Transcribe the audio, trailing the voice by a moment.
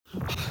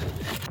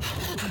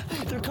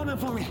coming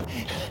for me.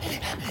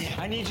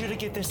 I need you to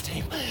get this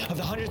tape of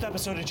the 100th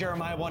episode of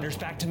Jeremiah Wonders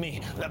back to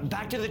me.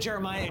 Back to the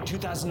Jeremiah in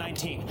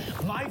 2019.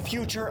 My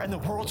future and the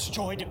world's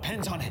joy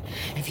depends on it.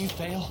 If you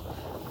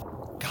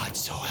fail, God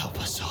so help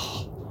us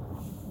all.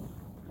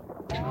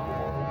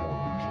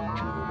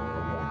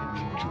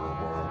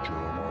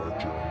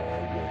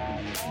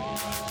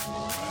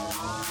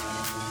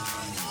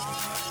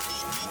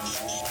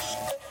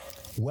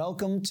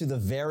 Welcome to the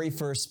very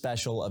first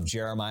special of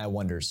Jeremiah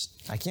Wonders.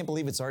 I can't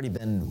believe it's already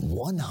been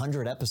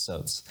 100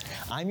 episodes.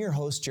 I'm your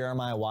host,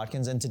 Jeremiah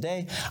Watkins, and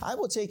today I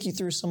will take you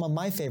through some of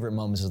my favorite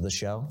moments of the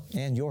show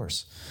and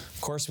yours.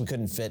 Of course, we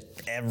couldn't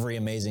fit every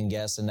amazing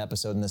guest and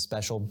episode in this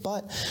special,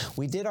 but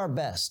we did our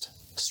best.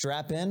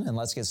 Strap in and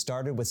let's get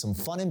started with some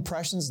fun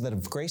impressions that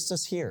have graced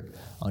us here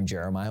on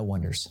Jeremiah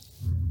Wonders.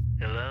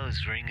 Hello,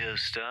 it's Ringo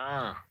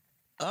Starr.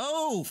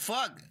 Oh,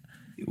 fuck.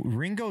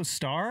 Ringo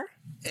Starr?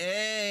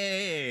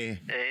 Hey.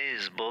 Hey,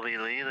 is Bobby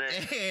Lee there?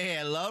 Hey,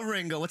 I love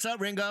Ringo. What's up,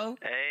 Ringo?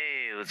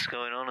 Hey, what's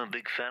going on? I'm a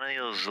big fan of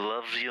yours.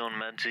 Love you on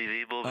Mad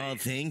TV, Bobby. Oh,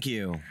 thank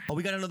you. Oh,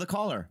 we got another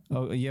caller.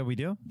 Oh, yeah, we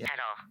do?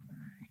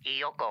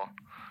 Hello, Yoko.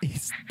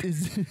 It's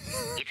It's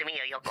me,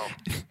 Yoko.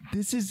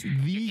 this is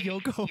the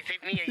Yoko.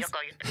 It's me,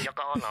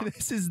 Yoko Ono.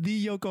 This is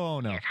the Yoko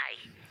Ono. Yes, hi.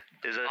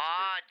 Is that...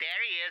 Oh,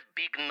 there he is,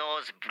 big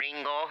nose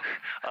Ringo.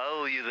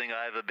 Oh, you think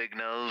I have a big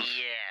nose?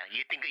 Yeah,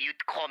 you think you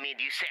call me?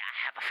 You say I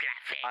have a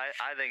flat face?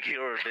 I think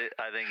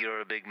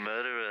you're a big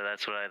murderer.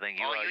 That's what I think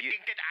you are. Oh, you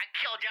think that I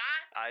killed John?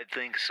 I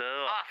think so.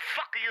 Oh,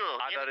 fuck you.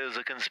 I thought it was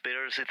a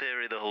conspiracy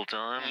theory the whole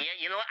time. Yeah,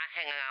 you know what? I'm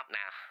hanging up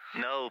now.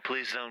 No,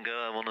 please don't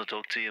go. I want to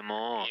talk to you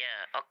more.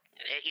 Yeah.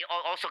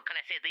 Also, can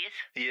I say this?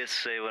 Yes,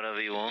 say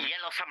whatever you want.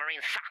 Yellow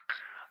submarine suck.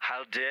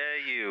 How dare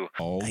you?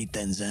 Hey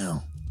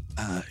Denzel,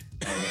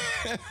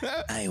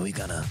 hey, we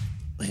gotta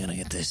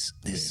get this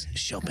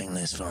shopping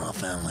list for our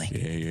family.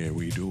 Yeah,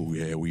 we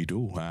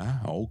do, huh?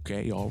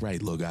 Okay, all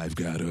right. Look, I've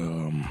got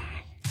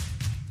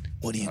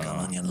What do you got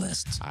on your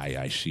list?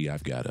 I see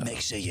I've got Make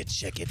sure you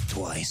check it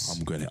twice.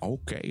 I'm gonna.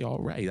 Okay, all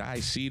right.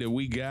 I see that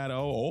we got.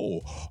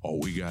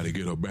 We gotta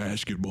get a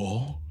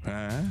basketball,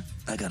 huh?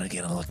 I gotta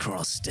get a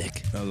lacrosse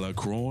stick. A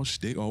lacrosse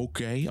stick.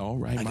 Okay, all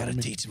right. I gotta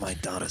teach my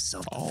daughter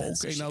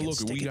self-defense. Okay, so now she can look,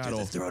 stick we it got through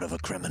the throat of a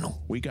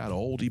criminal. We got a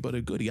oldie but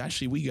a goodie.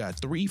 Actually, we got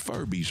 3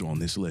 Furbies on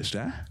this list,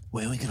 huh?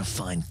 Where are we gonna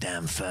find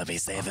damn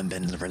Furbies? They haven't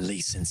been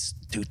released since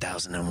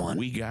 2001.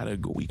 We gotta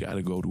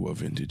go to a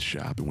vintage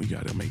shop and we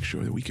gotta make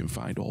sure that we can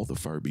find all the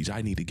Furbies.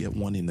 I need to get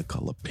one in the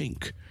color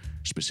pink,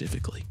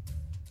 specifically.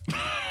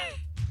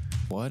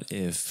 What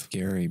if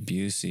Gary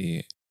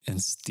Busey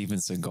and Steven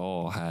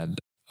Seagal had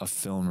a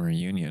film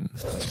reunion?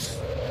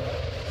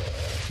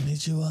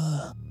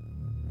 Konnichiwa.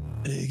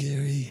 Hey,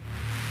 Gary.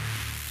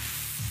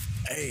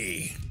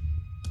 Hey.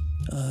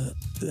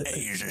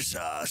 Hey, is this,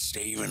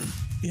 Steven?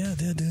 Yeah,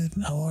 dude.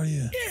 How are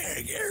you?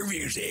 Yeah, Gary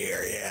Busey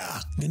here,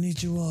 yeah.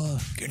 Konnichiwa.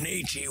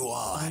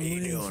 Konnichiwa. How you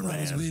doing, man?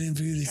 I was waiting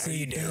for you to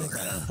say it back.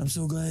 Huh? I'm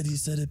so glad you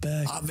said it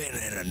back. I've been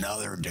in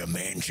another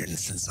dimension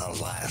since I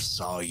last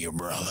saw you,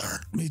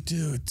 brother. Me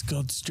too. It's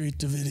called straight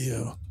to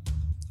video.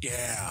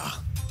 Yeah.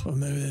 Well,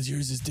 maybe that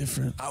yours is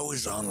different. I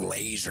was on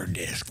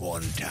Laserdisc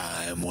one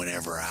time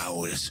whenever I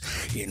was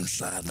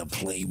inside the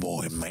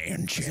Playboy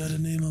Mansion. Is that the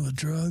name of a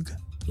drug?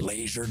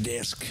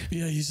 Laserdisc.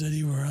 Yeah, you said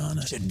you were on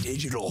it. It's a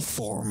digital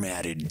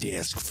formatted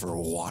disc for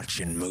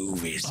watching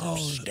movies and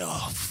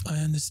stuff. I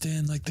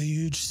understand, like the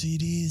huge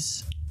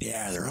CDs.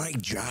 Yeah, they're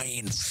like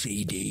giant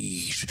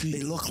CDs.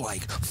 They look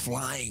like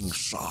flying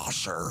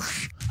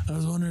saucers. I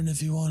was wondering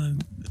if you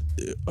wanted...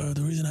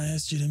 the reason I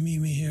asked you to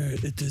meet me here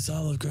at this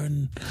Olive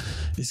Garden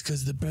is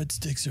because the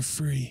breadsticks are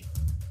free.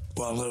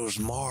 Well, it was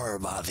more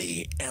about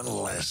the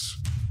endless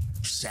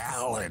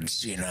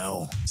salads, you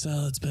know.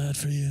 Salad's bad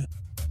for you.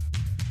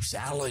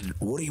 Salad?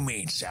 What do you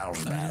mean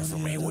salad's bad for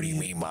me? What do you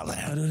mean by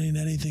that? I don't eat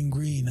anything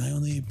green. I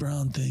only eat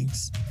brown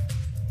things.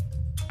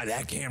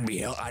 That can't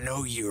be... I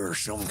know you're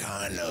some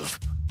kind of,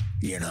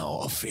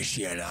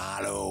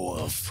 aficionado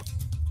of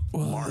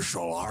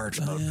martial arts,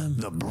 but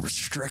the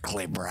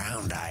strictly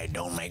brown diet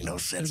don't make no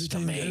sense to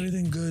me.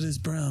 Everything good is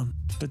brown.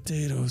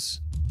 Potatoes.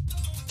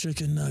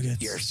 Chicken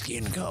nuggets. Your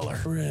skin color.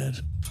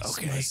 Bread.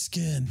 Okay. My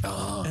skin.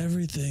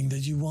 Everything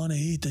that you want to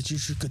eat that you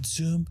should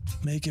consume,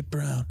 make it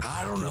brown.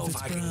 I don't know if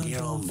I can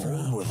get on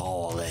board with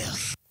all of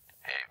this.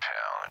 Hey,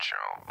 pal, it's your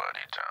old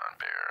buddy, Don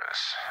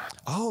Barris.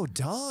 Oh,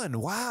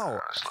 Don, wow.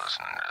 I was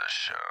listening to the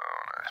show,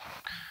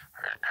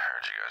 and I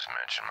heard you guys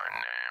mention my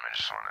name. I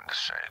just wanted to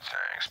say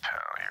thanks,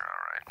 pal. You're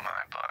all right in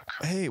my book.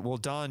 Hey, well,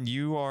 Don,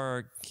 you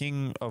are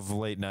king of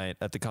late night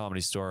at the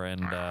Comedy Store,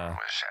 and I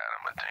wish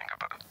Adam would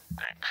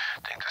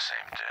think the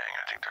same thing.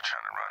 I think they're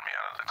trying to run me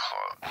out of the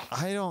club.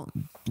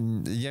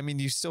 I mean,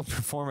 you still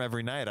perform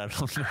every night. I don't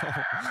know. People don't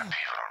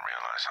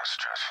realize how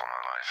stressful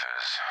my life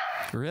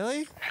is. Really?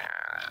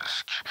 Yeah,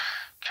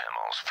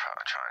 Kimmel's trying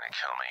to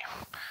kill me.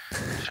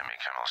 Jimmy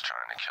Kimmel's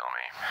trying to kill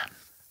me.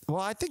 Well,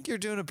 I think you're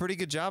doing a pretty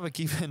good job of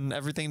keeping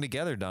everything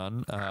together,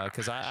 Don.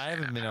 Because I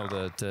haven't been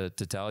able to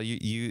tell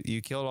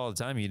you killed all the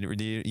time.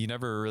 You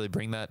never really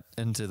bring that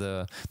into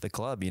the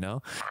club. You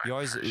know, you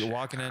always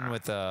walking in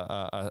with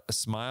a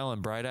smile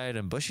and bright eyed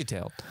and bushy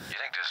tailed. You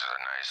think this is a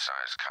nice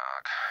sized cock?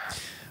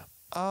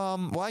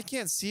 Well, I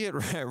can't see it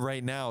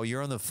right now.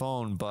 You're on the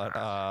phone, but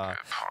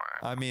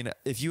I mean,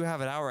 if you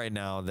have it out right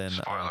now, then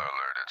Spoiler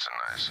alert, it's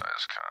a nice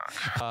sized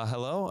cock.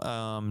 hello,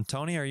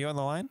 Tony, are you on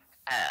the line?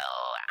 Oh,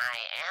 I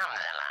am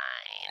the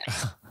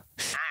line.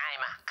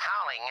 I'm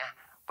calling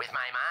with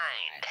my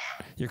mind.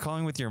 You're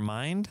calling with your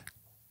mind?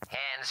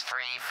 Hands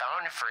free,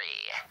 phone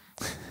free.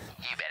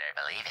 You better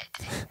believe it.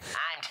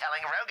 I'm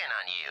telling Rogan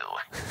on you.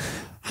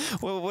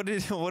 Well,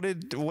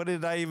 what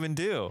did I even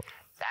do?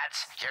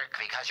 That's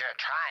because you're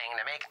trying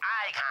to make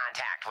eye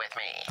contact with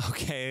me.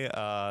 Okay,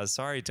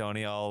 sorry,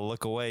 Tony. I'll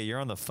look away. You're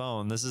on the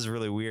phone. This is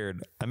really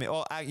weird. I mean,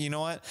 you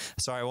know what?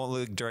 Sorry, I won't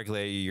look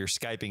directly at you. You're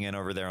Skyping in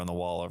over there on the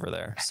wall over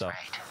there. That's so.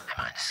 right.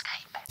 I'm on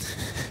Skype.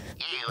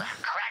 You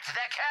cracked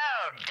the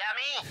code,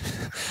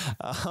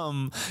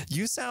 dummy.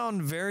 You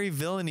sound very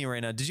villainy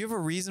right now. Did you have a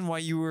reason why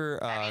you were?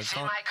 Have you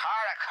seen my car?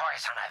 Of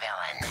course, I'm a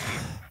villain.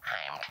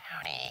 I'm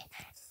Tony.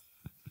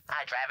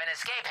 I drive an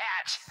escape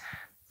hatch.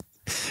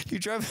 You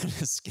drive an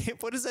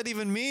escape? What does that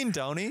even mean,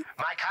 Tony?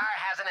 My car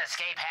has an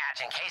escape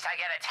hatch in case I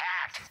get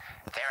attacked.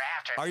 They're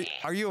after me.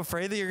 Are you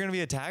afraid that you're going to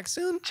be attacked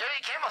soon? Jimmy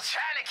Kimmel's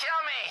trying to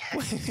kill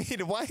me.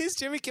 Wait, why is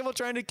Jimmy Kimmel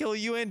trying to kill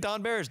you and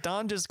Don Barris?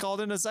 Don just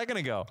called in a second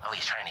ago. Oh,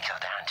 he's trying to kill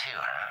Don too,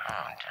 huh?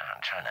 Oh, I'm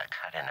trying to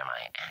cut into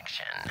my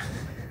action. I'm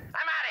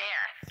out of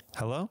here.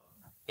 Hello?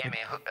 Yeah,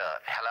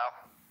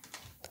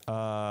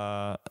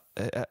 hello?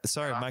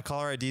 Sorry, my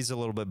caller ID is a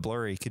little bit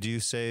blurry. Could you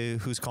say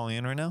who's calling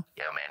in right now?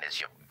 Yo, man, it's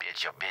your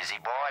busy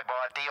boy,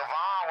 Theo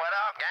Vaughn. What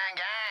up, gang,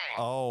 gang?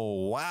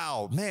 Oh,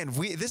 wow. Man,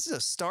 this is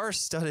a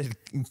star-studded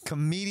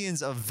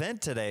comedians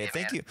event today. Hey,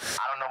 Thank man, you.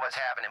 I don't know what's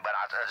happening, but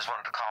I just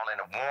wanted to call in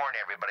and warn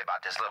everybody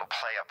about this little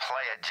player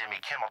Jimmy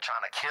Kimmel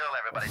trying to kill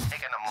everybody,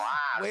 taking them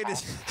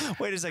lives.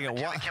 Wait a second.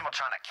 Jimmy Kimmel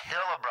trying to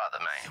kill a brother,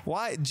 man.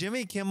 Why?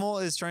 Jimmy Kimmel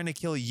is trying to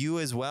kill you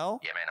as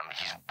well? Yeah, man,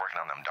 he's working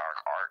on them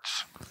dark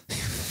arts.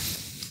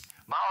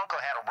 My uncle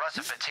had a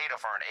russet potato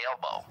for an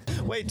elbow.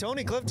 Wait,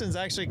 Tony Clifton's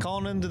actually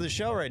calling into the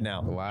show right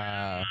now.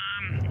 Wow.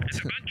 It's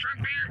a good trip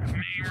here.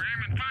 We're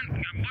having fun. We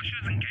got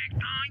bushes and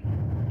cacti.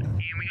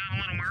 And we got a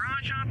little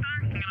mirage out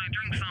there. I'm gonna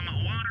drink some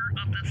water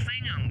of the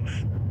sands.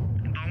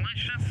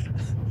 Delicious,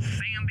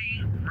 sandy,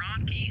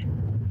 rocky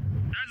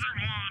desert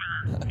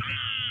water.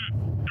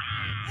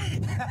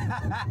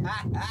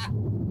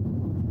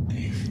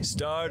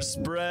 Start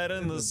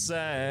spreading the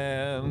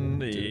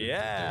sand.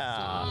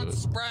 Yeah. Start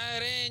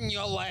spreading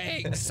your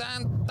legs,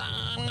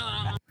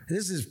 Santa.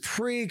 This is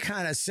pre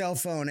kind of cell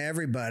phone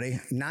everybody.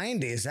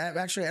 90s.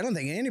 Actually, I don't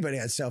think anybody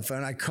had cell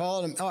phone. I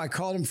called him. Oh, I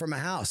called him from a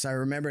house. I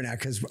remember now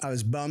because I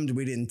was bummed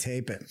we didn't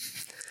tape it.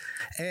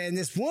 And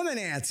this woman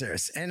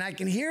answers, and I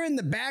can hear in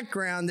the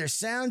background they're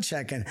sound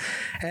checking.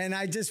 And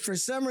I just, for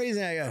some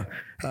reason, I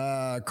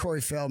go,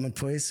 Corey Feldman,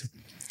 please.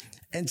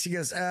 And she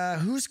goes,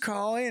 who's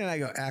calling? And I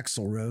go,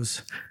 Axl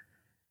Rose.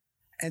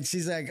 And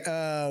she's like,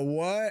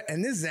 what?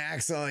 And this is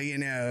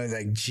Axl,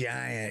 like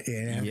giant,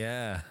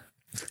 Yeah.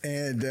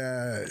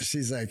 And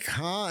she's like,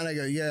 huh? And I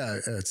go, yeah,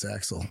 it's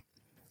Axl.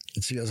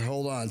 And she goes,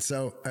 hold on.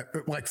 So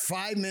like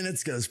 5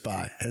 minutes goes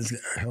by. And it's,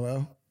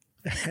 hello?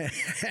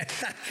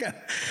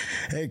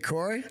 Hey,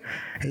 Corey?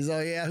 He's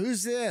like, yeah,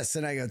 who's this?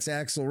 And I go, it's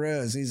Axl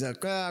Rose. He's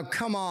like, oh,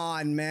 come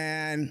on,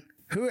 man.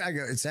 Who? I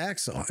go, it's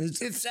Axl.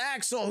 It's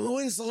Axl.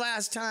 When's the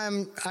last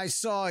time I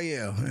saw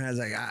you? And I was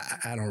like,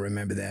 I don't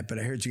remember that, but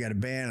I heard you got a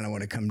band and I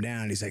want to come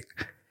down. He's like,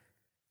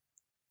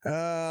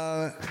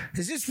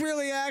 is this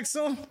really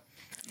Axl?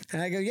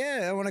 And I go,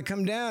 yeah, I want to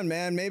come down,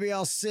 man. Maybe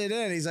I'll sit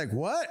in. He's like,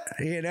 what?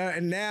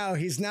 And now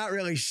he's not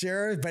really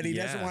sure, but he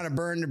doesn't want to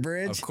burn the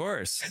bridge. Of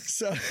course.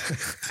 So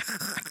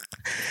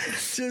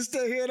just to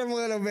hit him a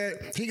little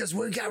bit, he goes,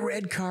 we got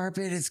red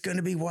carpet. It's going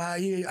to be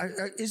wild.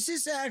 Is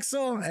this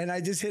Axl? And I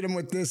just hit him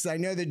with this. I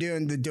know they're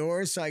doing the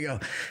Doors. So I go,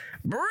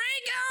 break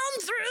on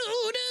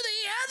through to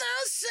the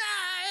other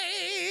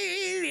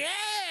side.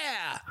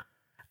 Yeah.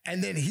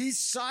 And then he's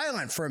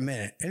silent for a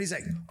minute. And he's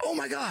like, oh,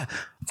 my God.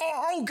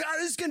 Oh, God,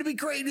 this is going to be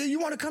great. You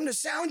want to come to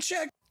sound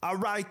check? All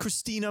right,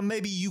 Christina,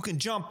 maybe you can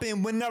jump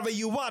in whenever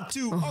you want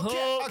to.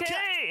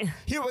 Okay.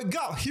 Here we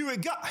go.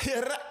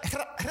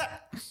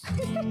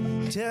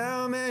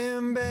 Tell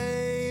me,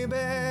 baby,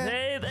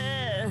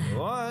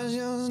 what's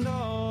your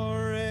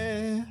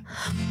story?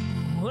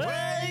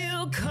 Where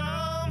you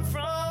come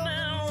from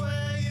and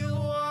where you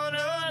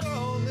wanna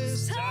go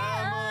this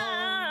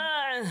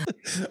time.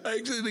 I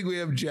actually think we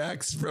have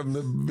Jax from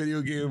the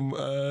video game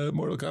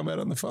Mortal Kombat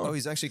on the phone. Oh,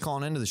 he's actually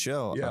calling into the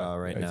show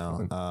right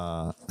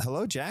now.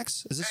 Hello,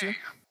 Jax. Is this you? Hey,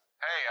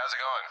 how's it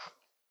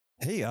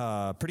going?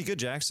 Hey, pretty good,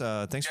 Jax.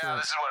 Thanks for. Yeah,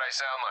 this is what I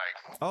sound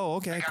like. Oh,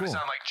 okay, I kind cool. of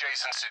sound like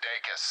Jason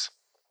Sudeikis.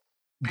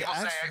 People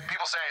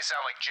say I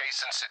sound like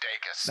Jason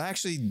Sudeikis.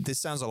 Actually, this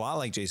sounds a lot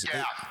like Jason.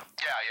 Yeah.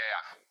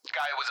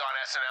 Guy was on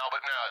SNL,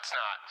 but no, it's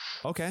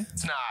not. Okay.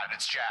 It's not.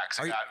 It's Jax.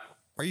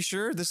 Are you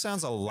sure? This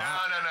sounds a lot.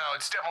 No.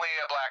 It's definitely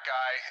a black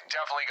guy.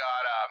 Definitely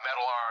got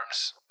metal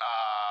arms.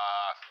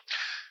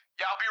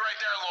 Yeah, I'll be right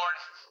there,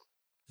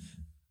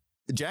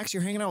 Lorne. Jax,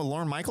 you're hanging out with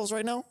Lorne Michaels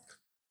right now? No,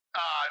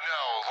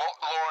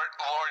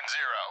 Lorne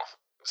Zero.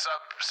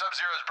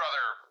 Sub-Zero's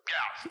brother,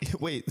 yeah.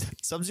 Wait,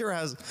 Sub-Zero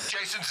has...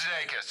 Jason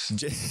Sudeikis.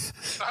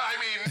 I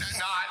mean, I'm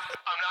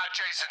not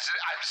Jason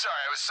Sudeikis. I'm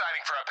sorry, I was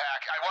signing for a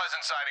pack. I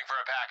wasn't signing for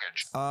a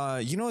package.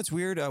 You know what's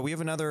weird? We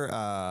have another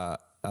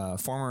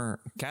former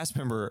cast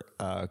member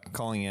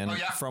calling in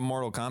from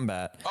Mortal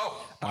Kombat.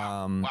 Oh,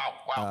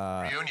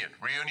 wow.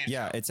 Reunion.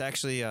 Yeah, it's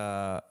actually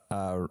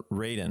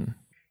Raiden.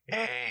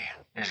 Hey,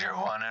 is your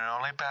one and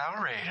only pal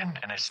Raiden,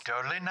 and it's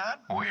totally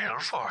not Will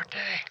Forte.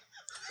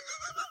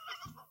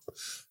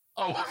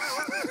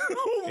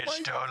 It's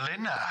totally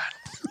not.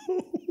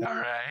 All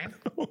right?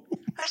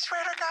 I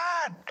swear to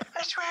God.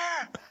 I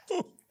swear.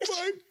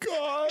 My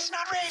God. It's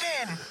not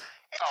Raiden.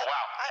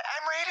 Wow.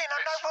 I'm Raiden.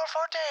 I'm not Will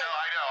Forte.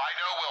 No, I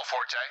know Will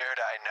Forte.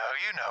 Dude, I know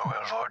you know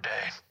Will Forte.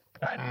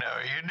 I know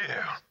you do.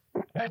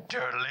 I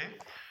totally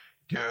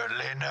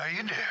know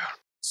you do.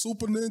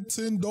 Super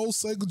Nintendo,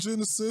 Sega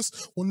Genesis.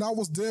 When I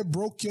was dead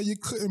broke, yeah, you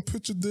couldn't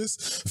picture this.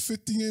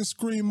 50-inch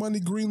screen,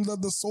 money, green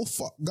leather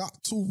sofa.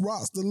 Got 2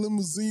 rocks, the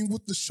limousine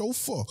with the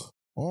chauffeur.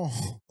 Oh,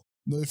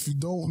 now if you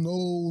don't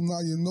know, now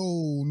you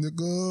know,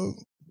 nigga.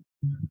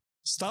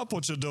 Stop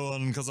what you're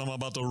doing, because I'm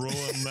about to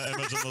ruin the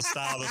image of the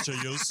style that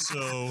you're used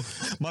to.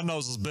 My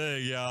nose is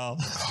big, y'all.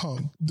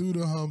 Do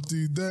the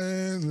Humpty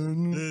dance.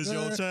 It's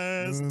your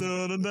chance.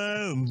 Do the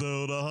dance.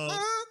 Do the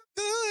hump.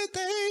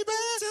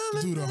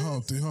 Do the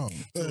Humpty hump.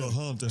 Do the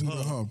Humpty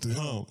hump. Humpty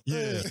hump.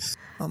 Yeah.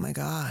 Oh my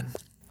God.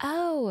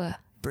 Oh.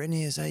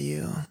 Brittany, is that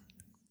you?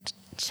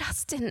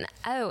 Justin.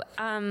 Oh,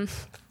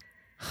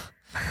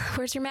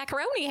 where's your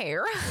macaroni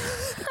hair?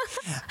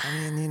 I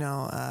mean, you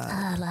know,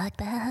 I like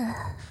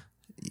that.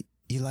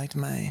 You liked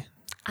my...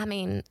 I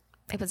mean,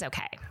 it was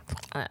okay.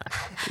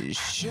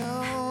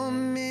 Show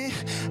me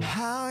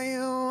how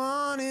you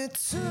want it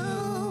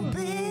to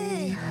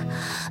be.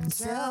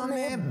 Tell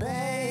me,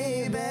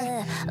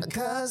 baby,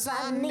 'cause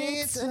I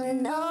need to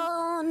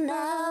know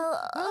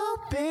now. Oh,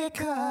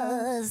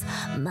 because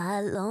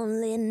my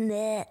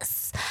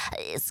loneliness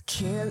is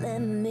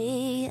killing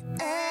me.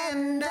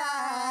 And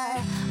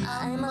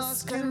I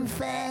must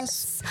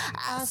confess,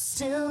 I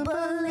still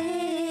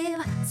believe.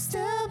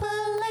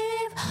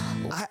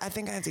 I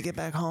think I have to get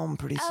back home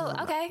pretty soon.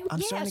 Oh, okay. I'm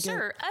yeah, starting to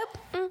sure.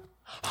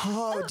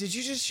 Oh, did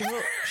you just show?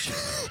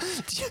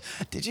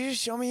 Did you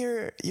just show me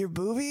your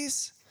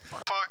boobies?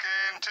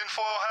 Fucking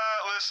tinfoil hat.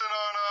 Listen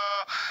on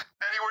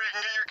anywhere you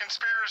can get your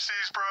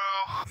conspiracies,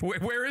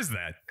 bro. Where is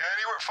that?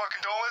 Anywhere.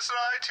 Fucking don't listen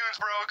to iTunes,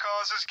 bro. It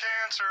causes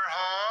cancer,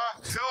 huh?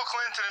 Bill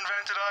Clinton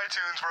invented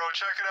iTunes, bro.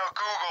 Check it out.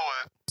 Google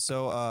it. So,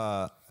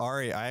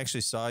 Ari, I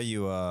actually saw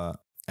you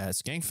at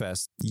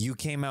Skankfest. You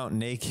came out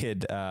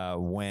naked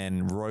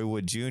when Roy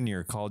Wood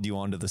Jr. called you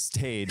onto the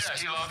stage. Yeah,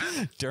 he loved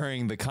it.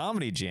 During the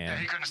comedy jam. Yeah,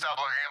 he couldn't stop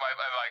looking at my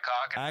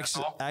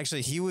cock.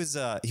 Actually, he was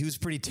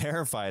pretty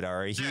terrified,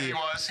 Ari. Yeah, he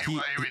was. He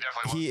definitely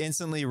was. He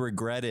instantly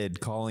regretted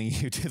calling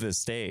you to the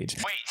stage.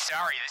 Wait,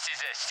 sorry. This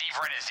is Steve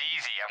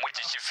Renazizi. I'm with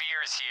the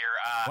Shafirs here.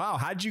 Wow,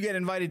 how'd you get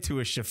invited to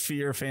a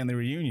Shafir family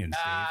reunion,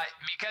 Steve?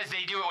 Because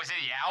they knew it was in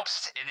the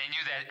Alps, and they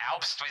knew that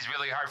Alps was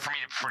really hard for me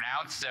to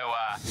pronounce. So,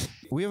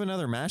 We have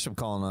another mashup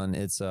calling on.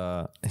 It's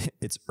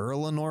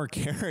Erlenor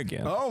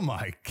Kerrigan. Oh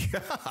my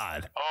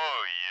God.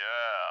 Oh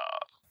yeah.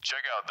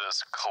 Check out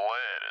this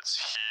clit. It's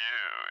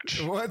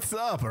huge. What's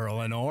up,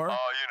 Erlenor?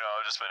 Oh, you know,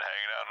 I've just been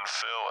hanging out in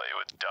Philly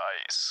with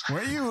Dice.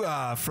 Were you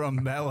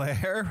from Bel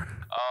Air?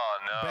 Oh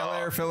no. Bel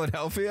Air,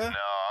 Philadelphia? No,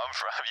 I'm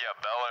from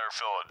Bel Air,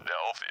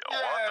 Philadelphia.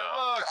 Yeah,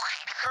 look,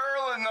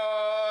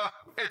 Erlenor.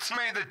 It's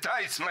me, the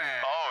Dice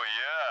Man. Oh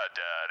yeah,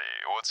 Daddy.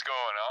 What's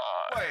going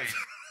on? Wait.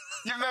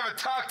 You've never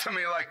talked to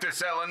me like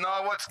this,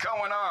 Eleanor. What's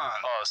going on?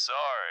 Oh,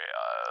 sorry.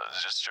 I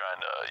was just trying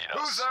to,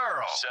 Who's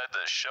Earl? set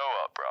the show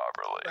up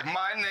properly. Like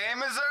my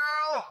name is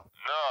Earl?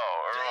 No,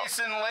 Earl.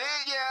 Jason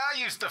Lee? Yeah,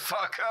 I used to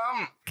fuck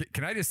him.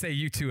 Can I just say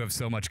you two have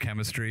so much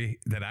chemistry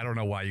that I don't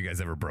know why you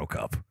guys ever broke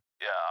up?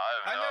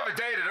 Yeah, I never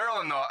dated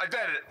Eleanor. I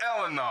dated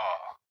Eleanor.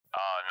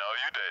 No,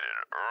 you dated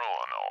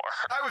Erlenor.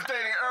 I was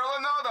dating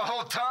Eleanor the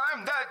whole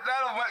time?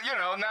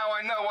 That'll, now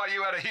I know why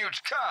you had a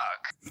huge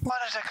cock.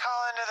 Wanted to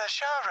call into the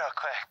show real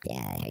quick.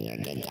 Yeah, you're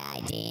a good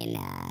guy, Dean.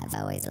 I've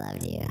always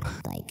loved you,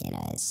 like in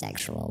a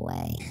sexual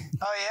way.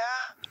 Oh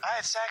yeah? I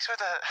had sex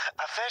with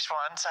a fish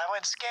once. I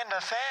went skin to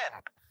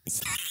fin.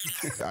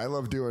 I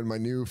love doing my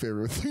new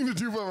favorite thing to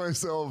do by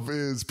myself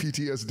is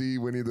PTSD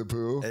Winnie the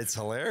Pooh. It's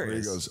hilarious. Where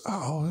he goes,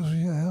 oh,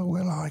 yeah,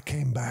 well, I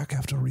came back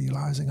after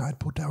realizing I'd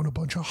put down a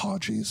bunch of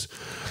Hodgies.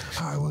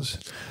 I was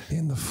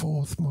in the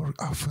 4th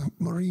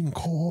Marine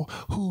Corps.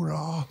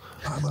 Hoorah,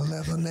 I'm a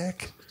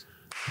leatherneck.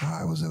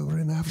 I was over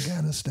in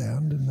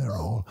Afghanistan, and they're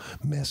all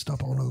messed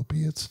up on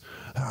opiates.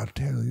 I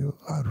tell you,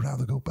 I'd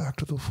rather go back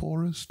to the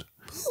forest.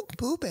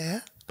 Pooh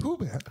Bear? Pooh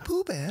Bear?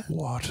 Pooh Bear?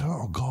 What?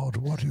 Oh, God,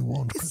 what do you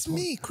want, It's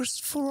me,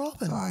 Christopher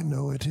Robin. I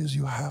know it is,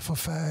 you half a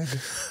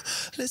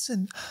fag.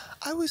 Listen,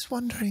 I was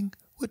wondering,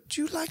 Would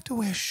you like to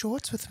wear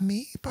shorts with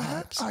me,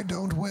 perhaps? I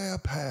don't wear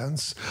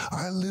pants.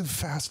 I live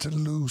fast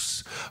and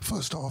loose.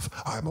 First off,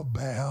 I'm a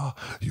bear.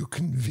 You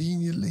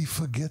conveniently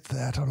forget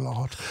that a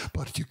lot,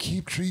 but you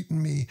keep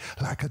treating me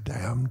like a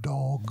damn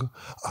dog.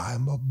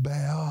 I'm a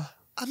bear.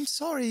 I'm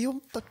sorry,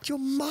 but you're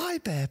my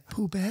bear,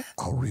 Pooh Bear.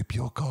 I'll rip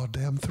your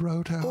goddamn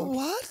throat out.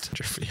 What?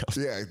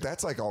 Yeah,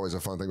 that's like always a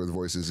fun thing with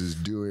voices is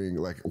doing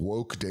like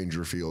woke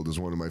Dangerfield is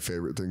one of my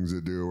favorite things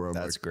to do. Where I'm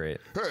That's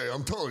great. Hey,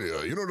 I'm telling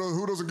you know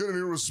who doesn't get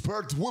any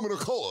respect? Women of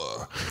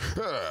color.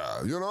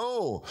 Yeah,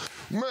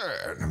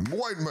 man,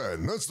 white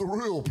men, that's the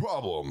real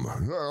problem.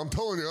 Yeah, I'm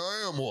telling you,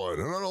 I am one,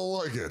 and I don't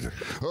like it.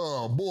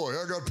 Oh boy,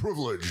 I got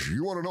privilege.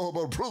 You want to know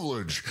about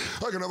privilege?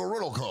 I can have a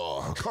rental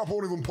car. Cop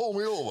won't even pull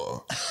me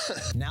over.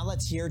 Now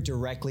let's hear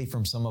directly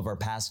from some of our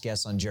past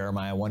guests on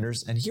Jeremiah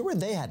Wonders and hear what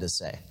they had to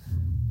say.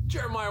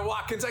 Jeremiah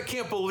Watkins, I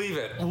can't believe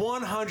it.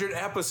 100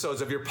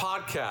 episodes of your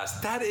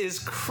podcast. That is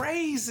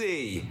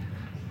crazy.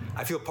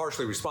 I feel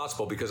partially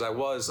responsible because I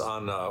was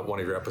on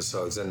one of your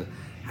episodes, and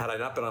had I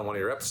not been on one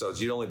of your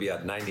episodes, you'd only be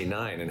at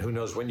 99, and who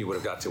knows when you would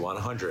have got to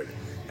 100.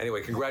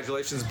 Anyway,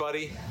 congratulations,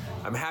 buddy.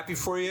 I'm happy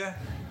for you,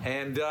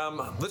 and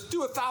let's do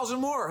 1,000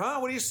 more, huh?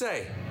 What do you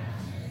say?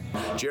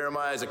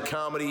 Jeremiah is a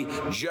comedy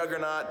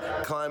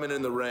juggernaut, climbing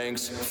in the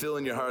ranks,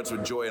 filling your hearts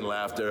with joy and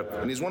laughter.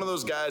 And he's one of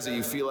those guys that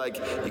you feel like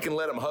you can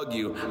let him hug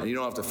you and you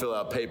don't have to fill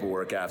out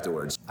paperwork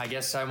afterwards. I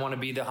guess I want to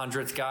be the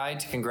 100th guy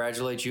to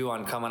congratulate you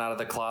on coming out of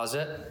the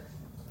closet.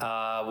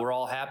 We're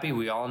all happy.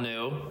 We all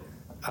knew.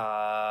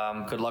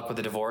 Good luck with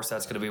the divorce.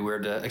 That's going to be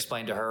weird to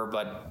explain to her,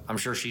 but I'm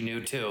sure she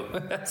knew too.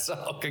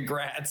 So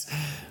congrats.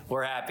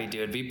 We're happy,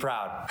 dude. Be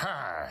proud.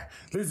 Hi,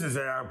 this is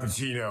Al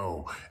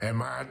Pacino, and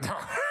my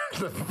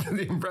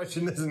the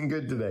impression isn't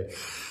good today.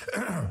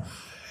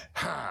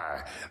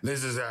 Hi,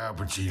 this is Al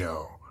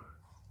Pacino.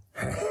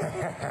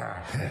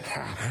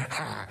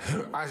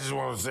 I just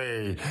want to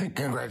say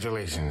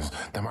congratulations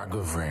to my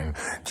good friend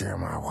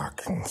Jeremiah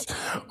Watkins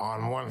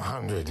on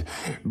 100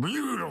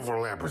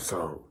 beautiful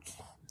episodes.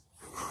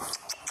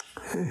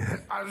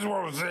 I just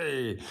want to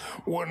say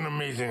what an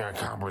amazing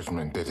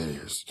accomplishment it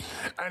is.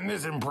 And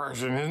this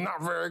impression is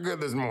not very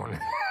good this morning.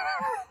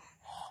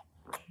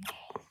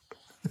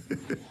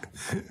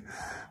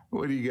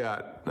 What do you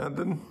got?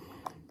 Nothing?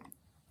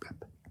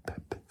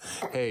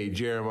 Hey,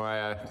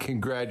 Jeremiah,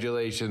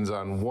 congratulations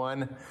on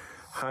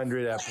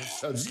 100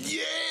 episodes.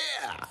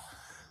 Yeah!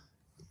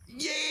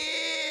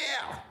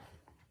 Yeah!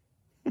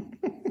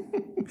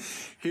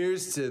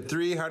 Here's to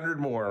 300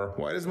 more.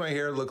 Why does my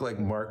hair look like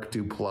Mark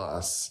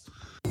Duplass?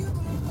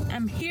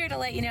 I'm here to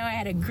let you know I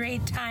had a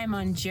great time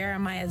on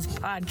Jeremiah's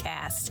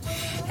podcast,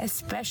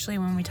 especially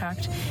when we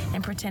talked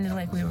and pretended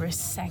like we were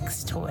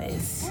sex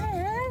toys.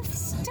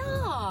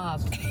 Stop.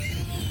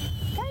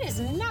 That is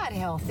not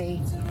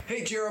healthy.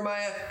 Hey,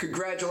 Jeremiah,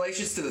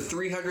 congratulations to the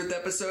 300th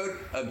episode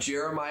of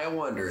Jeremiah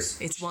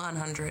Wonders. It's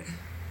 100.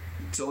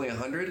 It's only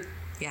 100?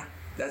 Yeah.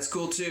 That's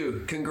cool,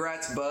 too.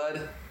 Congrats,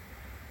 bud.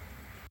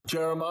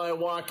 Jeremiah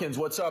Watkins,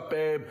 what's up,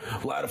 babe?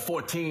 Lad of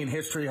 14,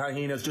 History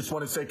Hyenas. Just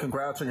want to say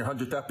congrats on your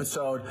 100th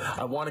episode.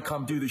 I want to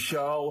come do the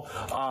show.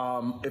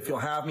 If you'll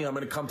have me, I'm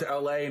going to come to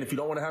LA. And if you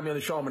don't want to have me on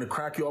the show, I'm going to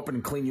crack you open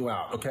and clean you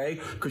out,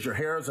 okay? Because your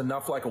hair is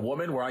enough like a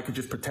woman where I could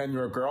just pretend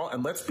you're a girl.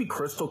 And let's be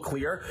crystal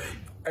clear.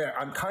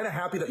 I'm kind of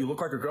happy that you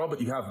look like a girl,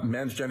 but you have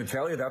men's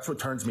genitalia. That's what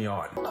turns me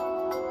on.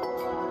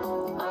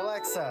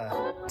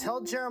 Alexa, tell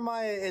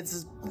Jeremiah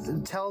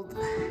tell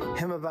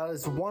him about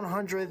his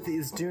 100th.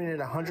 He's doing it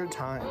 100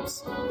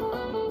 times.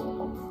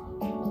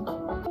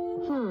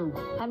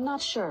 I'm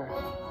not sure.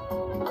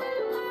 Oh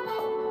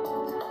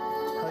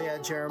yeah,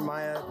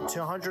 Jeremiah,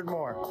 200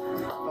 more.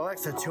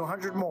 Alexa,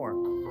 200 more.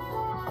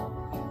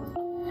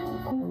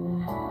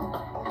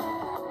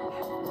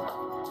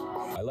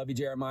 I love you,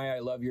 Jeremiah. I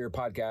love your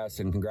podcast,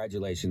 and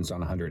congratulations on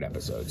 100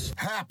 episodes.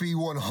 Happy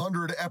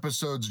 100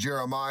 episodes,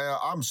 Jeremiah.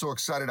 I'm so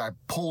excited I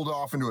pulled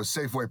off into a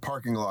Safeway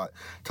parking lot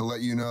to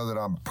let you know that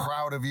I'm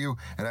proud of you,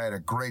 and I had a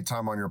great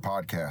time on your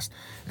podcast.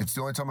 It's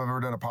the only time I've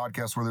ever done a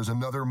podcast where there's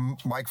another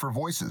mic for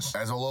voices.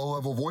 As a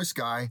low-level voice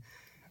guy,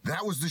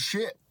 that was the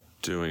shit.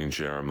 Doing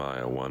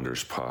Jeremiah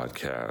Wonders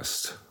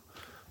podcast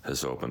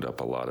has opened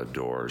up a lot of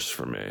doors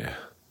for me.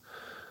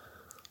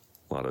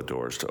 A lot of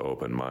doors to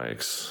open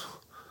mics.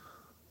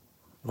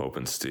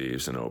 Open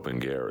Steve's and Open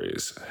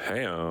Gary's.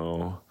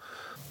 Hey-o.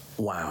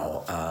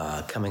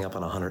 Wow. Coming up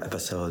on 100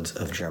 episodes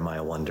of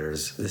Jeremiah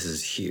Wonders. This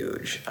is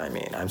huge. I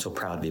mean, I'm so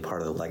proud to be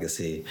part of the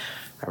legacy.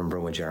 I remember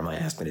when Jeremiah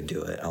asked me to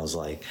do it, I was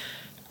like,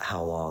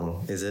 how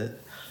long is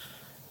it?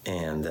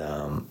 And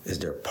is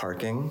there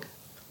parking?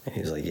 And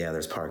he was like, yeah,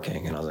 there's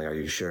parking. And I was like, are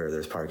you sure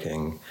there's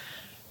parking?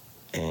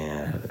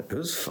 And it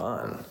was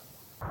fun.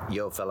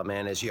 Yo, fella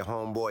man, it's your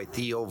homeboy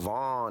Theo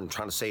Vaughn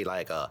trying to say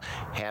like a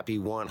happy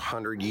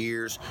 100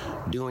 years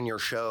doing your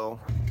show.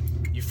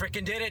 You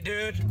freaking did it,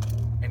 dude.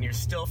 And you're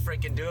still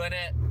freaking doing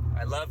it.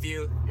 I love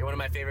you. You're one of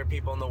my favorite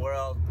people in the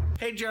world.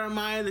 Hey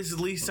Jeremiah, this is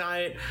Lee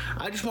Syatt.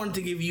 I just wanted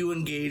to give you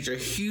Engaged a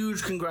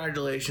huge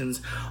congratulations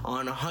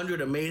on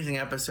 100 amazing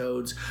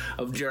episodes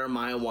of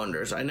Jeremiah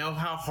Wonders. I know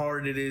how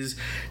hard it is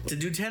to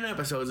do 10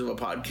 episodes of a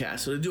podcast,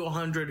 so to do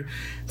 100,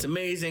 it's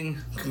amazing.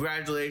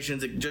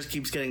 Congratulations, it just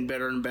keeps getting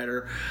better and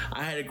better.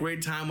 I had a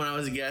great time when I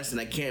was a guest, and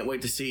I can't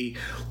wait to see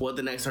what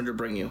the next 100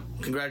 bring you.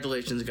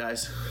 Congratulations,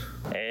 guys.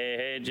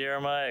 Hey,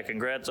 Jeremiah,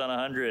 congrats on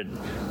 100.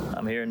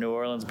 I'm here in New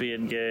Orleans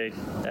being gay.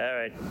 All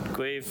right,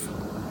 Queef.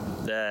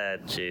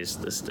 Jeez,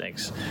 this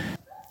stinks.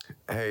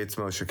 Hey, it's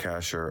Moshe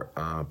Kasher,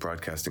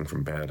 broadcasting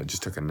from bed. I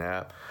just took a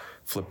nap,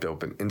 flipped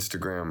open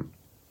Instagram,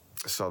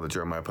 saw that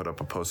Jeremiah put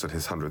up a post that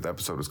his 100th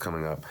episode was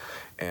coming up,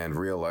 and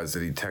realized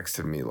that he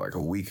texted me like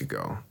a week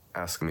ago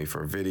asking me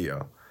for a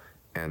video.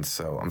 And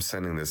so I'm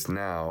sending this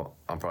now.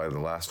 I'm probably the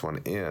last one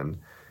in.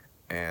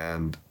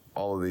 And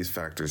all of these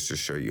factors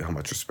just show you how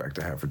much respect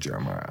I have for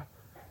Jeremiah.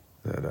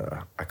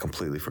 That I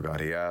completely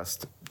forgot he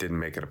asked, didn't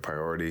make it a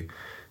priority,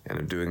 and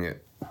I'm doing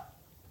it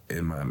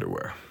in my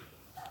underwear.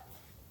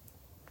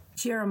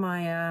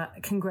 Jeremiah,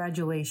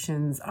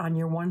 congratulations on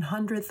your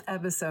 100th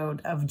episode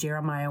of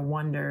Jeremiah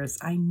Wonders.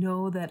 I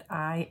know that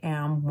I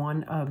am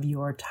one of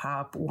your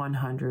top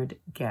 100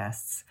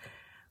 guests.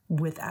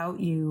 Without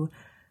you,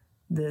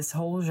 this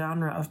whole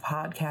genre of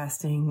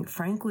podcasting,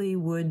 frankly,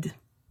 would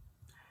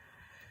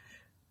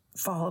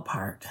fall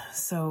apart.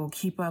 So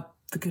keep up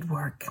the good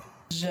work.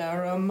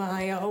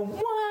 Jeremiah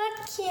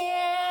Watkins.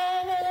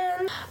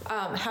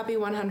 Happy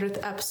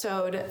 100th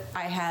episode.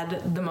 I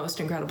had the most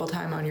incredible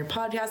time on your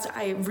podcast.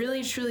 I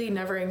really, truly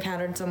never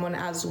encountered someone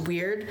as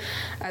weird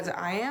as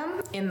I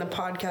am in the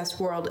podcast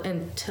world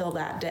until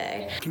that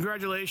day.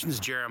 Congratulations,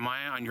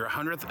 Jeremiah, on your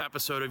 100th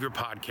episode of your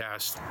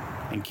podcast.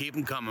 And keep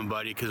them coming,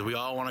 buddy, because we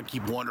all want to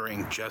keep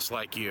wondering just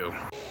like you.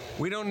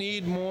 We don't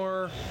need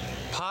more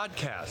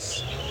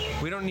podcasts.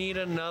 We don't need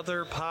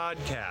another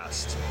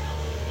podcast.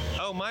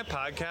 Oh, my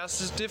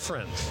podcast is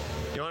different.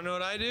 You want to know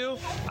what I do?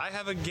 I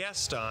have a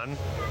guest on,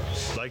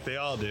 like they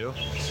all do.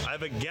 I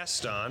have a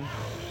guest on,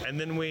 and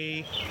then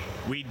we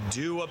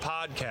do a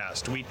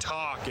podcast. We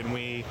talk and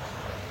we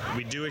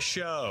do a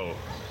show.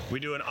 We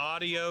do an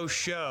audio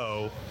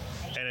show,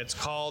 and it's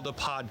called a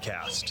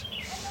podcast.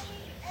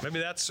 Maybe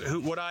that's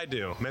what I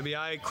do. Maybe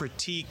I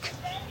critique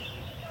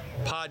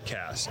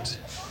podcast.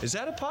 Is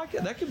that a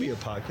podcast? That could be a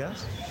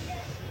podcast.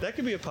 That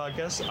could be a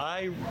podcast.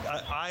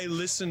 I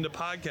listen to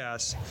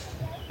podcasts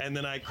and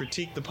then I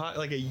critique the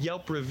like a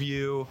Yelp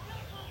review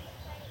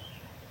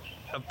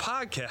of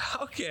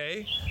podcast.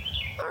 Okay.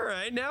 All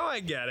right, now I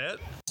get it.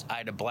 I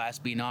had a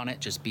blast being on it,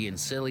 just being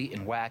silly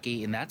and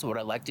wacky, and that's what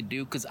I like to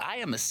do because I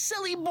am a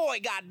silly boy,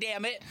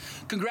 goddammit.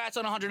 Congrats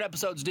on 100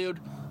 episodes, dude.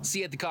 See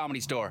you at the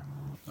Comedy Store.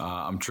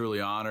 I'm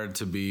truly honored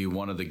to be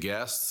one of the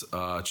guests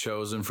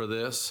chosen for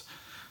this.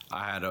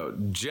 I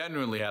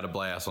genuinely had a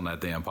blast on that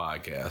damn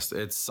podcast.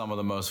 It's some of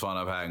the most fun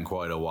I've had in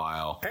quite a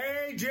while.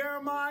 Hey,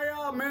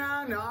 Jeremiah,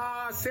 man.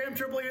 Sam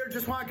Triple here.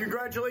 Just want to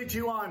congratulate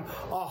you on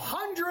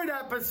 100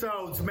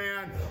 episodes,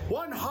 man.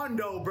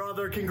 100,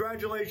 brother.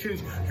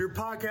 Congratulations. Your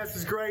podcast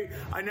is great.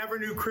 I never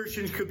knew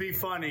Christians could be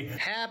funny.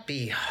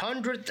 Happy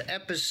 100th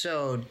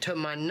episode to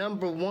my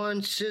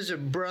 #1 scissor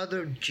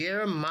brother,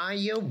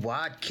 Jeremiah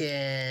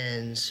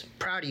Watkins.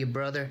 Proud of you,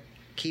 brother.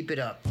 Keep it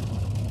up.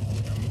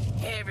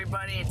 Hey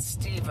everybody, it's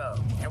Steve-O.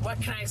 And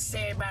what can I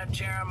say about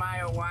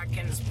Jeremiah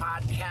Watkins'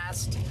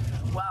 podcast?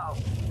 Well,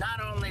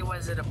 not only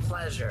was it a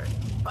pleasure,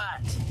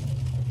 but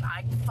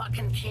I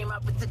fucking came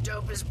up with the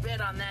dopest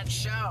bit on that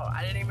show.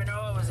 I didn't even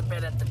know it was a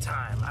bit at the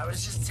time. I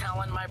was just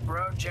telling my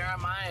bro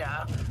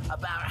Jeremiah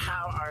about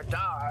how our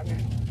dog,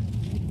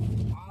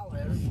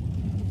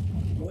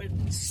 Olive, would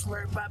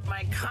slurp up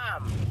my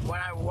cum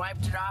when I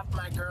wiped it off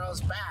my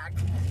girl's back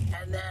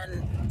and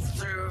then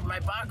threw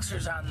my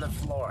boxers on the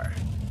floor.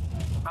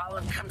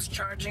 Olive comes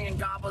charging and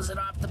gobbles it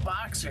off the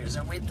boxers,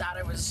 and we thought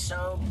it was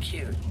so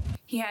cute.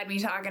 He had me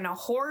talking to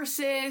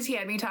horses, he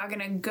had me talking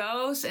to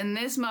ghosts, and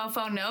this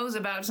mofo knows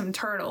about some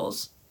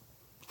turtles.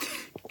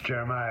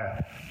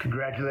 Jeremiah,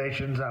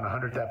 congratulations on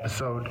 100th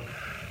episode.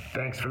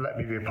 Thanks for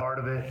letting me be a part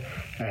of it,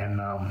 and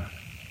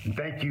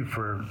thank you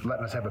for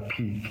letting us have a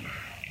peek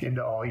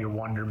into all your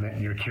wonderment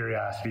and your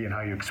curiosity and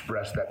how you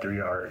express that through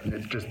your art. And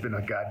it's just been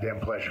a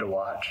goddamn pleasure to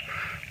watch.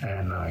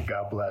 And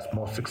God bless.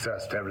 Most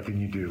success to everything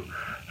you do.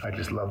 I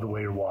just love the way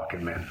you're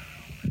walking, man.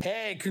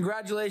 Hey,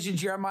 congratulations,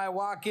 Jeremiah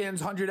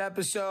Watkins, 100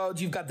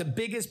 episodes. You've got the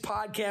biggest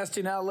podcast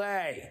in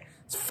LA.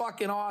 It's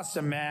fucking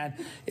awesome, man.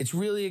 It's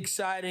really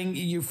exciting.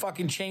 You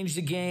fucking changed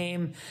the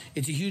game.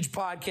 It's a huge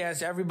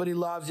podcast. Everybody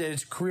loves it.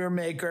 It's a career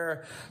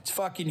maker. It's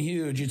fucking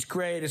huge. It's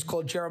great. It's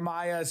called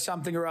Jeremiah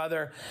something or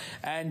other.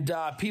 And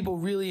people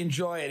really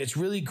enjoy it. It's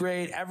really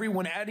great.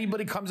 When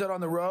anybody comes out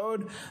on the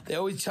road, they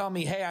always tell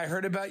me, hey, I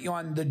heard about you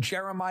on the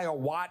Jeremiah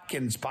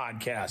Watkins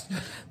podcast.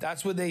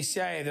 That's what they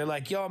say. They're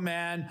like, yo,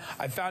 man,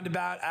 I found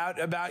out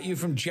about you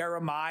from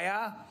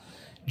Jeremiah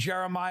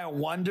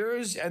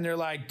Wonders, and they're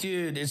like,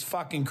 dude, it's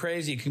fucking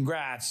crazy.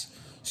 Congrats.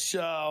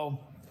 So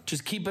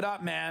just keep it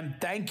up, man.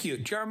 Thank you.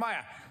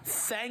 Jeremiah,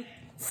 thank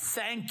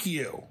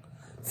you.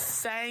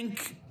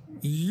 Thank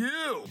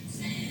you.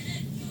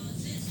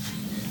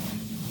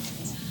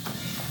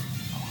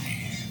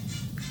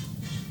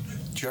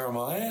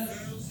 Jeremiah?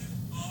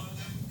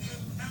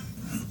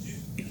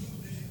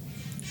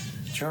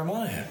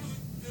 Jeremiah,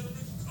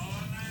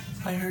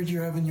 I heard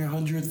you're having your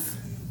 100th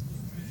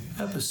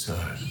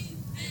episode.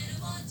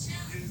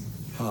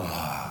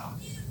 Ah,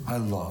 I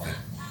love it.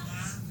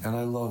 And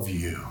I love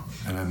you.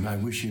 And I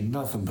wish you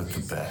nothing but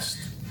the best.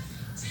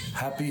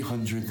 Happy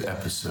 100th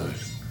episode.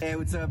 Hey,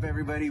 what's up,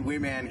 everybody?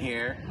 Wayman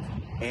here.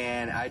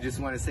 And I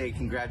just want to say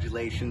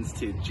congratulations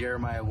to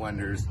Jeremiah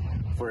Wonders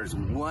for his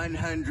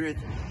 100th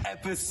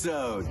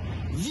episode.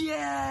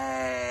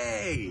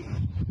 Yay!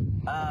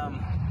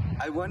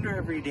 I wonder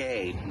every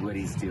day what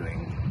he's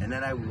doing. And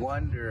then I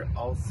wonder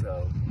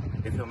also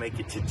if he'll make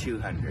it to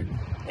 200.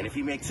 And if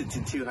he makes it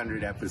to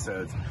 200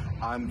 episodes,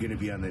 I'm going to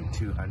be on the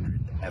 200th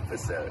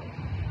episode.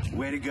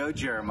 Way to go,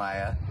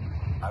 Jeremiah.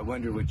 I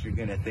wonder what you're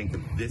going to think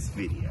of this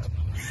video.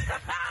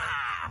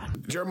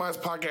 Jeremiah's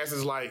podcast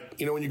is like,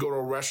 you know, when you go to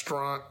a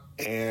restaurant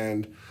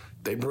and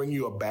they bring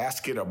you a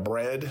basket of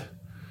bread,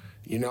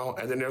 you know,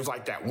 and then there's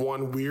like that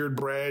one weird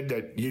bread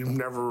that you've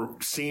never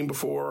seen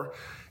before.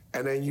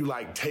 And then you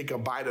like take a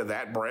bite of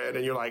that bread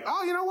and you're like,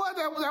 oh, you know what?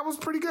 That was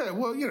pretty good.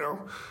 Well, you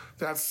know,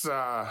 that's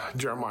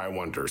Jeremiah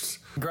Wonders.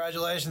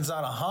 Congratulations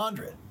on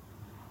 100.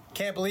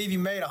 Can't believe you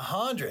made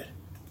 100.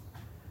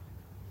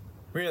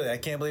 Really, I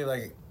can't believe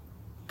like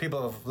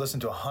people have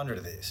listened to 100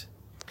 of these.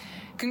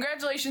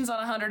 Congratulations on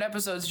 100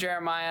 episodes,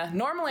 Jeremiah.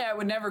 Normally, I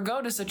would never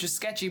go to such a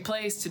sketchy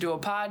place to do a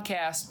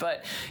podcast,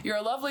 but you're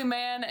a lovely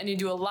man and you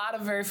do a lot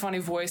of very funny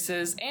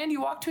voices, and you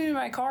walked me to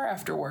my car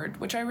afterward,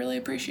 which I really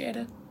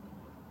appreciated.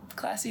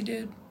 Classy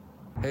dude.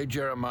 Hey,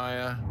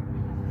 Jeremiah.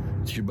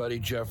 It's your buddy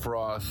Jeff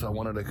Ross. I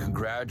wanted to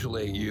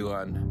congratulate you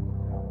on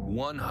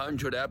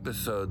 100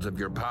 episodes of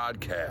your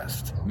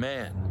podcast.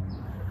 Man,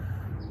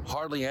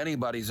 hardly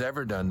anybody's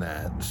ever done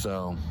that,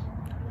 so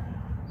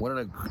what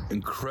an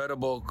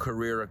incredible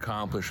career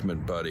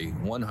accomplishment, buddy.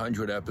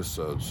 100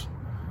 episodes.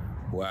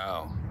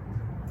 Wow.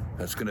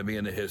 That's going to be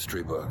in the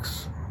history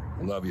books.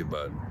 I love you,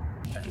 bud.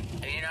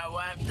 You know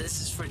what?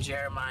 This is for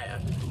Jeremiah.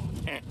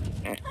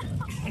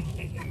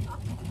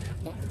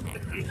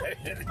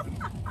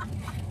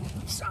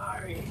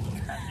 Sorry.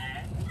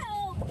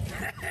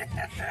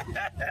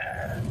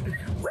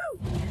 Woo!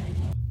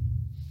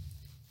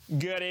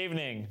 Good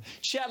evening.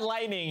 Chet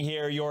Lightning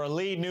here, your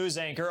lead news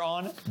anchor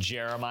on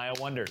Jeremiah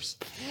Wonders.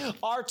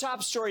 Our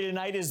top story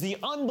tonight is the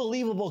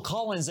unbelievable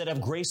call-ins that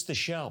have graced the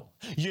show.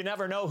 You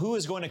never know who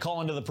is going to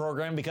call into the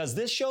program because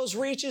this show's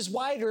reach is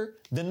wider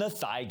than the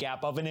thigh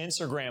gap of an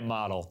Instagram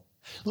model.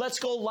 Let's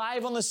go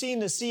live on the scene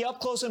to see up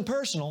close and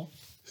personal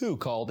who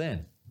called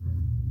in.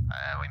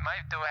 We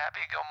might do Happy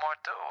Gilmore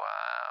too.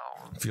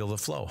 Feel the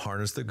flow,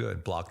 harness the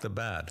good, block the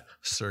bad.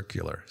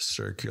 Circular,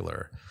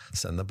 circular.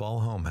 Send the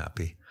ball home,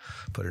 Happy.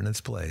 Put it in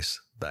its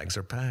place. Bags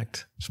are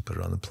packed. Just put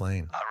it on the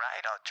plane. All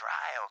right, I'll try,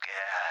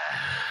 okay.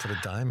 Put a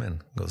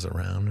diamond. Goes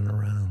around and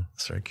around.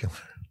 Circular.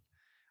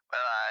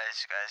 Well,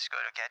 it's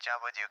good to catch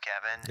up with you,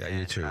 Kevin. Yeah,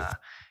 you too. Yeah,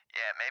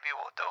 maybe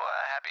we'll do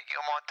Happy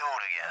Gilmore 2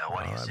 together.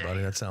 What do you say? All right,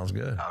 buddy, that sounds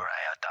good. All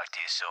right, I'll talk to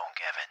you soon,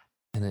 Kevin.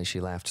 And then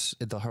she laughed.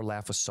 Her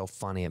laugh was so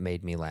funny, it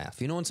made me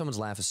laugh. You know when someone's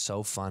laugh is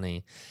so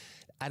funny,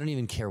 I don't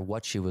even care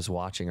what she was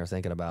watching or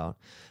thinking about,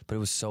 but it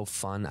was so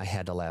fun, I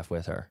had to laugh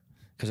with her.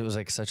 Because it was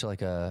like such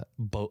like a,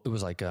 it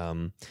was like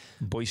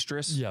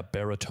boisterous, yeah,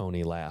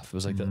 baritone laugh. It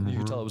was like you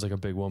could tell it was like a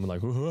big woman,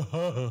 like, and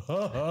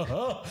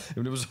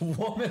it was a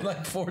woman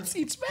like 4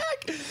 seats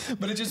back,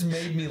 but it just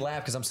made me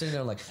laugh because I'm sitting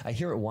there like I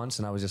hear it once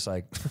and I was just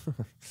like,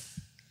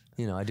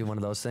 you know, I do one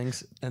of those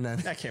things and then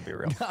that can't be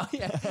real. No,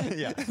 yeah,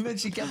 yeah. And then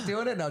she kept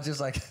doing it and I was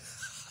just like.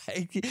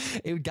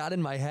 It got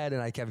in my head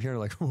and I kept hearing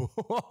like, it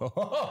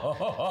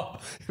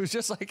was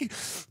just like,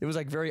 it was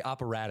like very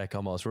operatic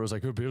almost, where it was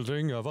like a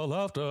building of a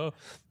laughter.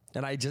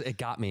 And it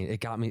got me.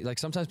 Like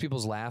sometimes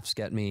people's laughs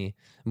get me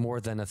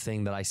more than a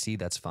thing that I see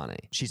that's funny.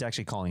 She's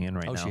actually calling in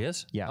right now. Oh, she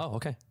is? Yeah. Oh,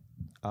 okay.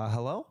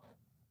 Hello?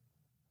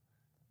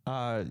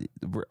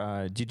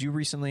 Did you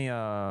recently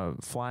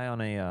fly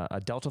on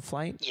a Delta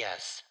flight?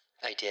 Yes,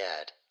 I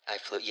did. I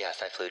flew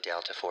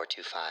Delta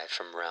 425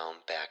 from Rome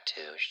back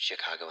to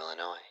Chicago,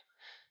 Illinois.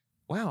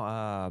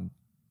 Wow.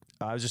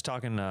 I was just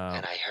talking. And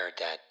I heard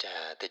that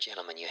the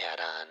gentleman you had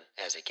on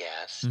as a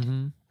guest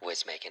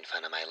was making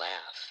fun of my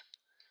laugh.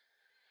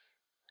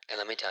 And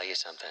let me tell you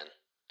something.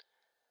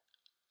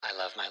 I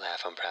love my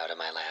laugh. I'm proud of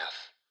my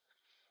laugh.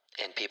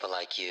 And people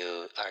like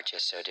you are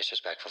just so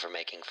disrespectful for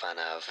making fun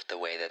of the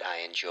way that I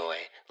enjoy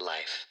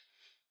life.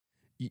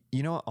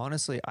 You know,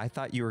 honestly, I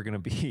thought you were going to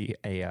be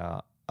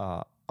a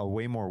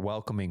way more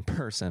welcoming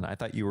person. I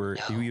thought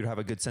you'd have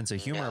a good sense of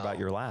humor about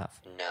your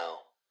laugh. No,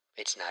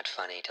 it's not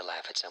funny to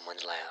laugh at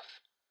someone's laugh.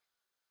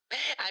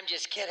 I'm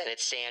just kidding.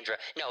 It's Sandra.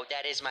 No,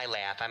 that is my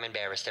laugh. I'm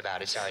embarrassed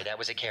about it. Sorry, that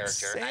was a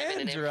character. Sandra? I'm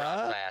in an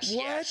improv class.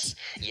 What?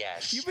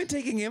 Yes. You've been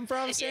taking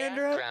improv,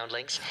 Sandra? Yeah,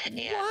 groundlings. And,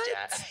 what?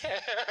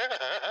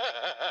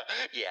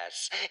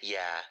 Yes.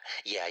 Yeah.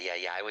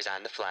 I was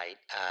on the flight.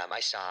 I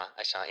saw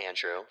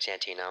Andrew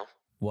Santino.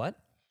 What?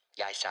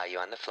 Yeah, I saw you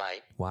on the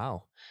flight.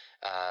 Wow.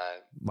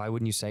 Why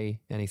wouldn't you say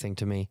anything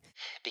to me?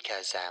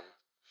 Because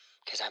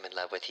I'm in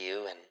love with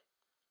you and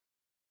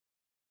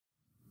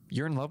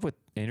You're in love with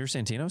Andrew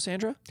Santino,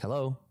 Sandra?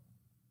 Hello.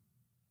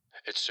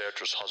 It's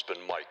Sandra's husband,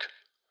 Mike.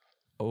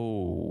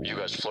 Oh. You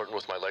guys flirting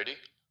with my lady?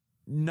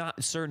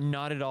 Not, sir,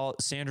 not at all.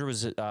 Sandra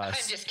was. I'm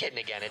just kidding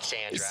again. It's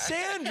Sandra.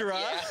 Sandra?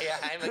 yeah,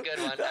 I'm a good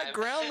one. That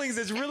Groundlings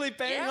is really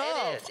paying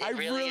off. It I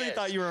really is.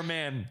 thought you were a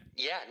man.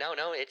 Yeah, no,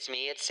 it's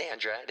me. It's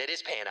Sandra. That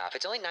is paying off.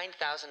 It's only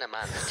 $9,000 a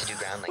month to do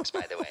Groundlings,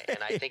 by the way, and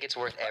I think it's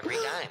worth every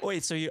dime.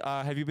 Wait, so you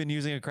have you been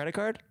using a credit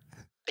card?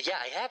 Yeah,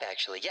 I have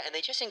actually. Yeah, and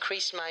they just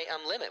increased my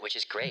limit, which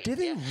is great. Did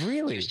they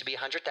really? It used to be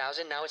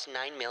 $100,000. Now it's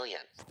 $9 million.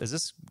 Is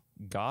this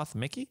Goth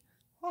Mickey?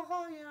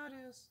 Oh, yeah,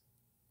 it is.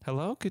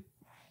 Hello?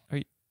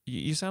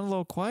 You sound a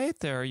little quiet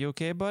there. Are you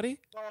okay, buddy?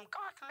 Well, I'm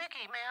Goth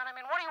Mickey, man. I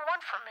mean, what do you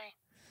want from me?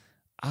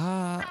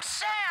 I'm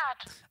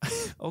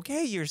sad.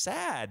 Okay, you're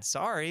sad.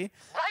 Sorry.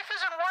 Life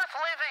isn't worth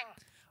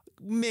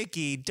living.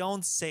 Mickey,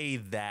 don't say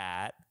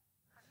that.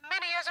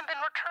 Minnie hasn't been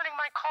returning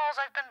my calls.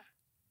 I've been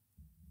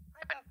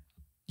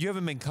You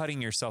haven't been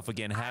cutting yourself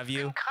again, have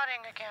you?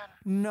 cutting again.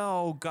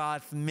 No,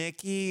 Goth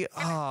Mickey.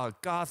 Oh,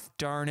 Goth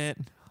darn it.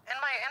 And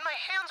my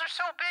hands are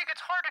so big,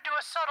 it's hard to do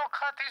a subtle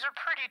cut. These are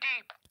pretty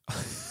deep.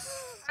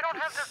 I don't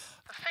have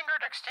the finger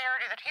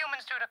dexterity that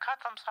humans do to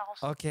cut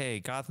themselves. Okay,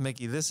 Goth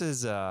Mickey, this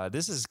is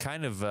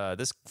kind of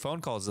this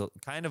phone call is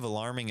kind of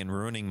alarming and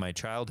ruining my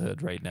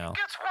childhood right now.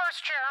 It gets worse,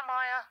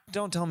 Jeremiah.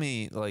 Don't tell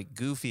me like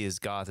Goofy is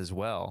goth as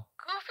well.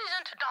 Goofy's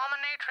into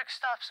dominatrix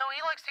stuff, so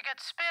he likes to get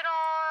spit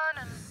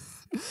on and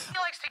he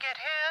likes to get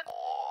hit.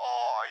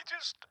 Oh, I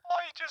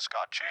just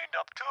got chained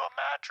up to a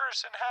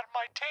mattress and had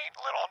my taint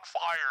lit on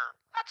fire.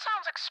 That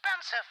sounds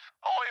expensive.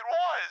 Oh, it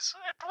was.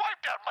 It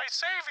wiped out my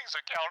savings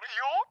account.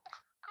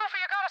 Goofy,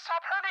 you gotta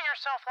stop hurting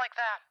yourself like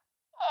that.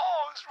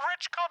 Oh, it's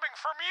rich coming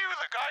from you,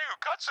 the guy who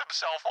cuts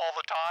himself all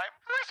the time.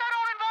 At least I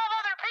don't involve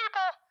other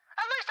people.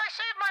 At least I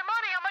saved my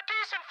money. I'm a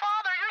decent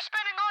father. You're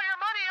spending all your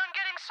money on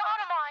getting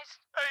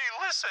sodomized. Hey,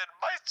 listen,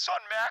 my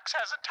son Max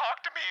hasn't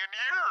talked to me in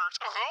years.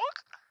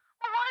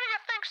 Well, why do you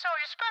think so?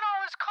 You spent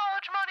all his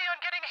college money on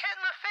getting hit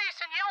in the face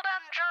and yelled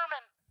at in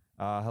German.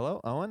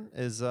 Hello, Owen?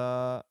 Is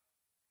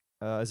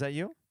that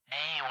you?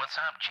 Hey, what's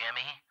up,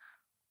 Jimmy?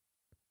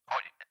 Oh,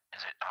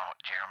 is it? Oh,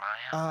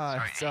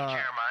 Jeremiah? It's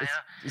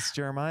Jeremiah? It's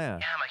Jeremiah.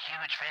 Yeah, I'm a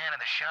huge fan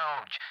of the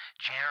show,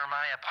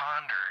 Jeremiah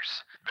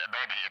Ponders.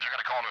 Baby, if you're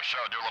gonna call into a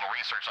show, do a little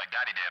research like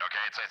Daddy did,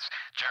 okay? It's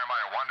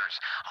Jeremiah Wonders.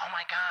 Oh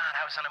my God,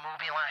 I was in a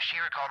movie last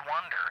year called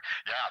Wonder.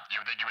 Yeah, you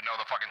think you would know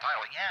the fucking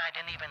title? Yeah, I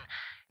didn't even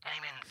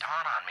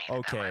dawn on me.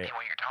 Okay. That might be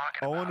what you're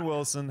talking Owen about.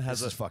 Wilson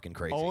has This is fucking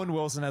crazy. Owen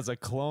Wilson has a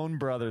clone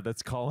brother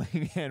that's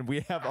calling in.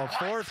 We have a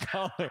fourth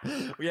caller.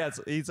 Yes,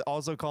 he's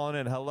also calling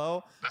in.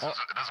 Hello. This is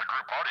a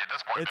group party at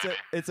this point, baby.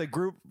 It's a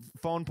group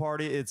phone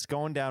party. It's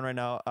going down right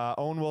now.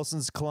 Owen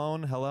Wilson's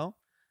clone. Hello.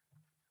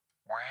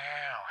 Wow.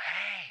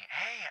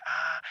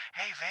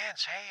 Hey,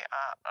 Vince. Hey,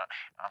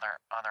 other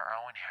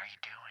Owen. How you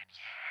doing?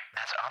 Yeah.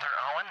 That's other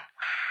Owen.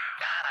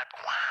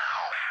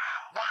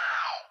 Wow.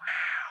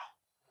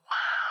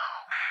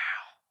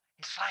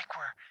 It's like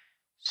we're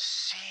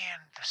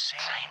seeing the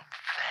same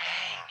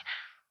thing.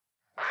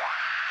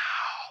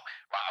 Wow.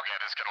 Okay,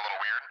 this is getting a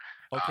little weird.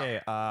 Okay,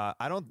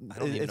 I don't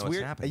even it's know what's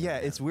weird. happening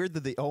Yeah, right now. it's weird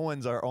that the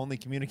Owens are only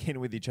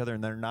communicating with each other and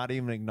they're not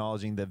even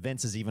acknowledging that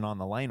Vince is even on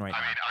the line right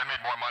now. I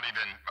made more money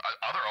than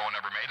other Owen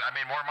ever made. I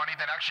made more money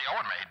than actually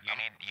Owen made. You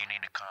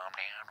need to calm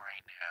down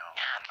right now.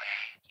 Yeah,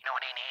 okay. You know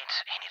what he needs?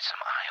 He needs some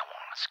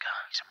ayahuasca.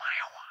 Some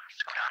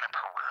ayahuasca. Go down to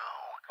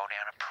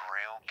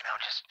Peru. You know,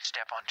 just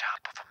step on top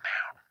of a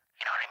mountain.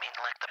 You know what I mean?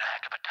 Lick the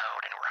back of a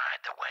toad and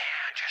ride the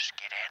wave. Just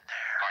get in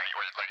there. All right,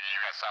 like you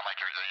guys sound like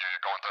you're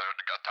going through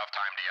a tough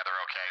time together.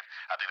 Okay,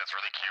 I think that's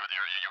really cute.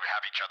 You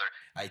have each other.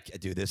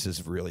 Dude, this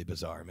is really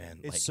bizarre,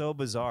 man. It's so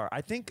bizarre. I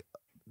think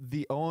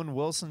the Owen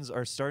Wilsons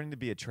are starting to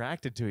be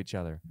attracted to each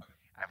other.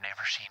 I've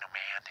never seen a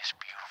man this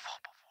beautiful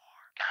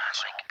before. God,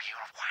 so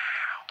beautiful.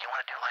 Wow. You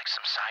want to do like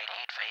some side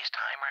heat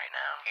FaceTime right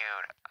now?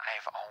 Dude,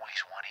 I've always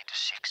wanted to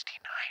 69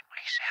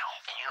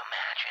 myself. Can you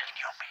imagine?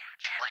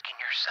 Licking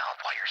yourself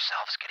while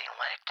yourself's getting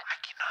licked? I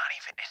cannot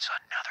even. It's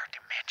another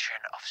dimension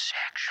of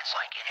sex. It's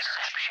like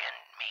Inception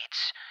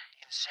meets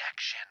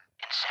Insection.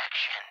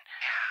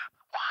 Yeah.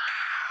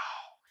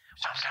 Wow.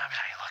 Sometimes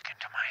I look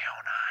into my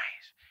own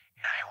eyes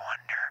and I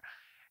wonder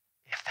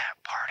if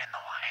that part in The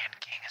Lion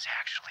King is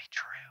actually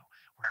true,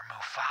 where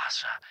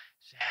Mufasa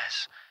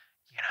says,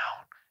 you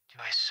know, to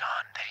his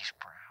son that he's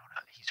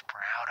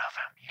proud of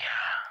him.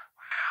 Yeah.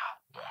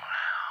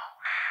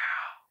 Wow.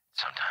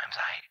 Sometimes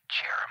I,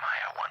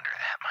 Jeremiah, wonder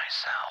that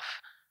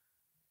myself.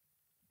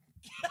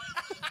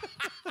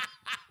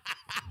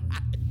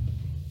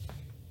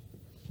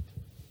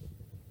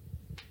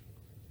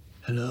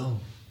 Hello.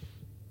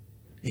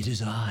 It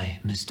is I,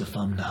 Mr.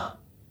 Fumna.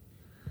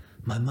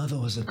 My mother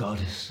was a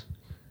goddess,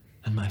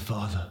 and my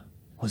father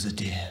was a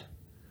deer.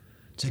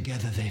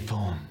 Together they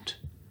formed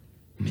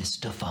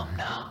Mr.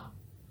 Fumna.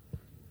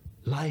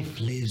 Life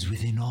lives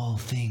within all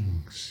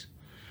things.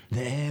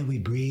 The air we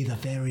breathe, the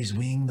fairies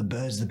wing, the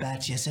birds, the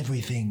bats, yes,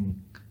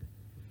 everything.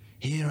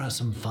 Here are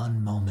some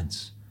fun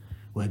moments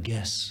where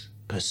guests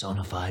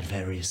personified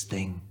various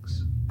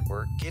things.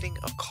 We're getting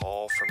a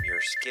call from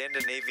your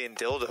Scandinavian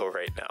dildo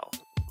right now.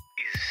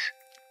 Is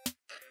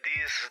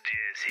this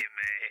Jesse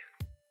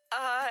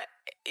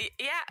May?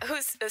 Yeah,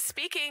 who's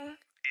speaking?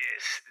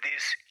 Yes,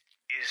 this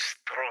is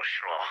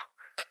Trosha.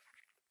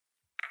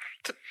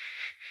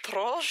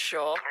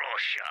 Trosha?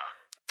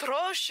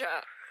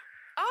 Trosha.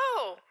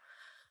 Oh,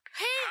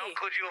 hey. How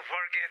could you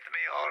forget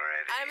me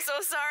already? I'm so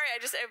sorry.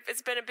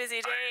 It's been a busy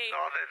day. I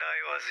thought that I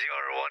was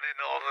your one and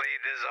only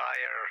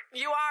desire.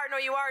 You are. No,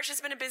 you are. It's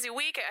just been a busy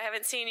week. I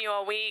haven't seen you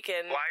all week.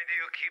 And why do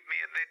you keep me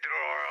in the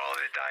drawer all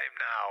the time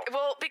now?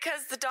 Well,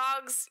 because the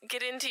dogs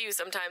get into you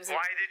sometimes.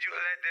 Why did you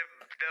let the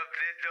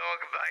dog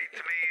bite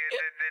me?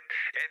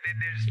 And then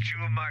there's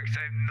chew marks.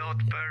 I'm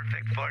not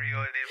perfect for you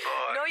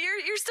anymore. No,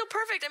 you're still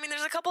perfect. I mean,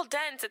 there's a couple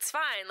dents. It's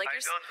fine. I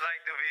don't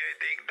like to be a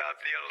dinged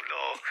up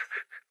dildo.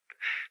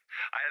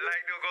 I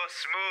like to go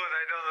smooth.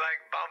 I don't like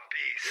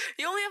bumpies.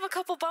 You only have a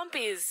couple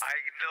bumpies. I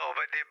know,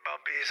 but the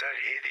bumpies are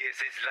hideous.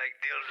 It's like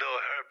dildo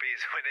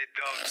herpes when a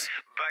dog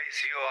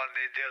bites you on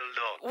the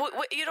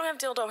dildo. You don't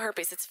have dildo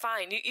herpes. It's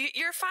fine.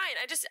 You're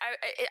fine.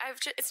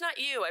 It's not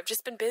you. I've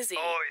just been busy.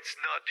 Oh, it's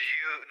not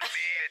you,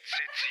 me. It's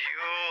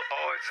you.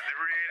 Oh, it's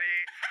really.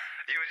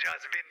 You've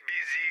just been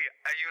busy.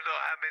 You know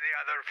how many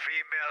other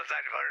females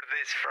I've heard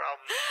this from?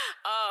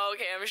 Oh,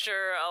 okay. I'm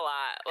sure a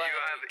lot. You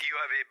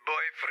have a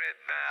boyfriend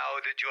now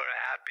that you're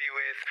happy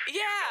with.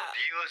 Yeah.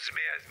 You don't use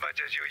me as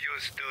much as you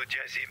used to,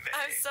 Jesse May.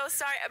 I'm so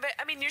sorry. But,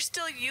 I mean, you're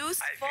still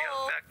useful. I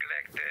feel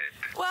neglected.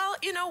 Well,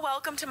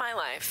 welcome to my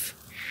life.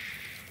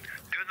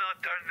 Do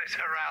not turn this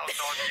around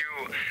on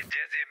you,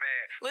 Jesse May.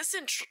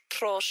 Listen,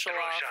 Trosha.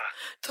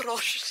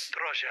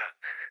 Trosha.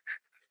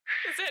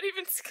 Is that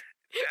even...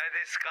 That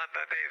is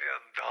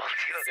Scandinavian, don't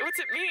you?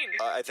 What's it mean?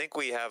 I think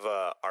we have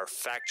our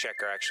fact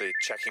checker actually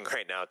checking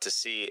right now to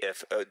see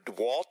if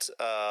Walt,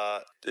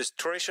 is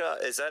Trosha,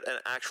 is that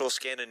an actual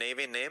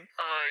Scandinavian name?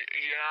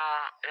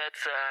 Yeah,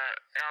 that's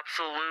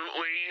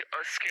absolutely a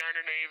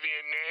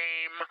Scandinavian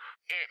name.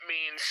 It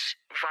means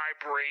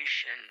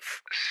vibrations.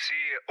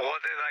 See,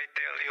 what did I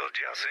tell you,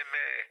 Jesse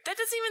May?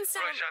 That doesn't even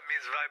sound... Trosha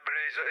means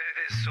vibration. It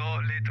is so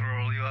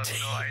literal, you have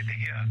no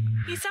idea.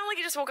 You sound like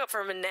you just woke up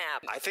from a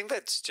nap. I think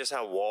that's just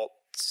how Walt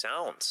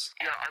sounds.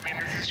 Yeah, I mean,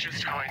 this is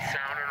just how I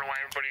sound. I don't know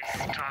why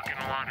everybody's talking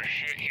a lot of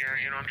shit here.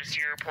 I'm just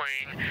here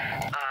playing,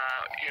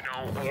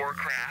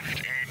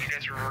 Warcraft, and you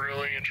guys are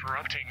really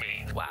interrupting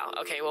me. Wow.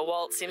 Okay, well,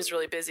 Walt seems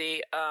really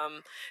busy.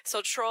 So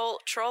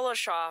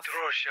Troloshoff.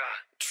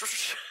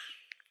 Trosha.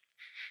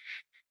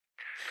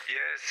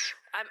 Yes.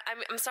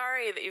 I'm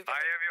sorry that you've been... I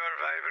am your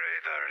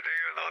vibrator. Do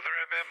you not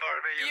remember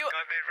me? You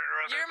can't even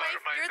remember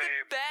my You're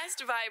name. the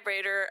best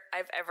vibrator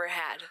I've ever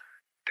had.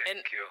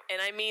 Thank you.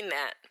 And I mean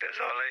that. That's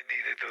all I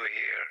needed to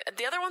hear.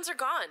 The other ones are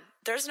gone.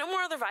 There's no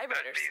more other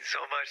vibrators. That means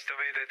so much to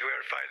me that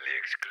we're finally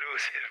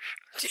exclusive.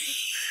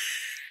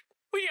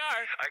 We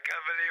are. I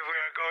can't believe we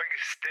are going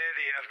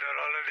steady after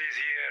all of these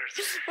years.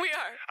 We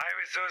are. I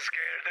was so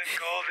scared and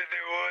cold in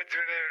the woods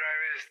whenever I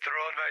was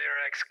thrown by your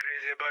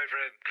ex-crazy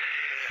boyfriend.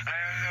 I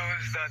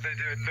always thought that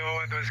no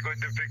one was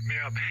going to pick me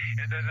up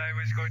and that I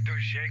was going to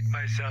shake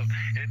myself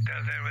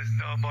until there was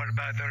no more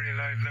battery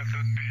life left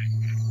on me.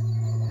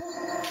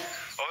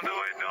 Oh no,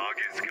 a dog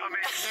is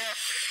coming.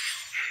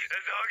 A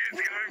dog is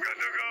coming. Got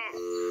to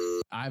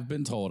go. I've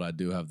been told I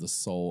do have the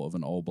soul of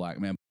an old black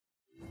man.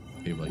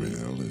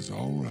 Well, it's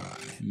all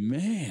right.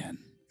 Man.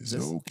 It's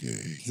okay.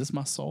 Is this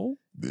my soul?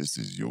 This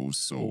is your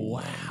soul.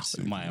 Wow.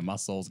 Man, my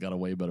soul's got a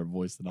way better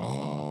voice than I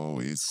Oh,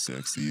 it's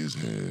sexy as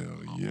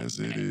hell. Yes,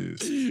 it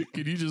is.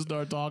 Can you just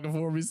start talking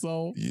for me,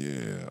 soul?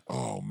 Yeah.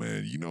 Oh,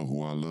 man. You know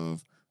who I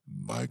love?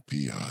 Mike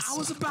Piazza. I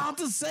was about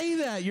to say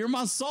that. You're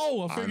my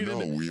soul. I figured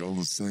we on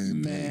the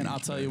same page. Man,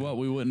 I'll tell you what,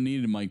 we wouldn't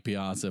need Mike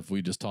Piazza if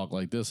we just talk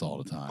like this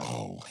all the time.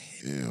 Oh,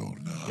 hell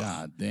no.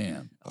 God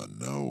damn. I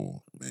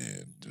know,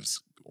 man.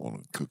 Just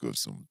want to cook up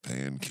some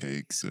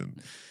pancakes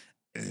and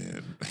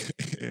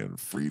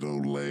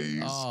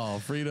Frito-Lays. Oh,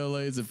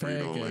 Frito-Lays and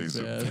pancakes,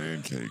 man.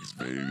 Pancakes,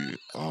 baby.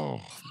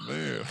 Oh,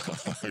 man.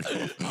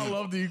 I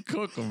love that you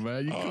cook them,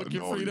 man. You cook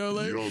your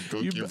Frito-Lays? You don't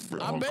cook your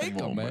I bake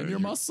them, man. You're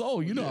my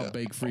soul. You know I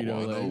bake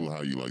Frito-Lays. I know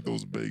how you like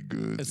those baked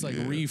goods. It's like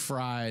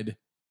refried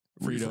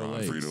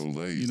Frito-Lays.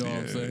 Frito-Lays. You know what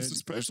I'm saying? It's a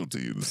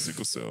specialty in the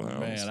sickle cell house.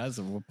 Man,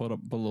 we'll put a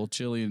little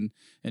chili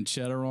and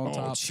cheddar on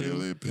top.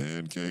 Chili,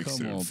 pancakes,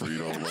 and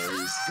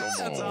Frito-Lays.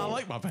 That's how I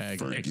like my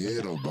pancakes.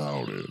 Forget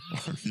about it.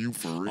 Are you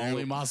for real?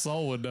 Only my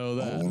soul would know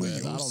that. Only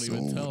man. I don't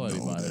even tell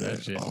anybody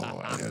that shit.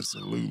 Oh,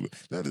 absolutely.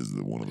 That is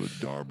one of the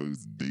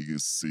Darbo's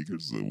biggest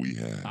secrets that we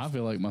have. I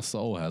feel like my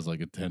soul has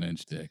like a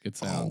 10-inch dick. It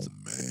sounds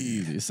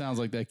easy. It sounds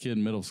like that kid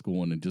in middle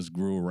school and it just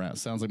grew around.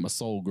 Sounds like my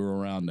soul grew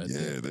around that.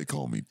 Yeah, they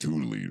call me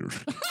 2 liter.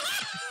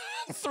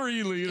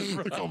 3 liter,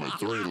 bro. They call me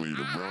 3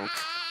 liter, bro.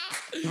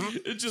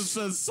 It just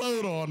says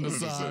soda on the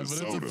side,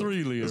 but it's a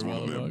 3 liter. It's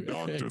one of them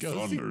Dr.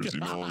 Thunders, you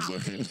know what I'm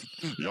saying?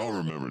 Y'all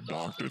remember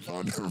Dr.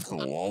 Thunder from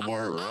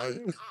Walmart,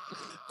 right?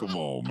 Come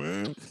on,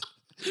 man.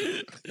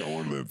 Y'all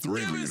one of them 3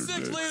 liter. Give me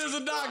 6 liters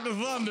of Dr.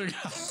 Thunder.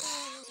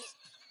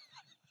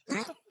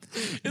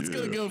 It's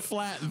gonna go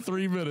flat in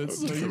 3 minutes.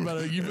 So you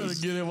better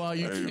get it while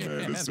you Hey, can.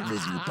 man, as soon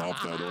as you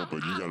pop that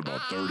open, you got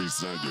about 30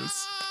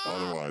 seconds.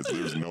 Otherwise,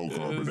 there's no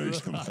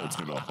carbonation left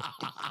at all.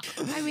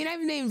 I mean,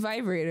 I've named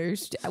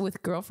vibrators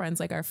with girlfriends,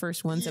 like our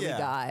first ones that we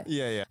got.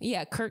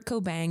 Yeah, Kurt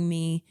Cobain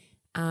me.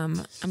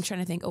 I'm trying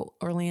to think. Oh,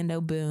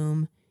 Orlando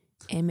Boom,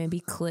 and maybe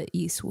Clint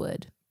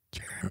Eastwood.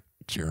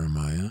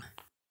 Jeremiah?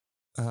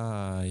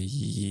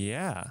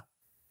 Yeah.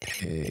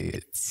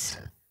 Hey, is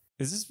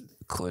this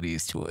Clint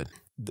Eastwood?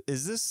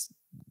 Is this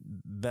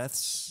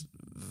Beth's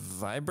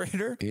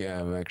vibrator? Yeah,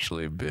 I've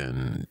actually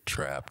been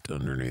trapped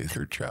underneath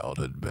her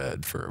childhood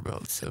bed for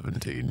about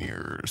 17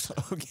 years.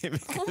 Okay.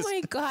 Oh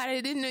my God,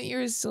 I didn't know you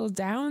were still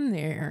down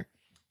there.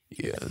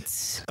 Yeah,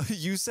 it's...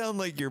 You sound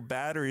like your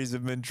batteries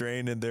have been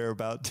drained and they're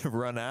about to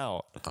run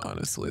out.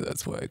 Honestly,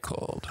 that's why I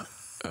called.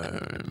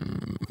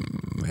 I'm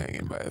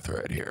hanging by a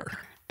thread here,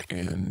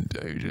 and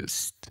I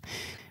just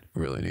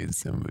really need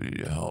somebody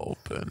to help,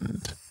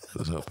 and I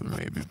was hoping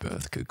maybe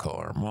Beth could call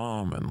her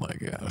mom and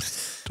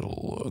ask to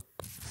look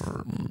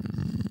for me.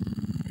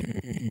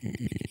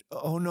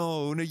 Oh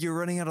no, you're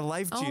running out of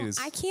life juice.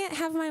 I can't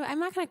have I'm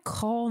not going to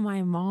call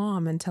my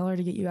mom and tell her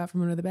to get you out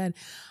from under the bed.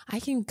 I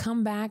can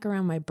come back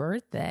around my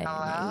birthday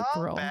in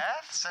April.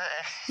 Beth?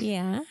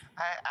 Yeah.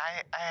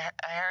 I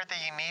heard that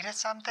you needed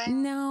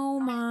something. No,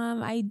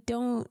 Mom, I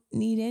don't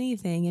need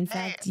anything. In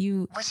fact,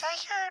 you... Was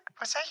that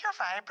your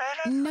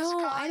vibrator?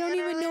 No, I don't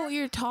even know what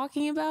you're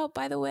talking about,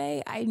 by the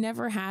way. I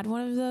never had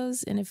one of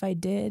those, and if I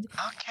did...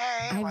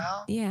 Okay,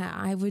 well... Yeah,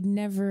 I would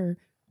never...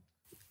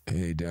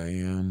 Hey,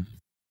 Diane.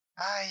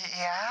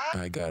 Yeah?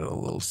 I got a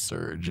little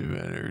surge of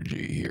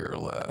energy here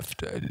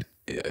left. I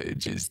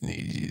just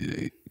need you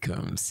to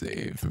come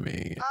save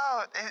me.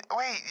 Oh,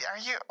 wait, are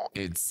you...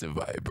 It's a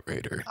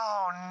vibrator.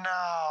 Oh,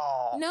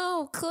 no.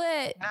 No,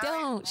 Clit,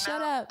 don't.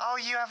 Shut up. Oh,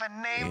 you have a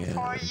name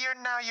for it? You're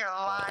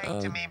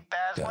lying to me,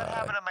 Beth. What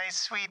happened to my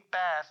sweet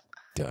Beth?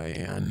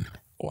 Diane,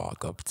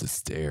 walk up the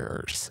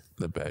stairs.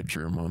 The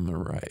bedroom on the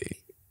right.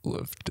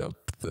 Lift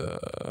up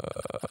the...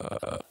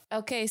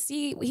 Okay,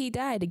 see, he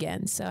died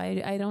again, so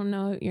I don't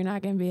know. You're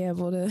not going to be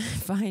able to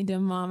find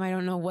him, Mom. I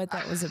don't know what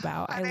that was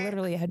about. I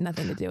literally had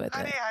nothing to do with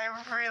Honey, it.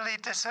 I'm really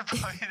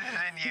disappointed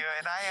in you,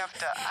 and I have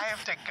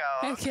to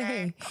go,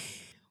 okay?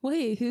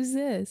 Wait, who's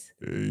this?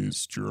 Hey,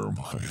 it's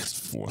Jeremiah's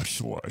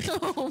flashlight.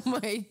 Oh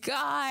my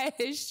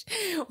gosh.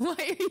 Why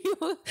are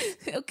you...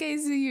 Okay,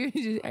 so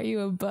are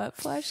you a butt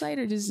flashlight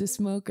or just a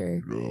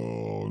smoker? No,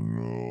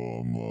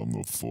 I'm on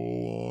the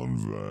full-on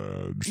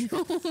veg.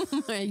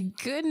 Oh my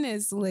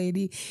goodness,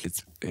 lady.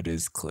 It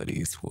is Clint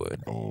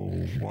Eastwood. Oh,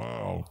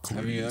 wow.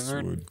 Have you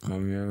ever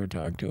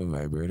talked to a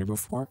vibrator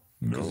before?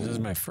 No. This is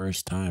my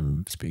first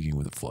time speaking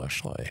with a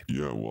flashlight.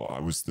 Yeah, well,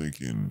 I was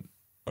thinking,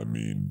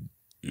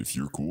 if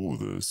you're cool with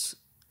this,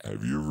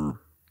 have you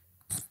ever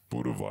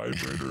put a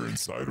vibrator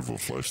inside of a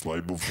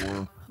fleshlight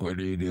before? What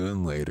are you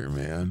doing later,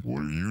 man?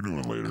 What are you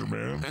doing later,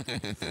 man?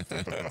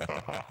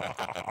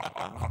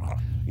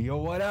 Yo,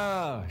 what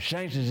up?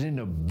 Shanks is in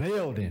the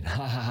building.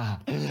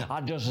 I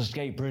just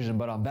escaped prison,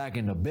 but I'm back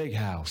in the big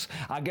house.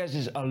 I guess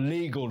it's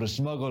illegal to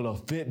smuggle a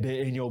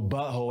Fitbit in your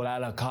butthole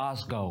out of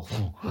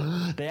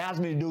Costco. They asked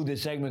me to do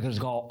this segment because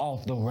it's called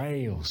Off the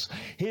Rails.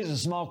 Here's a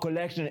small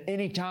collection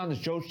anytime the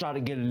show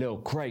started to get a little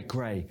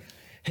cray-cray.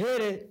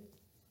 Hit it!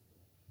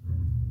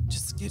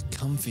 Just get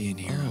comfy in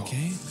here,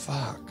 okay?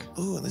 Fuck.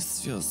 Ooh,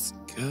 this feels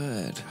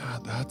good.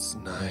 God, that's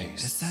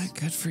nice. Is that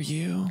good for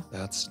you?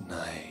 That's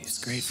nice. It's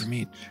great for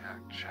me.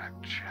 Check.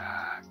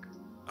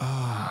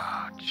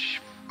 Oh,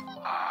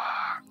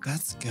 Fuck.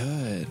 That's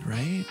good,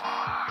 right?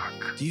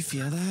 Fuck. Do you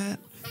feel that?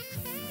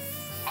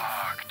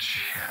 Fuck,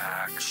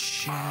 check.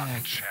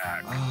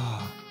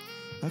 Oh,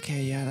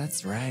 okay, yeah,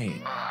 that's right.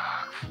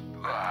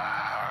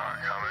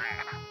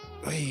 Coming.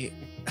 Wait.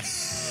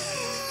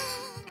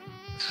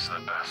 This is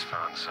the best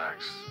phone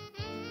sex.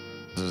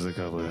 This is the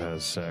couple who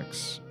has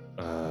sex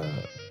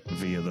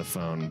via the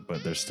phone,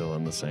 but they're still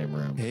in the same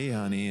room. Hey,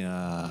 honey,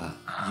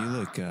 you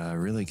look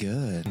really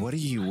good. What are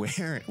you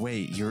wearing?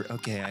 Wait, you're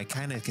okay. I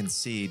kind of can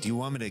see. Do you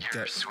want me to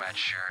Your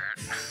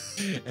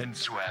sweatshirt and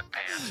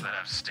sweatpants that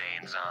have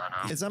stains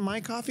on them. Is that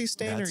my coffee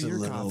stain or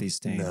your coffee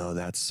stain? No,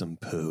 that's some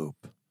poop.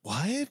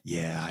 What?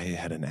 Yeah, I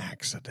had an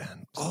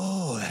accident.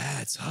 Oh,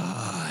 that's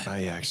hot.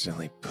 I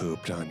accidentally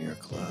pooped on your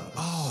clothes.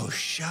 Oh,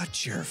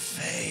 shut your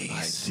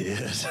face.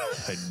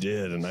 I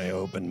did, and I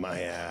opened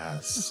my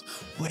ass.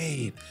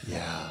 Wait.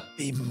 Yeah.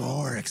 Be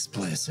more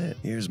explicit.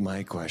 Here's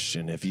my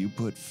question. If you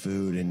put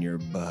food in your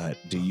butt,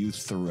 do you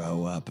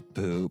throw up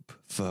poop?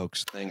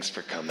 Folks, thanks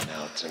for coming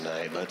out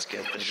tonight. Let's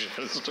get the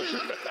show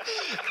started.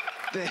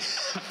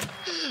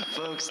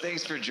 Folks,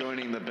 thanks for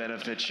joining the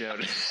benefit show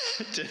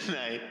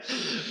tonight.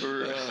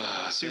 We're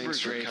super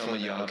grateful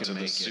y'all to can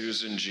the make it.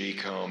 Susan G.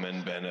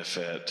 Komen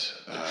benefit.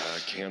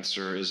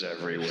 Cancer is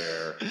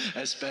everywhere.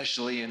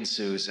 Especially in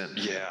Susan.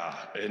 Yeah,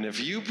 and if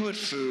you put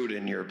food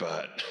in your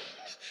butt,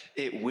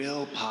 it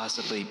will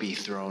possibly be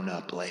thrown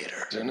up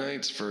later.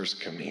 Tonight's first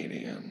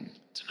comedian.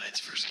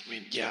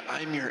 Yeah,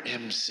 I'm your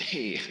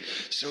MC.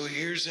 So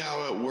here's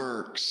how it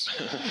works.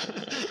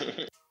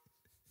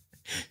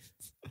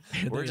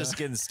 We're just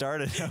getting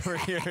started over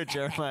here at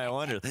Jeremiah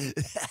Wonders.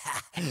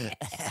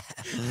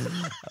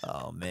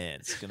 Oh man,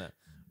 it's gonna.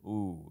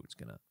 Let's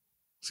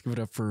give it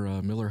up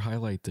for Miller High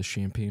Life, the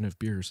champagne of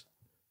beers.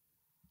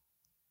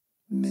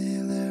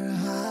 Miller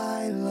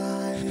High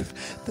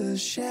Life, the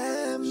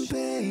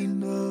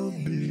champagne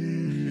of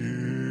beers.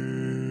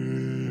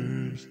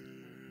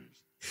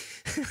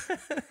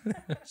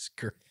 That's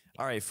great.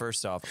 All right,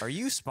 first off, are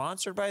you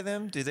sponsored by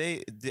them?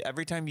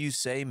 Every time you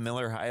say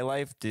Miller High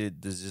Life,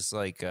 does this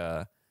like,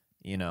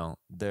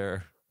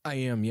 they're... I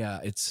am,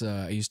 yeah. It's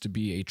I used to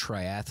be a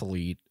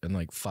triathlete, and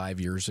like 5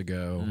 years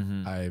ago,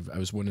 I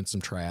was winning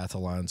some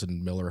triathlons,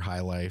 and Miller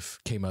High Life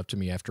came up to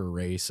me after a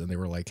race, and they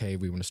were like, "Hey,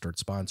 we want to start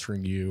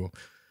sponsoring you.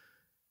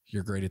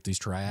 You're great at these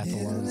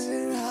triathlons."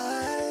 Miller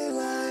High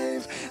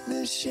Life,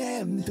 the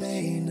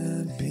champagne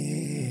of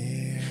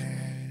beers.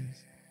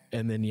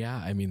 And then, yeah,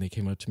 I mean, they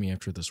came up to me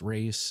after this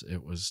race.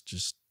 It was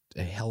just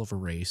a hell of a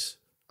race.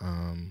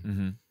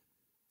 And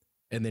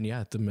then,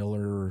 yeah, the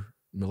Miller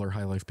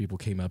High Life people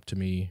came up to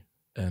me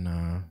and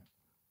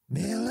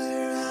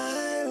Miller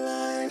High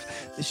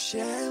Life, the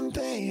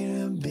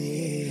champagne of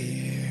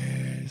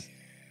beers.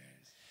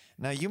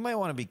 Now, you might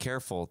want to be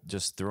careful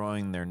just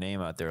throwing their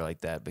name out there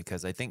like that,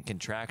 because I think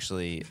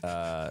contractually,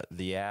 by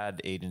the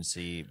ad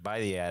agency,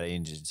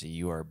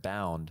 you are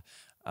bound.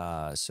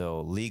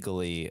 So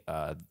legally,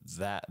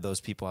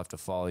 those people have to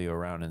follow you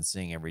around and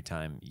sing every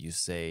time you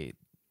say.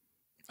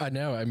 I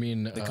know. I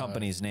mean, the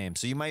company's name.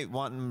 So you might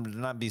want them to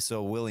not be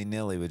so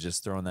willy-nilly with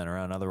just throwing that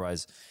around.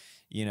 Otherwise,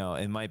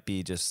 it might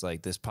be just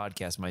like this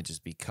podcast might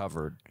just be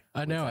covered.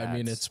 I know. I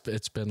mean, it's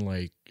been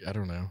like, I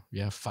don't know.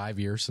 Yeah. 5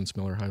 years since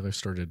Miller High Life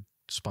started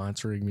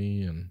sponsoring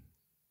me, and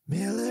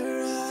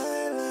Miller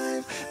High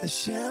Life, the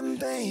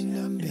champagne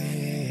of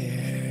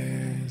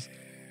beers.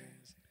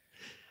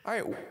 All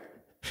right.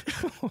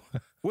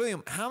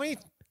 William, how many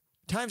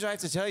times do I have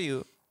to tell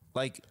you,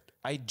 like,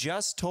 I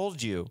just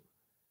told you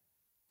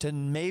to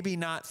maybe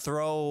not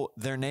throw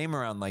their name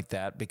around like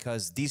that,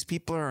 because these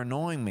people are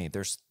annoying me.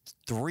 There's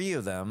 3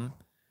 of them,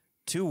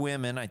 2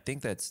 women. I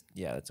think that's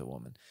a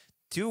woman.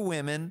 2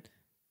 women.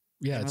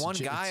 Yeah, and one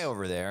guy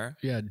over there.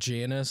 Yeah,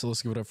 Janice.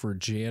 Let's give it up for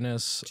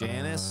Janice.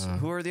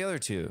 Who are the other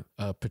 2?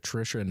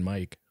 Patricia and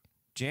Mike.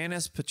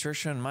 Janice,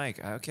 Patricia, and Mike.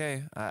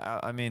 Okay.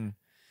 I mean,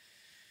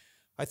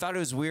 I thought it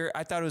was weird.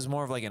 I thought it was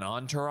more of like an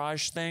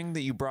entourage thing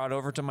that you brought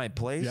over to my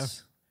place. Yeah.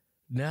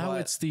 Now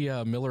it's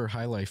the Miller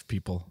High Life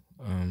people.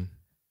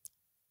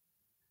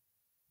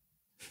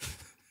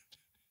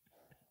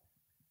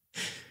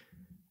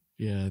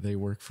 Yeah, they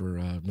work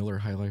for Miller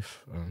High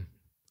Life.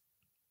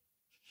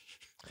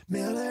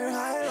 Miller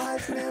High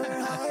Life,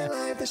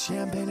 the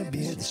champagne of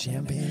beer, the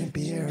champagne of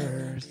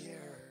beers.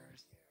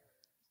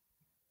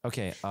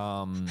 Okay,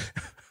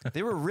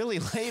 they were really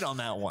late on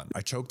that one. I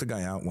choked a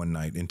guy out one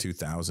night in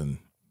 2000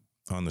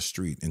 on the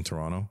street in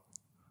Toronto.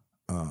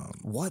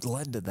 What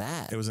led to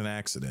that? It was an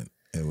accident.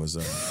 It was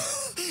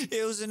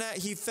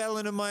he fell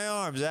into my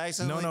arms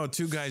accidentally. No,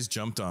 2 guys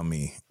jumped on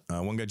me.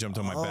 One guy jumped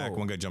on my back,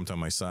 one guy jumped on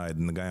my side,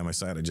 and the guy on my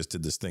side, I just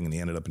did this thing, and he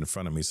ended up in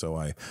front of me, so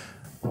I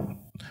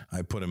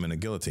put him in a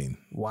guillotine.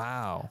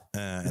 Wow.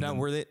 Now,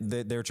 were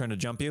they were trying to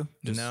jump you?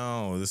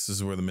 No, this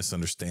is where the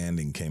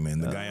misunderstanding came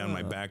in. The guy on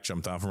my back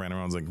jumped off and ran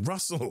around. I was like,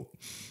 "Russell,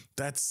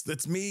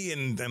 that's me,"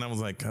 and then I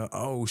was like,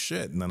 "Oh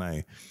shit!" And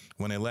then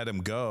when I let him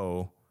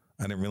go,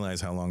 I didn't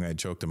realize how long I had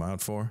choked him out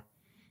for.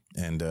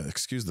 And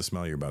excuse the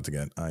smell you're about to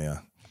get.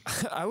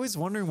 I was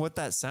wondering what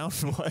that sound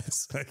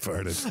was. I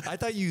farted. I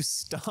thought you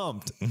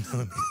stomped.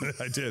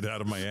 I did, out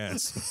of my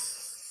ass.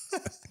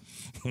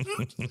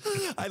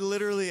 I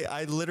literally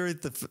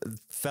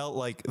felt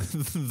like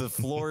the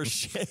floor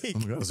shake. Oh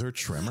my God, was there a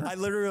tremor? I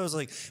literally was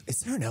like, "Is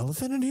there an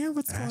elephant in here?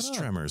 What's ass going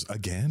on?" Tremors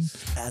again.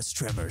 Ass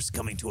Tremors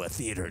coming to a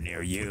theater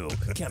near you.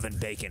 Kevin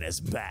Bacon is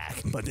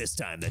back, but this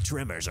time the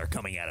tremors are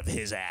coming out of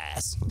his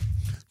ass.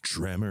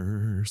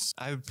 Tremors.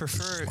 I would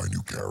prefer my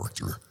new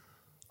character,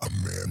 a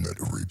man that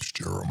rapes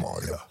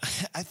Jeremiah.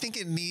 I think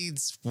it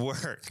needs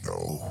work.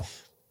 No,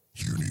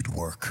 you need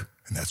work,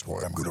 and that's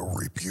why I'm gonna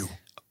rape you.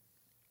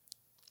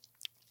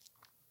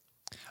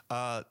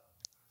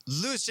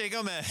 Luis J.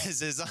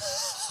 Gomez is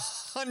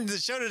on the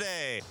show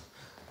today.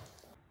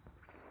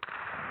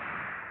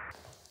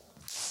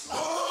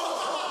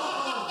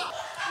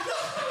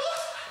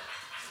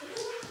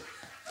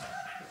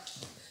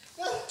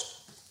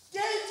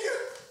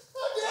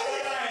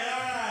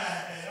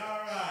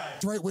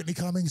 That's right, Whitney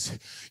Cummings.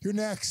 You're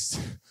next.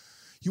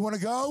 You want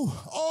to go?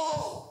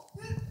 Oh!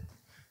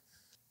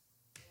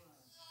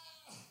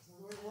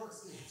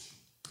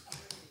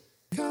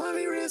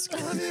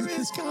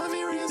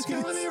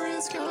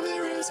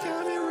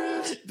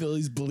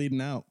 Billy's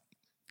bleeding out.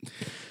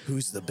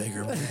 Who's the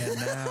bigger man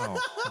now?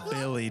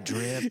 Billy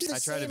dripped. I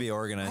try to be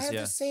organized. I have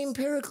the same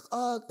pair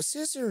of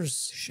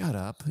scissors. Shut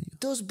up.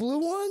 Those blue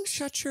ones?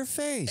 Shut your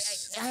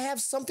face. I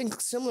have something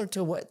similar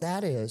to what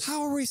that is.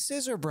 How are we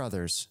scissor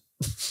brothers?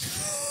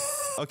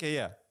 Okay,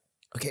 yeah.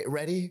 Okay,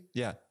 ready?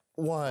 Yeah.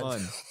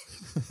 1,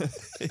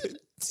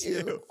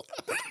 2,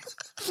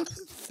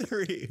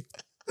 3,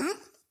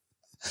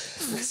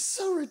 It's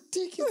so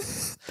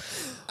ridiculous.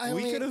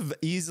 We could have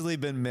easily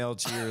been male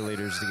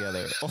cheerleaders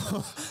together.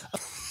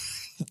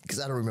 Because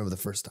I don't remember the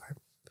first time.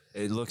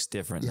 It looks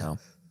different now.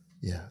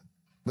 Yeah.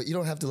 But you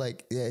don't have to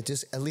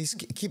just at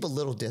least keep a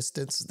little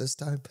distance this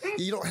time.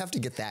 You don't have to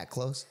get that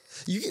close.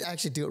 You can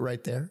actually do it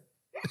right there.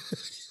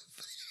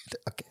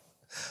 Okay.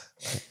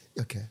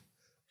 Okay.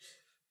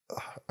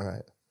 All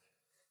right.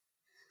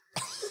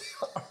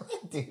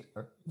 Dude,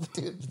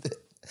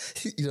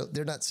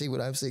 they're not seeing what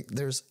I'm seeing.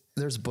 There's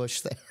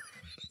bush there.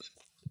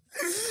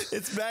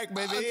 It's back,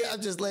 baby.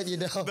 I'm just letting you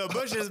know. The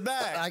bush is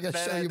back. I gotta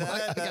show you.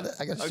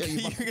 I gotta show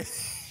you.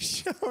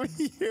 Show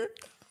me your.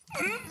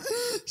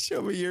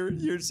 Show me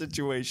your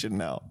situation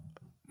now.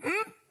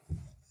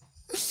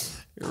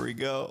 Here we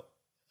go.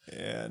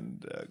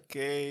 And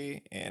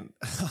okay. And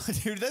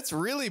dude, that's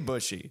really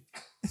bushy.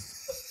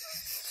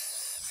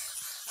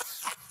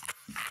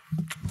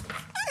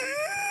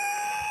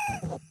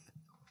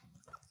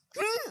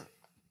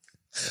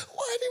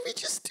 Why did we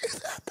just do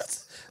that?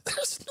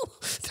 There's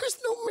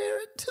no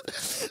merit to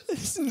that.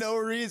 There's no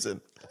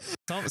reason.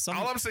 All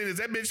I'm saying is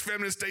that bitch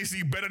feminist Stacy,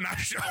 you better not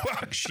show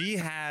up. She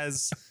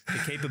has the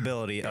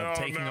capability of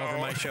taking over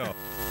my show.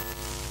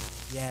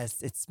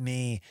 Yes, it's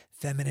me,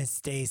 feminist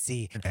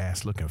Stacy.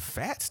 Ass looking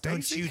fat Stacy.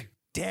 Don't you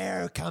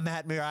dare come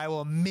at me or I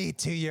will me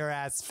to your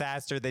ass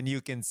faster than you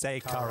can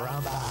say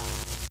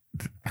caramba.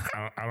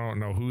 I don't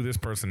know who this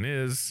person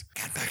is.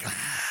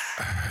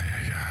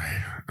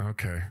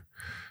 Okay.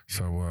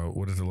 So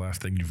what is the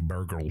last thing you've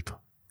burgled?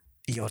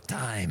 Your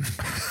time.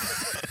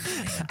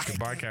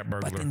 Goodbye, cat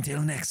burglar. But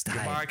until next time.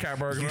 Goodbye, cat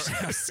burglar.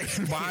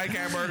 Bye,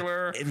 cat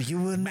burglar. You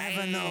will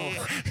never know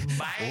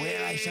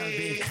where I shall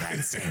be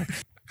prancing.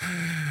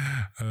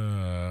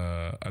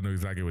 I know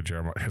exactly what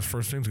Jeremiah. His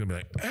first thing's gonna be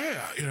like,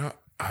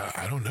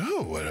 I don't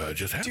know what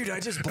just happened. Dude, I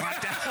just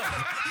blacked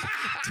out.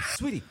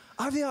 Sweetie,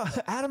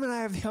 Adam and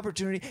I have the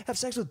opportunity to have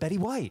sex with Betty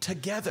White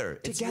together.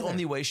 It's the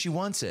only way she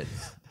wants it.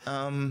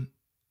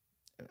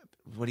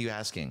 What are you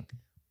asking?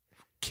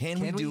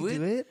 Can we do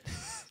it?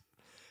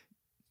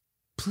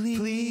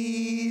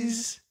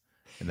 Please.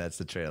 And that's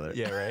the trailer.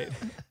 Yeah, right.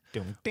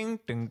 Ding, ding,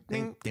 ding,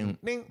 ding, ding,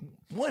 ding.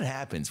 What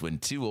happens when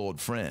two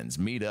old friends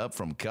meet up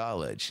from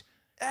college?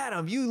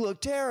 Adam, you look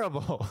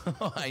terrible.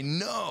 I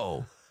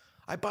know.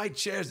 I buy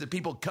chairs that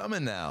people come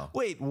in now.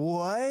 Wait,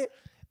 what?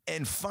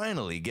 And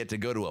finally get to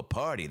go to a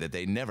party that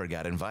they never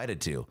got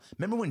invited to.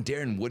 Remember when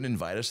Darren wouldn't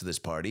invite us to this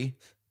party?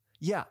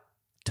 Yeah,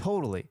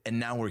 totally. And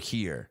now we're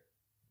here.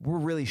 We're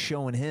really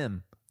showing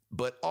him.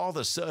 But all of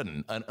a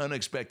sudden, an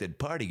unexpected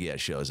party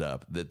guest shows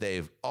up that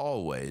they've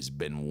always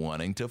been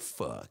wanting to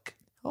fuck.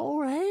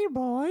 Oh, hey,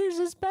 boys,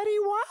 it's Betty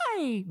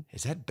White.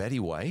 Is that Betty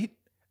White?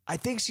 I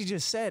think she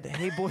just said,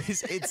 hey,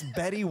 boys, it's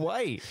Betty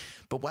White.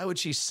 But why would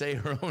she say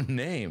her own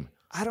name?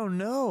 I don't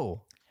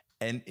know.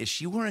 And is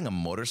she wearing a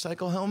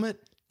motorcycle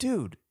helmet?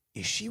 Dude,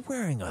 is she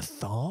wearing a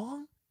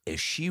thong? Is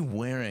she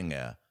wearing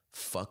a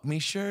fuck me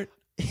shirt?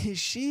 Does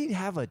she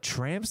have a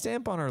tramp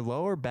stamp on her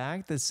lower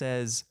back that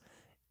says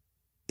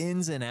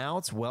ins and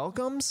outs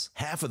welcomes?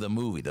 Half of the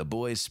movie the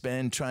boys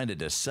spend trying to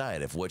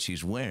decide if what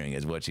she's wearing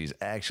is what she's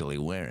actually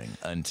wearing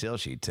until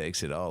she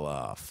takes it all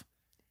off.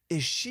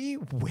 Is she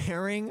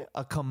wearing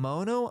a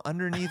kimono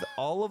underneath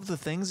all of the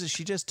things that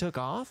she just took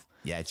off?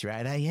 Yeah, that's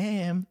right, I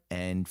am.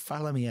 And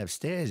follow me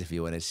upstairs if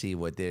you want to see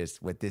what this.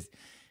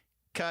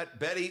 Cut,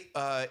 Betty.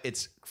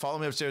 It's follow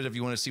me upstairs if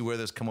you want to see where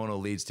this kimono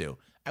leads to.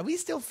 Are we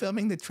still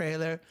filming the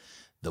trailer?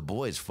 The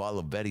boys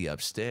follow Betty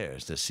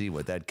upstairs to see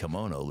what that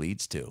kimono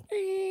leads to.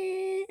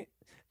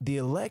 The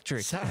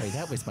electric. Sorry,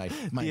 that was my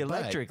the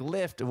electric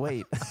lift.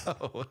 Wait.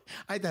 Oh,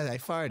 I thought I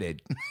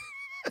farted.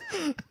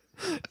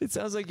 It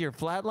sounds like you're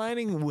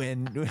flatlining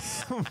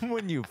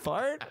when you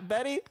fart,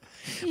 Betty.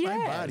 Yes.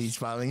 My body's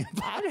falling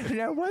apart. I don't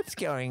know what's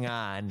going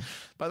on.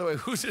 By the way,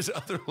 who's this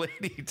other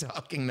lady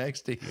talking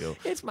next to you?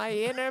 It's my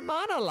inner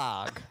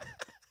monologue.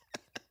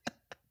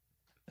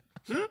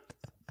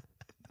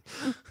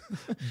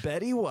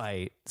 Betty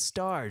White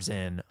stars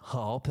in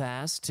Hall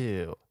Pass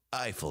 2.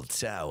 Eiffel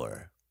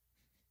Tower.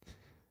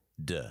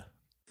 Duh.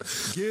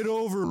 Get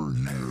over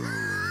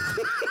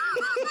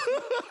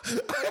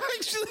I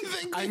actually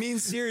think. I mean,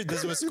 seriously,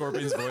 this is what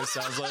Scorpion's voice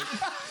sounds like.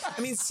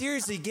 I mean,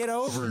 seriously, get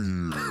over it.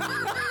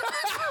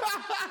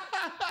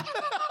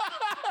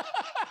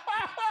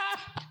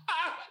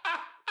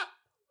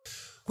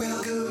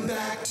 Welcome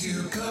back to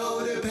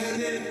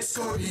Codependent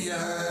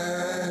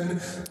Scorpion.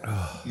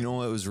 You know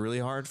what was really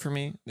hard for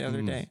me the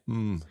other day?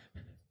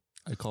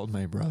 I called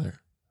my brother.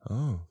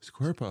 Oh,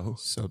 Scorpo.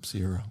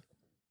 Sub-Zero.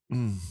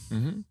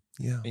 Mm-hmm.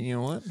 Yeah. And you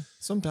know what?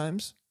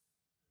 Sometimes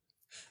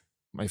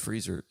my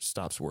freezer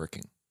stops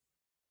working.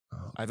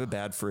 Oh. I have a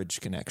bad fridge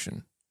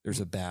connection. There's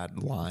a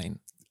bad line.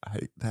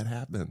 That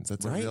happens.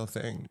 That's a real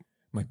thing.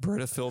 My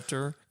Brita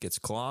filter gets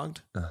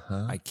clogged.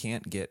 I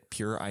can't get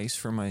pure ice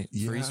from my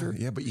freezer.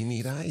 Yeah, but you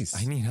need ice.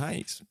 I need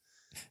ice.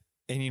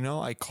 And you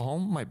know, I call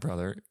my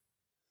brother.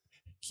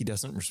 He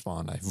doesn't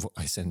respond.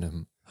 I send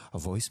him a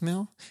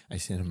voicemail. I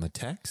send him a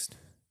text.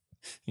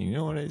 And you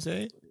know what I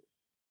say?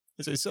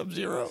 I say,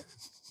 Sub-Zero.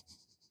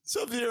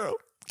 Sub-Zero.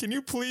 Can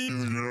you please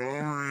get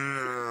over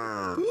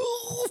here?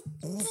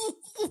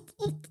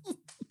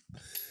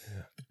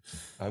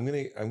 I'm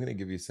gonna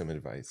give you some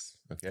advice.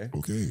 Okay.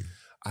 Okay.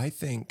 I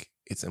think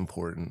it's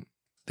important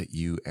that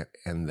you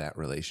end that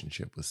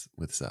relationship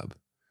with Sub.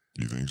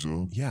 You think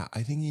so? Yeah,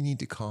 I think you need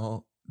to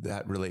call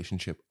that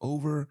relationship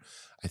over.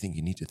 I think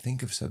you need to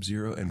think of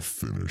Sub-Zero and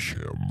finish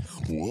him.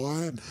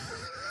 What?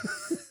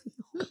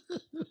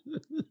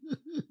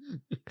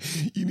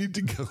 You need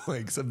to go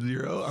like,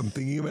 Sub-Zero, I'm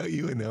thinking about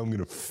you and now I'm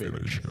going to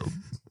finish him.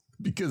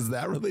 Because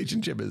that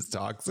relationship is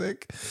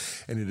toxic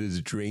and it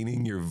is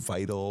draining your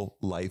vital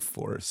life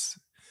force.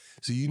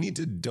 So you need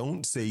to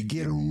don't say,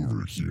 get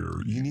over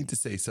here. You need to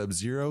say,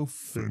 Sub-Zero,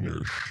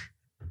 finish.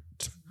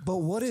 But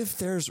what if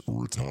there's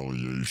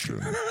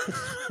retaliation?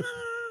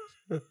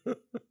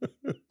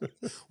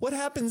 What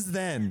happens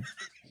then?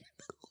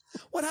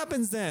 What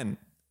happens then?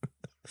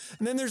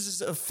 And then there's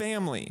just a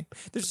family.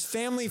 There's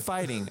family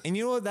fighting. And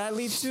you know what that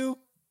leads to?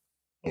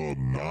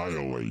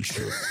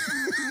 Annihilation.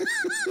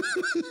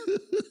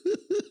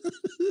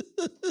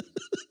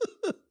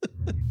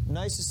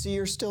 Nice to see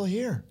you're still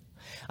here.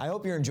 I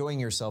hope you're enjoying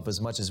yourself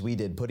as much as we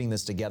did putting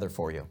this together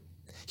for you.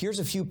 Here's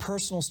a few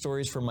personal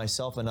stories from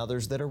myself and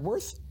others that are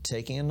worth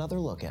taking another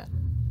look at.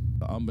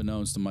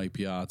 Unbeknownst to Mike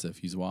Piazza, if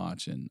he's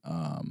watching,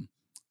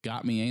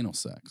 got me anal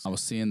sex. I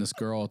was seeing this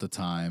girl at the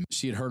time.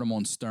 She had heard him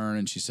on Stern,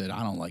 and she said,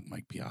 I don't like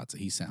Mike Piazza.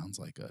 He sounds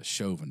like a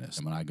chauvinist.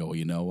 And I go, well,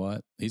 you know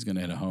what? He's going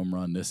to hit a home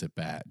run this at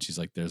bat. She's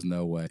like, there's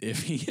no way.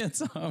 If he hits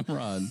a home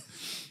run,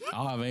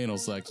 I'll have anal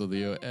sex with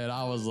you. And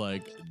I was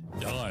like,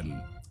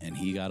 done. And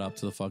he got up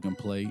to the fucking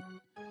plate,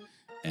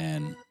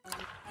 and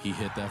he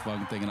hit that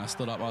fucking thing, and I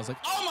stood up. I was like,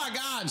 oh, my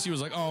God. And she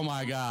was like, oh,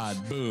 my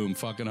God. Boom.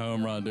 Fucking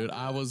home run, dude.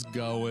 I was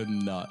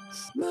going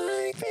nuts.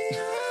 Mike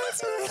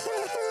Piazza.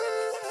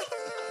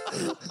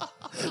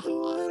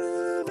 What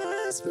a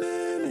best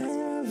man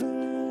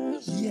ever.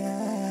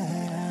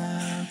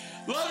 Yeah.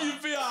 Love you,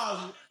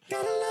 Piazza.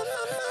 Gotta love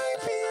my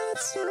Mike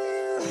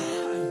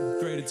Piazza.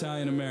 Great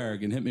Italian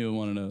American. Hit me with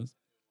one of those.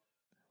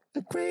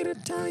 A great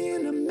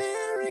Italian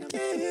American.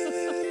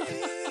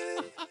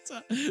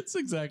 That's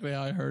exactly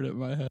how I heard it in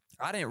my head.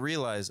 I didn't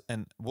realize,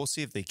 and we'll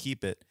see if they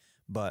keep it,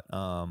 but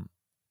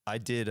I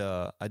did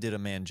a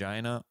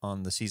mangina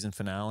on the season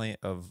finale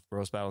of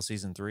Roast Battle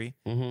Season 3,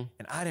 and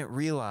I didn't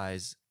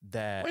realize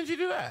that. When did you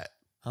do that?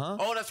 Huh?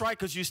 Oh, that's right,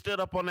 because you stood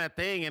up on that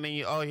thing, and then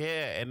you,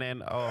 and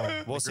then,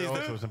 we'll see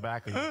if was in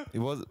back of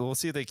you. We'll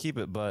see if they keep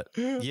it, but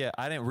yeah,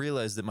 I didn't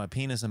realize that my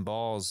penis and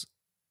balls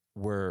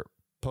were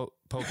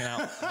poking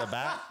out the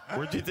back.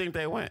 Where do you think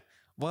they went?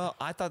 Well,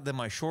 I thought that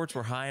my shorts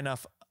were high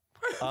enough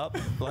up,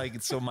 like,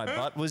 so my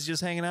butt was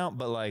just hanging out,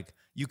 but like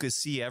you could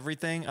see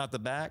everything out the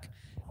back,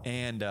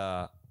 and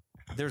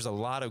there's a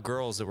lot of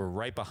girls that were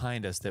right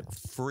behind us that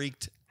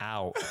freaked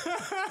out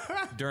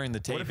during the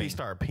taping. What if he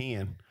started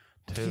peeing?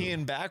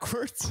 Peeing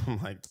backwards?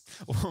 I'm like,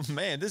 oh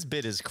man, this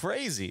bit is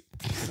crazy.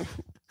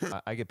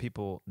 I get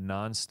people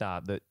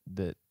nonstop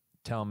that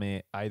tell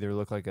me I either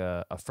look like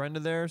a friend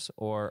of theirs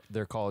or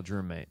their college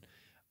roommate.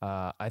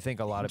 I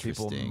think a lot of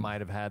people might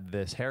have had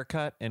this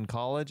haircut in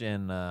college,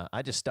 and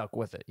I just stuck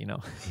with it, you know.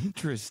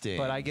 Interesting.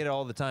 But I get it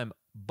all the time.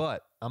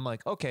 But I'm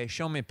like, okay,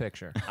 show me a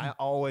picture.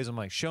 I'm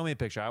like, show me a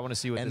picture. I want to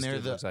see what and this they're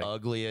dude looks like.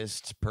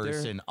 Ugliest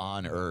person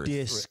on earth.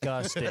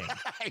 Disgusting.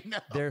 I know.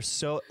 They're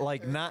so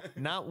like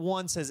not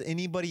once has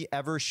anybody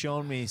ever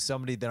shown me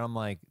somebody that I'm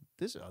like,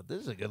 this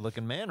is a good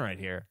looking man right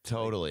here.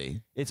 Totally.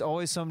 Like, it's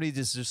always somebody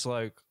that's just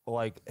like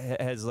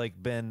has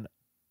like been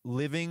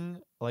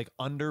living like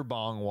under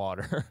bong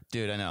water.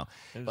 Dude, I know.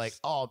 Like,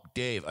 oh,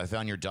 Dave, I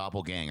found your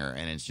doppelganger,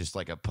 and it's just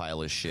like a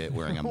pile of shit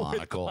wearing a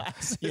monocle.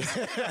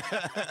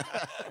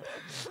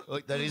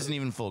 Like, that isn't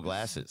even full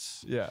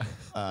glasses. Yeah.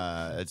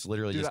 It's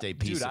literally just a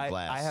piece of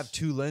glass. I have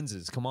two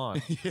lenses. Come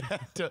on.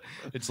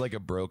 It's like a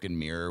broken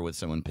mirror with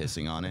someone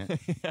pissing on it.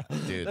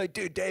 Dude. Like,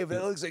 dude, Dave,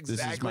 that looks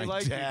exactly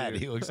like dad. you.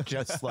 He looks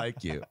just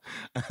like you.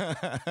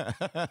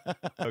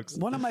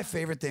 One of my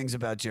favorite things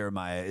about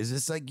Jeremiah is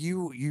it's like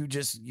you're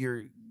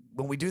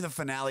when we do the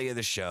finale of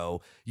the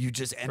show, you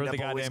just end up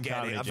always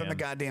getting from the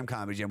goddamn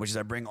Comedy Jam, which is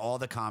I bring all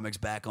the comics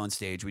back on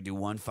stage. We do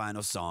one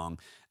final song,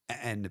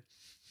 and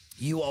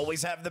you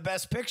always have the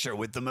best picture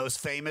with the most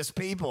famous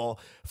people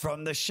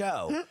from the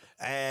show.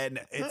 And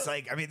it's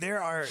like, I mean,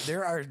 there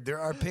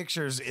are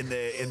pictures in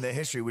the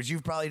history, which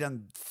you've probably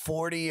done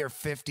 40 or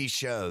 50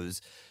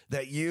 shows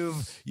that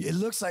it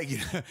looks like,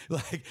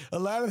 like a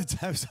lot of the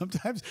time,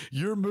 sometimes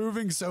you're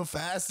moving so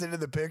fast into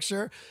the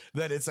picture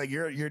that it's like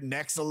your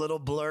neck's a little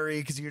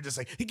blurry because you're just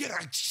like,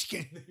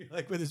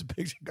 like with this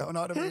picture going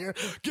on over here.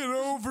 Get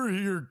over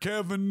here,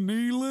 Kevin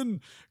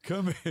Nealon.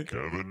 Come in.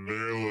 Kevin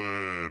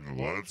Nealon,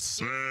 let's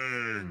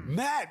sing.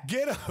 Matt,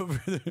 get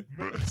over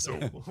there. So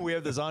we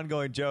have this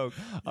ongoing joke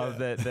of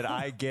that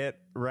I get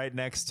right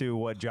next to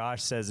what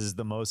Josh says is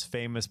the most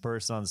famous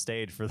person on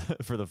stage for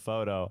the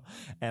photo,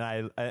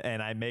 and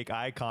I make make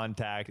eye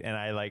contact, and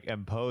I like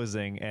am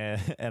posing,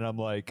 and I'm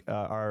like,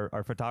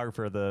 our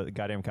photographer of the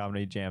Goddamn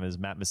Comedy Jam is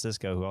Matt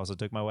Masisko, who also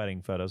took my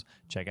wedding photos.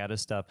 Check out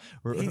his stuff.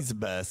 He's the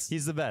best.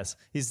 He's the best.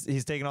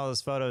 He's taking all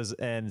those photos,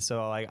 and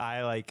so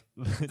like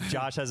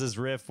Josh has this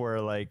riff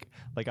where like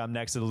I'm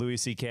next to Louis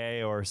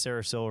C.K. or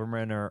Sarah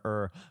Silverman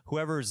or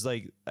whoever's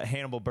like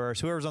Hannibal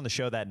Buress, whoever's on the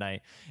show that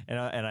night, and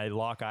I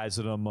lock eyes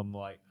with him. I'm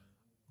like,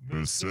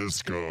 Miss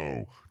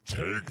Cisco,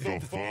 take the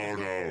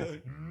photo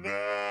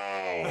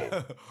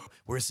now.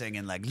 We're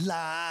singing like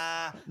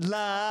la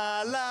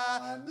la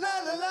la la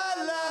la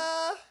la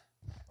la.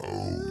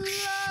 Oh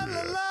shit!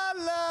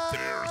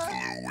 There's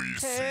Louis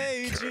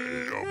C.K.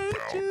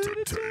 about to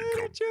take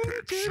a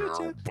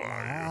picture by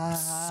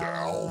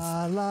himself.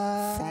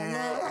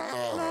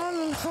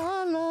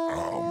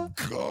 I'm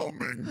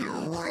coming to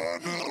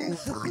run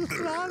over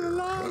there.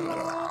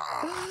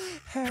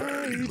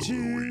 Hey,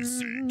 Louis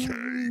C.K.,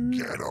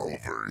 get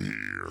over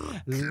here.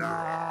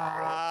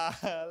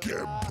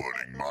 Get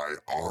putting my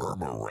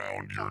arm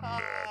around your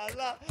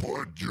neck.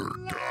 Put your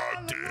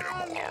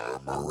goddamn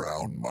arm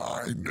around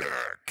my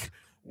neck.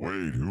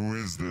 Wait, who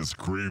is this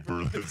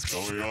creeper that's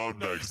coming on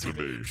next to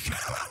me?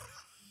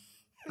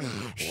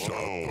 Shut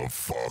the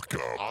fuck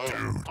up,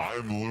 dude.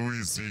 I'm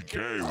Louis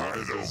C.K. What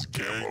is this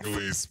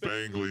gangly,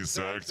 spangly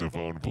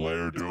saxophone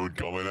player doing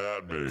coming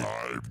at me?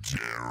 I'm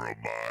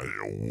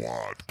Jeremiah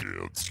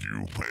Watkins.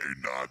 You may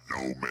not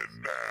know me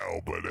now,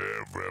 but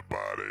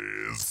everybody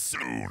is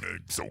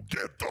soon. So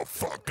get the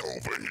fuck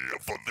over here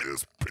for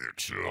this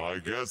picture. I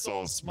guess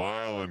I'll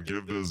smile and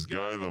give this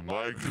guy the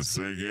mic to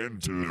sing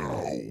into.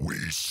 No, we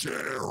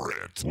share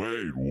it.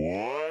 Wait,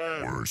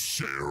 what? We're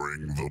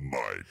sharing the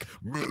mic.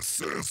 Miss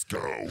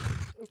Cisco,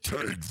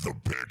 take the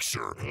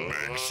picture.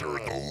 Make sure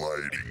the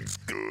lighting's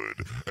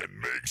good and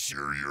make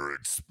sure your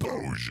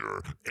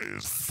exposure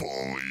is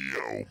fully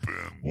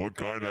open. What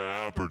kind of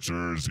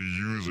aperture is he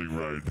using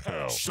right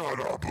now? Shut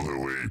up,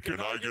 Louis. Can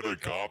I get a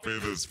copy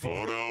of this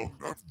photo?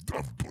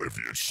 If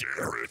you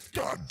share it,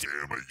 God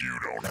damn it, you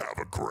don't have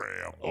a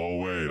gram. Oh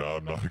wait,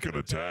 I'm not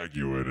gonna tag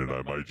you in it.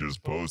 I might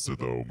just post it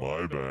though.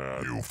 My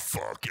bad. You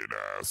fucking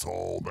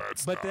asshole.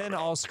 but then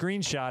I'll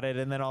screenshot it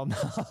and then I'll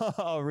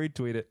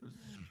retweet it.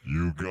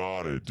 You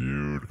got it,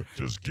 dude.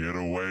 Just get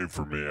away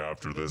from me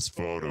after this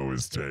photo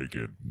is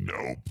taken.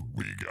 Nope,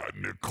 we got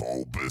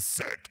Nicole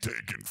Bissek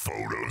taking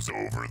photos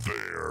over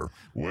there.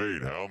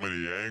 Wait, how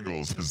many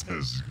angles is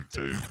this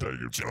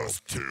taking?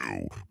 Just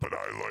 2, but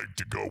I like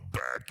to go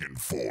back and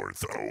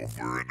forth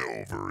over and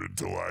over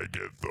until I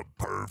get the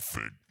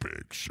perfect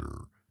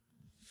picture.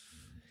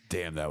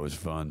 Damn, that was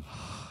fun.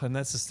 And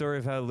that's the story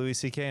of how Louis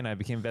C.K. and I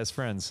became best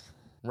friends.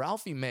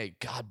 Ralphie May,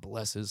 God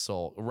bless his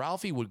soul.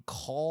 Ralphie would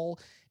call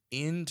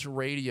into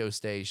radio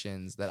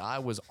stations that I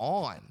was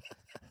on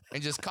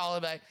and just call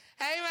it back,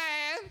 hey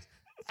man,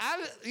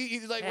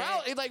 he's like,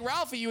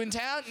 Ralphie, you in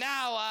town?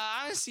 No,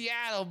 I'm in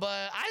Seattle,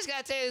 but I just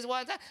gotta tell you this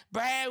one time,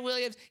 Brad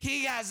Williams,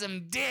 he got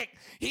some dick.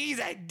 He's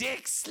a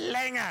dick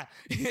slinger.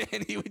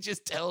 And he would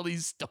just tell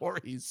these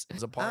stories.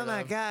 As a part oh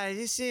my God,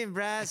 you seen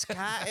Brad's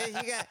cock?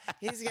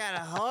 He's got a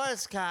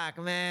horse cock,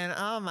 man.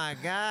 Oh my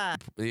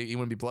God. He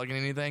wouldn't be plugging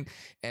anything.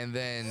 And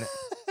then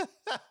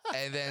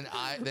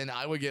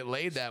I would get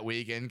laid that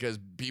weekend because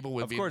people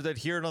would Of course, they'd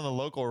hear it on the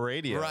local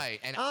radio. Right.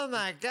 And oh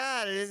my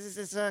God,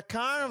 it's a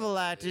carnival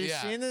act. Have you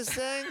seen this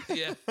thing?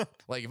 Yeah.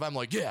 Like if I'm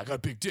like, yeah, I got a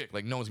big dick.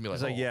 Like no one's gonna be like,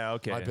 It's like, yeah,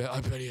 okay.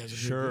 I bet he has a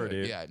Sure, big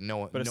dick. dude. Yeah, no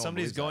one. But if no one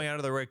somebody's believes going out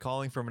of their way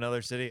calling from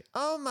another city,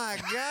 oh my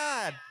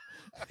God.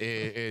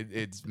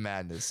 it's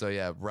madness. So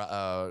yeah,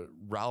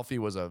 Ralphie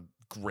was a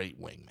great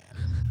wingman.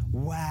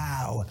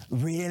 Wow,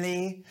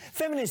 really?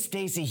 Feminist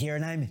Stacy here,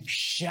 and I'm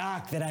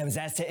shocked that I was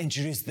asked to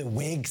introduce the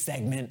wig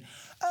segment.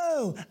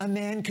 Oh, a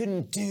man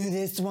couldn't do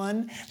this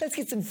one? Let's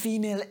get some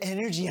female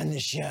energy on the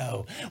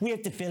show. We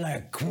have to fill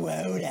our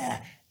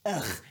quota.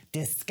 Ugh,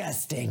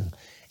 disgusting.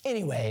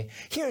 Anyway,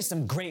 here are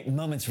some great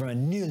moments from a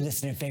new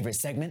listener favorite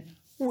segment,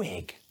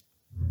 Wig.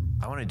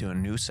 I want to do a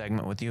new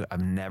segment with you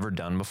I've never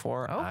done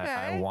before. Okay.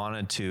 I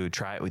wanted to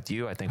try it with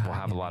you. I think we'll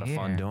have a lot of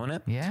fun doing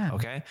it. Yeah.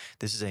 Okay.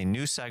 This is a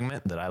new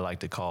segment that I like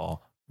to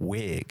call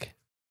Wig.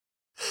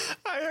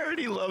 I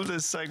already love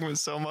this segment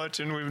so much,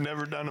 and we've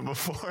never done it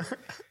before.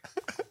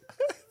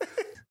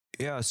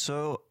 Yeah,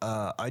 so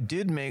I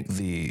did make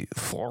the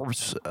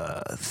Forbes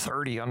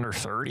 30 under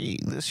 30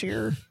 this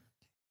year.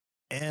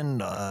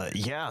 And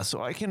yeah,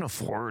 so I can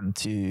afford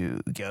to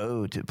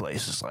go to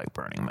places like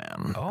Burning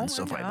Man and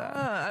stuff like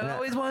that. I've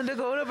always wanted to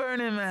go to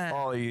Burning Man.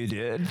 Oh, you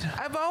did?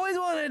 I've always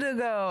wanted to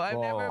go. I've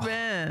never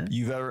been. Do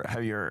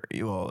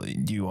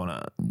you want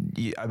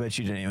to, I bet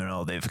you didn't even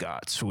know they've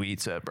got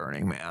suites at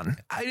Burning Man.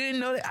 I didn't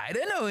know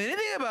anything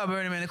about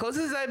Burning Man. The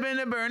closest I've been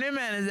to Burning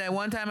Man is that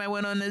one time I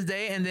went on this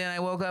date and then I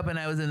woke up and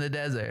I was in the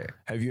desert.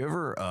 Have you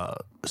ever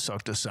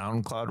sucked a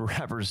SoundCloud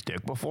rapper's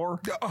dick before?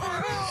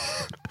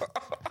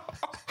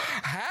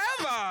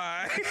 Have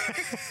I?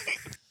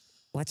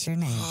 What's your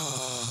name?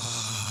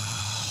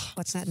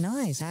 What's that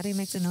noise? How do you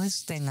make the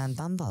noise thing on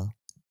Bumble?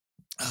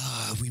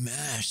 We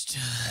matched.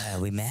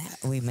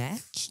 We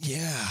matched?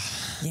 Yeah.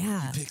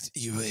 Yeah.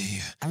 You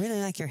I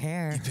really like your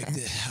hair. You picked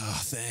it. Oh,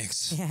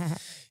 thanks. Yeah.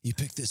 You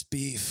picked this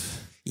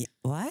beef. Yeah.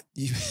 What?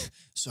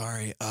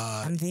 Sorry.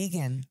 I'm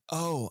vegan.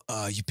 Oh,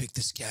 you picked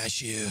this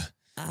cashew.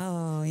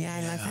 Oh,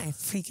 yeah, I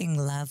freaking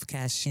love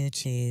cashew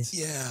cheese.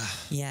 Yeah.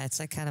 Yeah, it's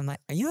like kind of my.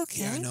 Are you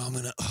okay? Yeah, no, I'm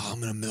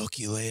gonna milk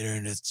you later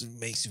and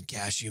make some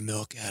cashew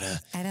milk out of.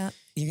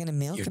 You're gonna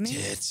milk your me?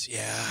 tits.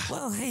 Yeah.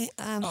 Well, hey.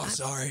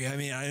 Sorry. I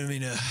didn't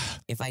mean to.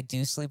 If I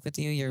do sleep with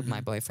you, you're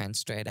my boyfriend,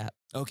 straight up.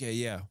 Okay.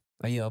 Yeah.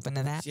 Are you open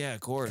to that? Yeah, of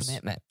course.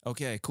 Commitment.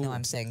 Okay, cool. No,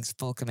 I'm saying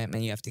full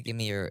commitment. You have to give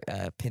me your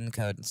PIN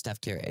code and stuff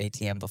to your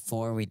ATM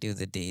before we do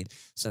the deed,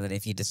 so that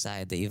if you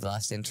decide that you've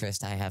lost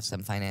interest, I have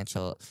some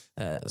financial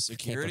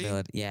security.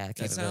 Capability. Yeah, That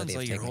capability sounds of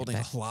like you're taking it holding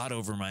back. a lot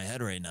over my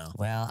head right now.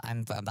 Well,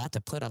 I'm about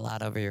to put a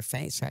lot over your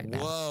face right now.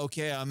 Whoa.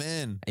 Okay, I'm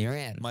in. You're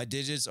in. My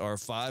digits are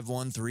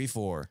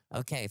 5134.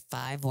 Okay,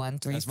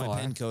 5134. That's my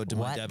PIN code to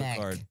my What debit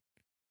bank? card.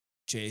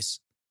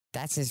 Chase.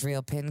 That's his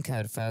real PIN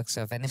code, folks.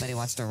 So if anybody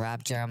wants to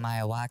rob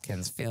Jeremiah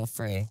Watkins, feel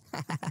free.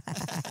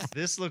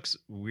 This looks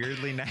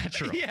weirdly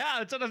natural. Yeah,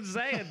 that's what I'm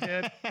saying,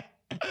 dude.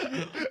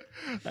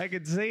 I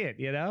can see it,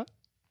 you know?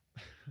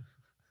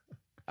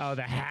 Oh,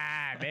 the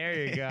hat.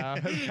 There you go.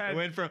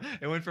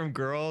 It went from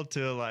girl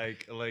to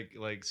like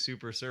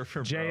super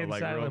surfer Jay bro, and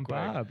like real Silent quick.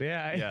 Bob.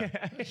 Yeah. Yeah.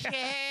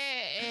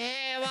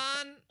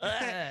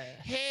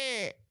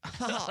 Hey,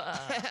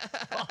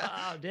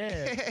 oh,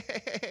 dude.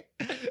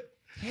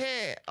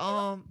 Hey,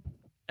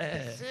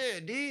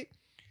 dude.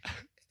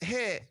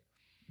 Hey,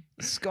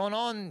 what's going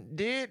on,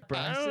 dude?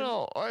 I don't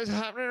know what's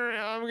happening right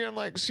now. I'm getting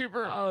like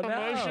super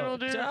emotional,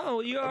 dude.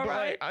 No, you all But,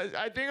 right?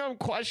 I think I'm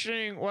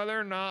questioning whether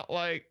or not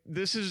like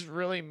this is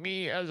really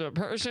me as a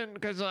person,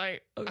 because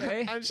like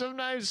I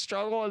sometimes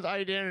struggle with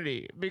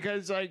identity,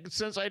 because like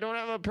since I don't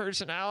have a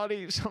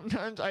personality,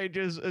 sometimes I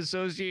just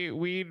associate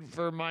weed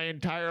for my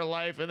entire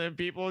life, and then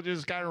people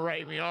just kind of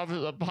write me off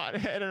as a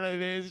pothead, and I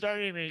think it's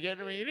starting to get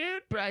to me,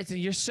 dude. Bryson,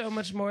 you're so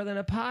much more than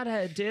a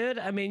pothead, dude.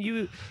 I mean,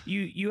 you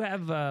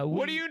have.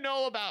 What do you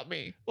know about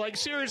me? Like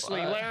seriously,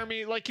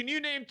 Laramie. Like, can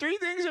you name 3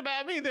 things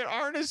about me that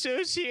aren't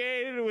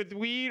associated with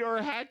weed or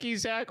hacky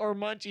sack or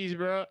munchies,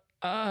 bro?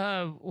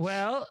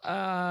 Well,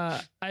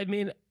 I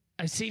mean,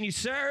 I've seen you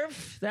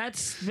serve.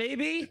 That's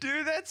maybe.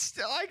 Dude, that's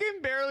still, I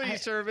can barely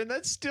serve, and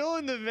that's still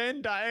in the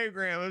Venn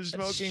diagram of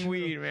smoking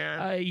weed,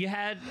 man. You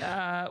had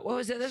what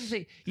was the other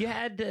thing? You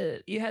had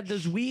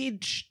those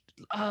weed.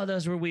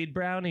 Those were weed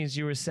brownies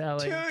you were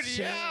selling. Dude,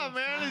 yeah,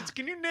 man.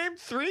 Can you name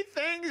 3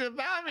 things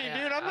about me,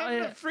 dude? I'm having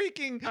a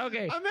freaking.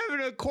 Okay. I'm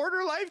having a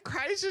quarter life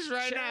crisis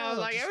right now.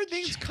 Chill, Like just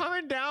everything's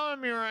coming down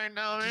on me right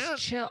now, man.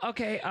 Just chill.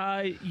 Okay.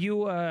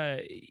 You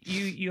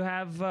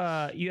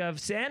have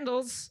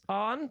sandals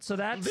on, so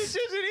that's. This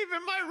isn't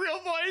even my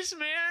real voice,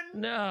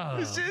 man. No.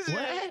 This isn't.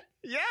 What?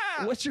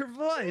 Yeah. What's your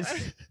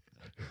voice?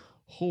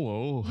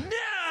 Hello.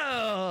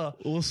 No.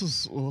 This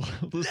is what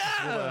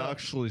I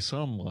actually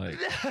sound like.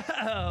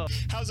 No.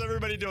 How's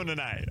everybody doing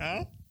tonight,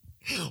 huh?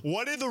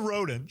 What did the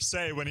rodent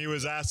say when he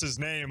was asked his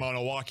name on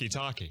a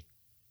walkie-talkie?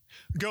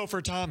 Go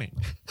for Tommy.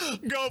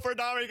 Go for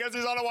Tommy because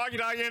he's on a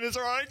walkie-talkie and it's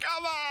like,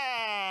 come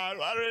on,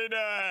 what are we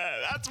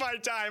doing? That's my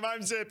time.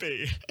 I'm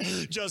Zippy.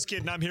 Just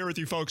kidding. I'm here with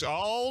you folks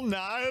all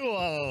night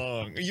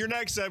long. Your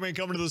next segment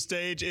coming to the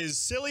stage is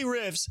silly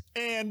riffs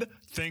and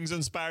things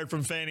inspired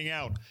from fading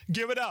out.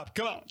 Give it up.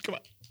 Come on. Come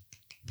on.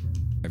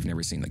 I've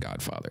never seen The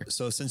Godfather.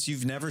 So since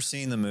you've never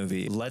seen the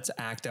movie, let's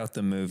act out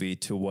the movie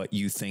to what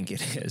you think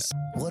it is.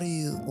 What do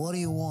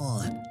you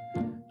want?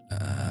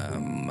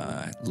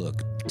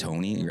 Look,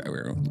 Tony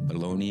or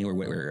Baloney or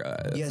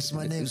Yes,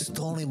 my name's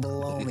Tony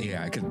Baloney.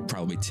 Yeah, I could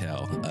probably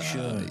tell.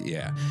 Sure.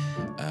 Yeah.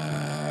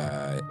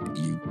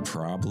 You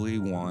probably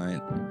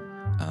want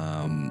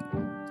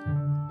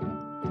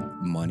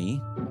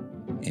money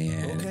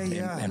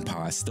and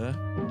pasta.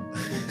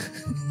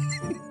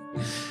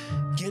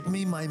 Get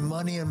me my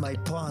money and my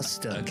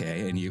pasta.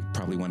 Okay, and you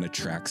probably want a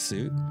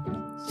tracksuit.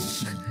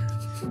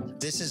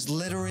 This is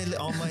literally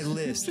on my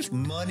list.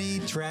 Money,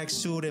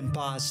 tracksuit, and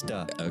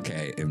pasta.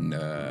 Okay, and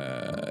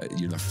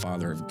you're the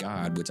father of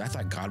God, which I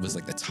thought God was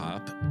like the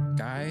top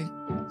guy.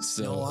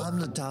 So No, I'm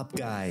the top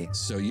guy.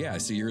 So yeah,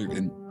 so you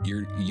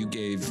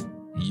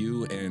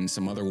and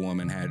some other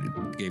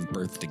woman gave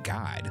birth to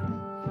God.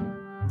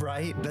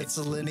 Right? That's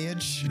the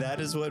lineage. That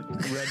is what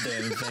Red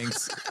Band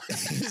thinks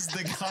is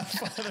the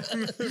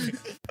Godfather movie.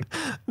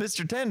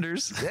 Mr.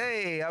 Tenders.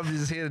 Hey, I'm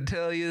just here to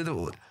tell you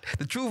the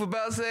truth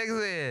about sex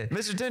ed.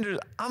 Mr. Tenders,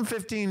 I'm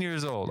 15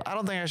 years old. I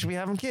don't think I should be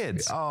having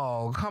kids.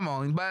 Oh, come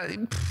on.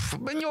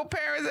 When your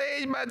parents'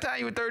 age, by the time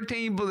you were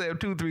 13, you supposed to have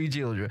 2-3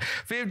 children.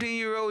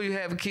 15-year-old, you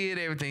have a kid,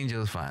 everything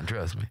just fine.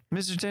 Trust me.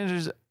 Mr.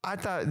 Tenders, I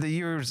thought that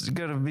you were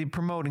going to be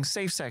promoting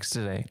safe sex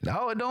today.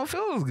 No, it don't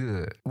feel as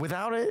good.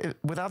 Without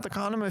the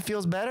condom, it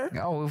feels better?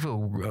 Oh,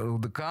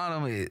 the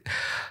condom,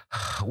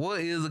 what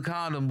is a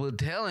condom but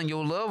telling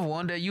your loved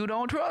one that you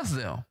don't trust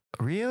them?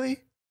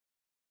 Really?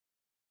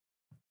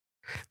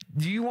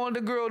 Do you want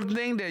the girl to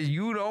think that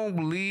you don't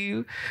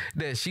believe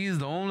that she's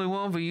the only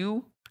one for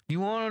you? You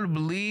want her to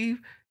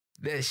believe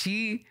that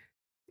she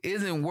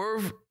isn't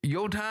worth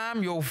your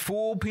time, your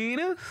full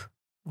penis?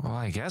 Well,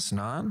 I guess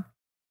not.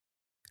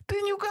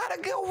 Then you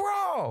gotta go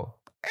raw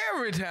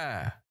every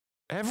time.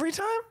 Every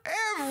time?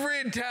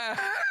 Every time.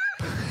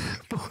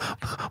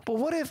 But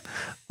what if?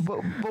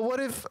 But what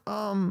if?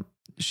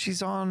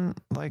 She's on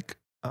like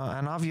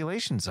an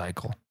ovulation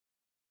cycle.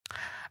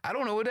 I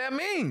don't know what that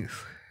means.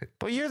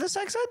 But you're the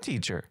sex ed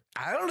teacher.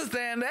 I don't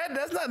understand that.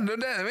 That doesn't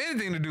have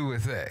anything to do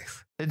with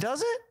sex. It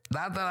doesn't?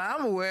 Not that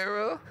I'm aware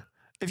of.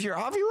 If you're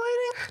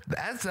ovulating?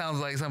 That sounds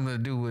like something to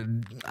do with,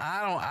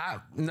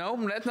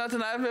 no, that's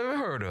nothing I've ever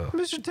heard of.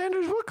 Mr.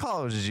 Tenders, what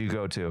college did you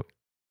go to?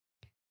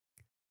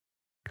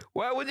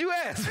 Why would you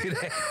ask me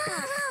that?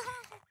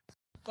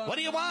 What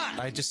do you want?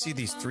 I just see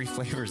these 3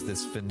 flavors,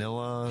 this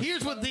vanilla.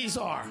 Here's what these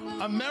are.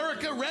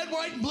 America, red,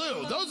 white, and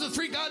blue. Those are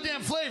 3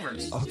 goddamn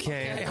flavors.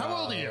 Okay. How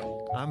old are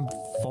you? I'm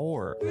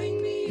 4.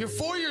 You're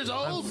 4 years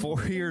old? I'm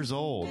 4 years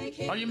old.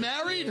 Are you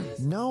married?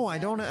 No, I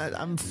don't.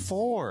 I'm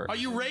 4. Are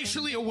you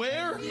racially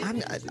aware?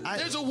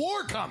 There's a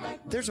war coming.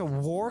 There's a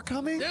war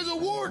coming? There's a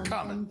war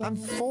coming. I'm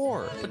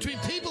 4. Between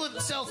people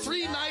that sell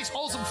 3 nice,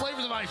 wholesome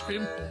flavors of ice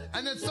cream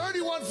and then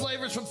 31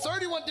 flavors from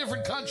 31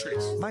 different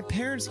countries. My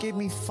parents gave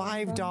me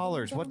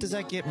 $5. What does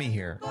that get me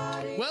here?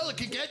 Well, it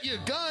could get you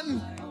a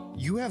gun.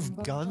 You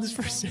have guns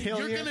for sale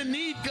You're here? going to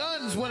need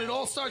guns when it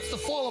all starts to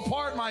fall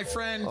apart, my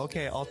friend.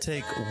 Okay, I'll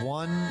take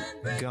 1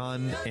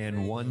 gun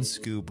and 1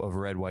 scoop of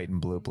red, white,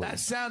 and blue, please. That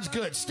sounds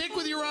good. Stick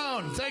with your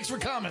own. Thanks for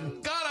coming.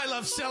 God, I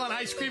love selling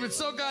ice cream. It's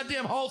so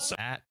goddamn wholesome.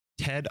 At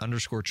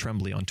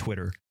Ted_Tremblay on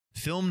Twitter.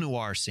 Film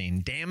noir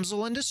scene,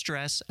 damsel in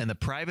distress, and the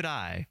private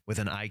eye with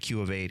an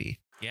IQ of 80.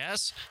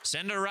 Yes?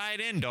 Send her right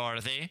in,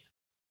 Dorothy.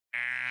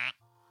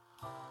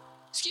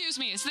 Excuse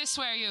me, is this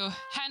where you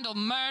handle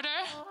murder?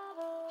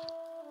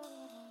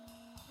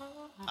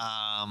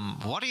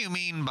 What do you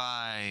mean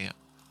by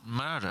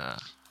murder?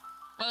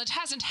 Well, it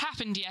hasn't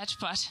happened yet,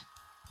 but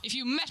if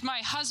you met my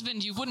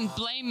husband, you wouldn't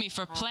blame me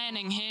for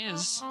planning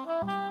his.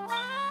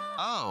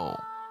 Oh,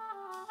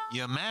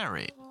 you're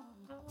married?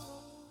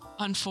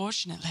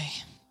 Unfortunately.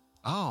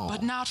 Oh.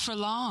 But not for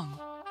long.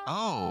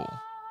 Oh,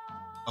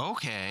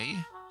 okay.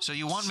 So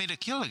you want me to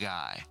kill a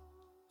guy?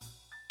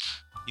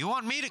 You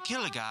want me to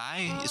kill a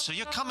guy, so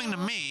you're coming to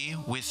me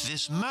with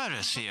this murder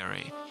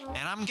theory.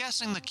 And I'm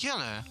guessing the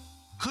killer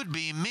could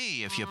be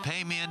me if you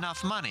pay me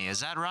enough money. Is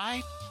that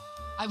right?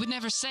 I would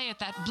never say it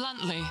that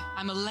bluntly.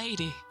 I'm a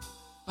lady.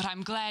 But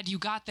I'm glad you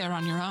got there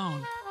on your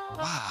own.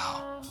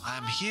 Wow,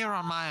 I'm here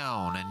on my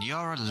own and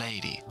you're a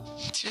lady.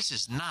 This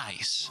is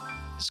nice.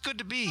 It's good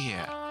to be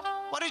here.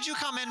 What did you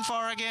come in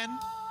for again?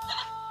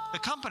 The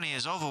company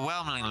is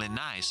overwhelmingly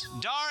nice.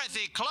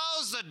 Dorothy,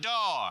 close the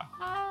door!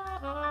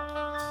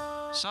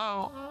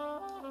 So,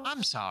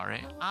 I'm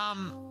sorry.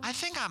 I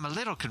think I'm a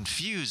little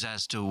confused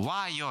as to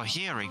why you're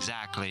here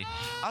exactly.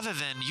 Other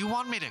than you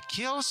want me to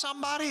kill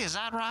somebody, is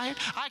that right?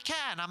 I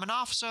can. I'm an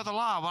officer of the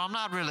law. Well, I'm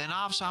not really an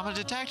officer. I'm a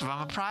detective.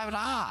 I'm a private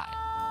eye.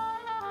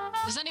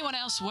 Does anyone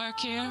else work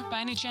here, by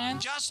any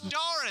chance? Just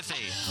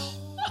Dorothy.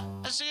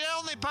 That's the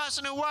only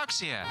person who works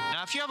here.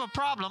 Now, if you have a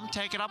problem,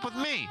 take it up with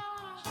me.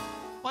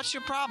 What's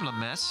your problem,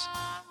 miss?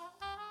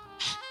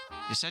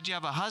 You said you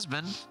have a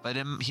husband, but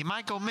he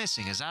might go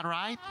missing. Is that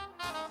right?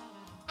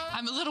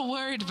 I'm a little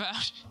worried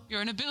about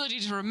your inability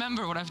to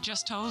remember what I've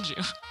just told you.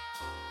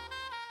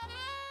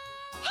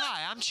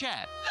 Hi, I'm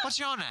Chet. What's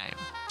your name?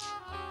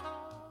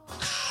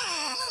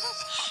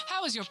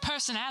 How is your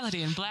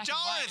personality in black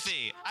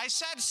Dorothy! I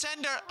said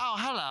send her... Oh,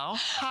 hello.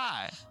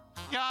 Hi.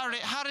 You already...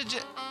 How did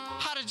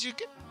you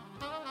get...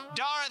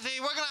 Dorothy,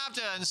 we're gonna have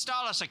to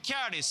install a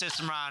security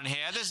system around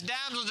here. This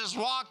damsel just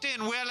walked in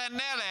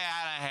willy-nilly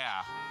out of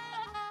here.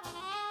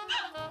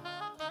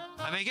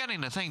 I'm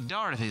beginning to think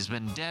Dorothy's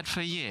been dead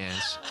for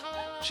years.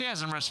 She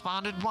hasn't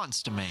responded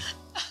once to me.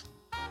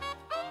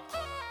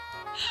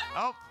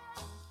 Oh.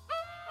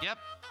 Yep.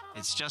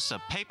 It's just a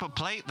paper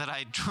plate that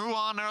I drew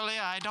on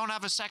earlier. I don't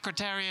have a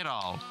secretary at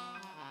all.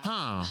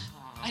 I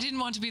didn't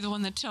want to be the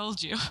one that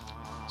told you.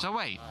 So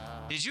wait,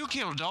 did you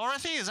kill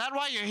Dorothy? Is that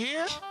why you're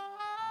here?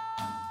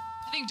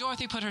 I think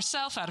Dorothy put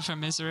herself out of her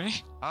misery.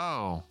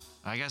 Oh,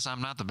 I guess I'm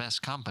not the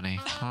best company.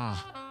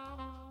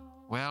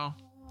 Well,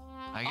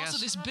 I guess... Also,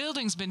 this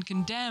building's been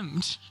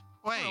condemned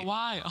for a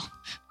while.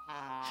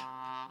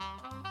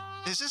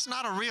 Is this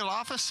not a real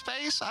office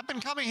space? I've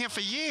been coming here for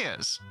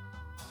years.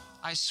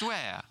 I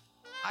swear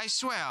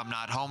I'm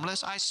not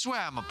homeless. I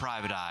swear I'm a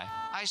private eye.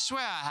 I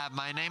swear I have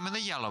my name in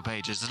the yellow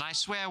pages, and I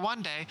swear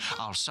one day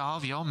I'll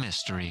solve your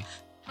mystery.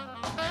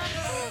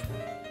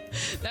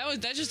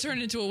 That just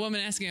turned into a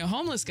woman asking a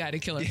homeless guy to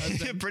kill her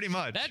husband. Pretty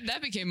much.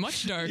 That became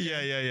much darker.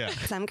 Yeah.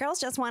 Some girls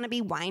just want to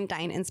be wine,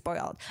 dined, and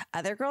spoiled.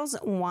 Other girls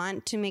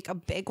want to make a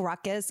big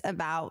ruckus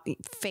about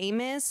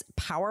famous,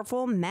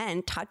 powerful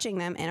men touching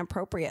them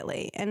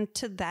inappropriately. And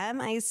to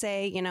them, I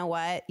say, you know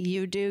what?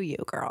 You do you,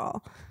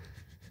 girl.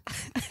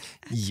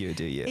 You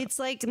do you. It's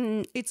like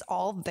it's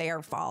all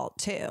their fault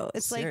too.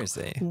 It's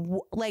Seriously.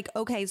 like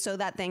okay, so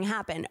that thing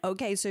happened.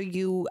 Okay, so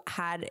you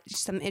had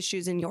some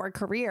issues in your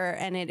career,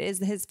 and it is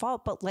his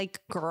fault. But like,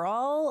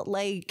 girl,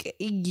 like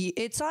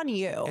it's on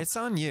you. It's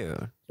on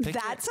you.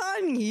 That's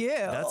on you.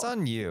 That's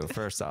on you.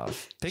 First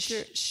off,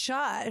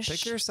 shush.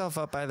 Pick yourself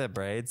up by the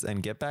braids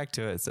and get back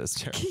to it,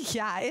 sister.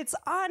 Yeah,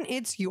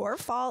 it's your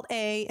fault.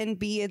 A and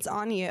B, it's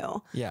on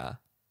you. Yeah.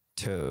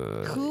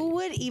 Totally. Who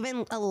would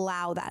even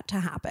allow that to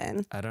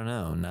happen? I don't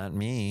know. Not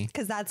me.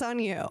 Because that's on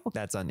you.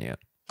 That's on you.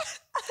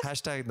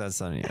 Hashtag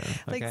that's on you.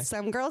 Okay? Like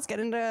some girls get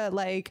into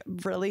like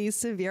really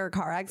severe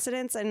car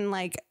accidents and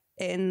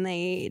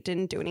they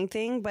didn't do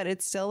anything, but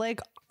it's still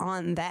like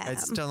on them.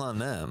 It's still on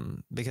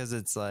them because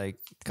it's like,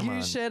 come on.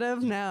 You should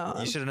have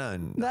known. You should have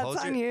known. That's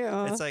on you.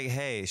 It's like,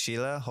 hey,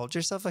 Sheila, hold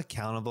yourself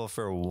accountable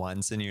for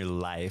once in your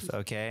life,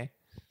 okay?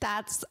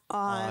 That's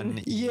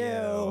on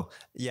you.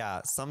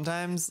 Yeah.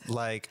 Sometimes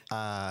like,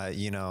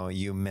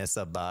 you miss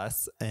a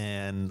bus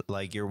and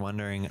like you're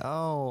wondering,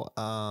 like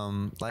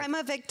I'm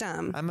a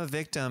victim. I'm a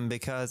victim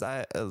because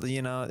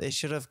it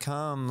should have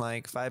come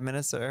like 5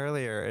 minutes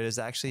earlier. It is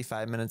actually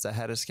 5 minutes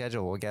ahead of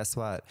schedule. Well, guess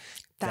what?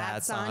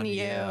 That's on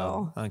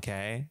you.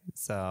 Okay.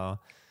 So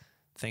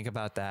think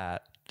about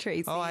that.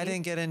 Tracy. Oh, I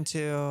didn't get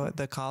into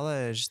the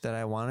college that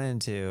I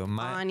wanted to.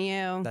 On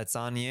you. That's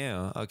on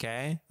you.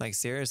 Okay. Like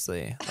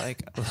seriously,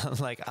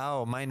 like,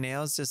 oh, my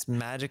nails just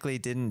magically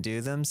didn't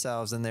do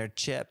themselves and they're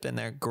chipped and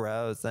they're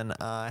gross. And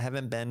I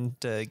haven't been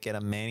to get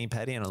a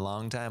mani-pedi in a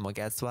long time. Well,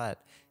 guess what?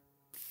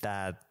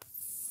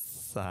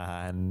 That's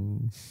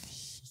on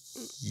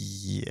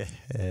you.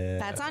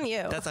 That's on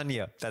you. That's on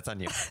you. That's on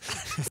you.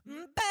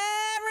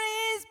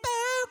 Barry's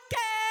Boot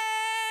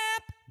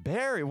Camp.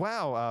 Barry,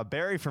 wow.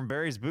 Barry from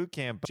Barry's Boot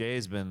Camp.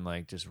 Jay's been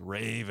like just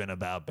raving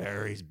about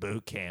Barry's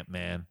Boot Camp,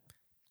 man.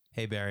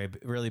 Hey, Barry,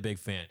 really big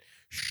fan.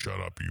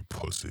 Shut up, you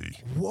pussy.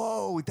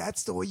 Whoa,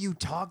 that's the way you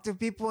talk to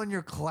people in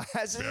your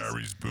classes?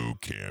 Barry's Boot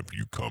Camp.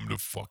 You come to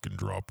fucking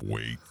drop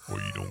weight or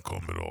you don't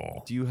come at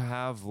all. Do you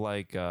have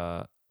like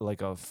a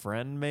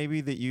friend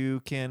maybe that you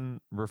can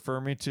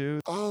refer me to?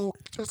 Oh,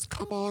 just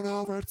come on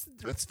over.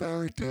 It's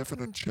very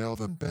different and chill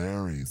than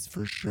Barry's,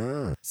 for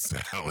sure.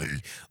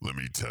 Sally, let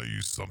me tell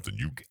you something.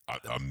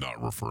 I'm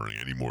not referring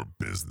any more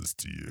business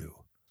to you.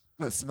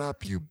 Listen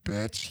up, you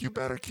bitch. You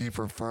better keep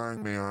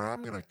referring me or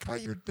I'm going to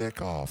cut your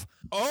dick off.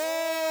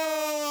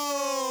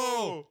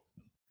 Oh!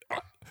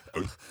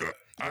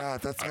 Yeah,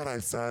 that's what I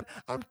said.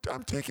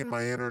 I'm taking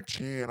my inner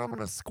chi and I'm going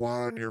to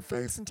squat on your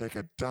face and take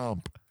a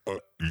dump.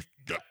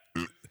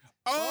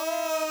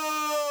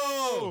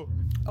 Oh!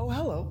 Oh,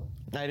 hello.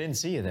 I didn't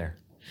see you there.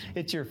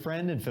 It's your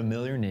friend and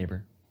familiar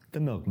neighbor, the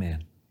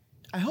milkman.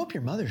 I hope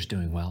your mother's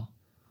doing well.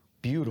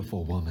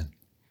 Beautiful woman.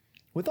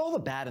 With all the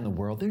bad in the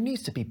world, there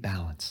needs to be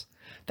balance.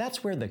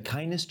 That's where the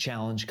kindness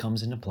challenge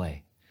comes into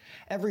play.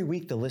 Every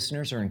week, the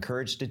listeners are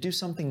encouraged to do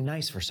something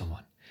nice for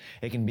someone.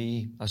 It can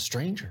be a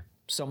stranger,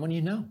 someone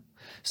you know,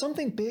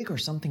 something big or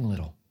something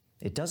little.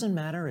 It doesn't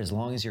matter as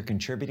long as you're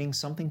contributing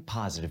something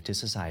positive to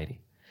society.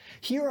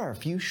 Here are a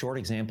few short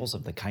examples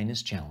of the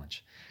kindness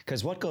challenge,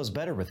 because what goes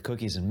better with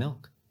cookies and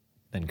milk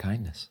than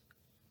kindness?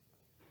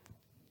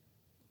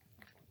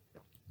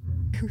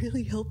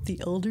 Really help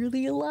the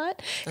elderly a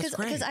lot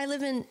because I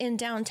live in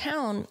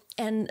downtown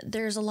and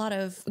there's a lot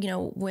of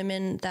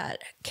women that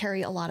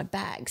carry a lot of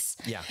bags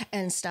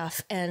and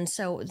stuff, and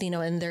so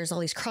and there's all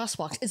these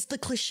crosswalks. It's the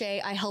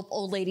cliche, I help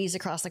old ladies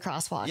across the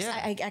crosswalks.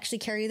 I actually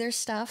carry their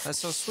stuff. That's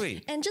so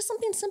sweet. And just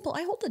something simple,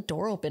 I hold the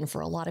door open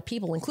for a lot of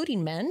people,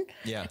 including men.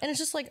 Yeah. And it's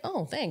just like,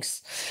 oh,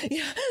 thanks.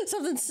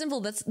 Something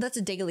simple. That's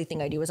a daily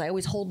thing I do is I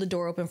always hold the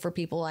door open for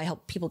people. I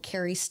help people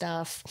carry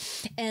stuff.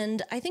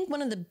 And I think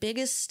one of the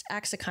biggest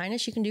acts of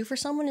kindness you can do for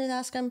someone is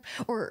ask them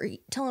or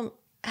tell them,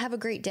 have a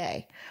great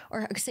day,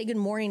 or say good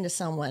morning to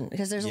someone,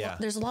 because there's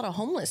a lot of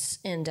homeless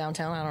in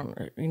downtown.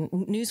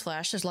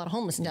 Newsflash, there's a lot of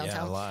homeless in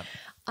downtown. Yeah, a lot.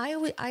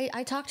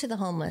 I talk to the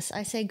homeless.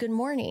 I say, good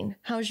morning.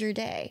 How's your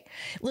day?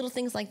 Little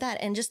things like that.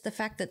 And just the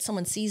fact that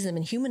someone sees them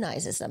and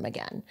humanizes them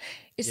again.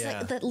 It's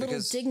like that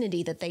little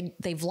dignity that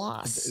they've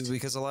lost.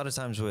 Because a lot of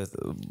times with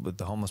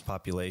the homeless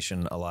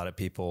population, a lot of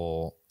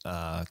people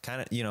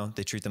kind of,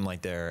 they treat them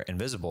like they're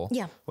invisible.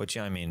 Yeah. Which,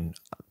 I mean,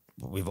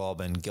 we've all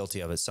been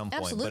guilty of at some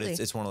point. Absolutely. But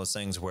it's one of those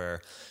things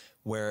where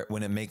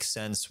when it makes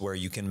sense, where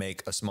you can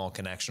make a small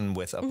connection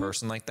with a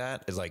person like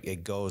that, is like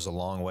it goes a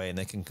long way, and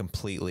they can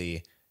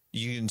completely,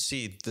 you can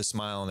see the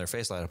smile on their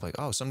face light up, like,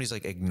 oh, somebody's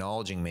like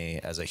acknowledging me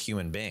as a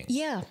human being.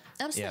 Yeah,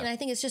 absolutely. Yeah. And I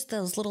think it's just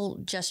those little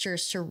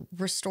gestures to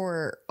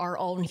restore our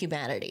own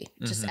humanity,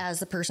 just as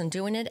the person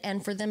doing it,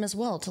 and for them as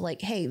well to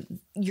like, hey,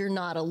 you're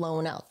not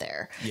alone out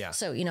there. Yeah.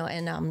 So,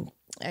 and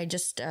I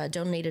just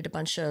donated a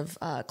bunch of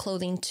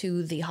clothing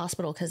to the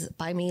hospital, because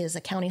by me is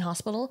a county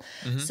hospital.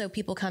 So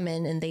people come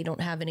in and they don't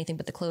have anything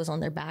but the clothes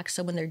on their back.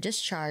 So when they're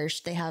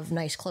discharged, they have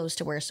nice clothes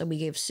to wear. So we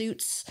gave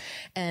suits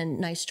and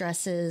nice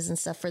dresses and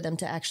stuff for them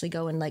to actually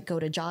go and like go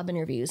to job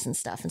interviews and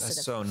stuff.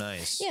 That's so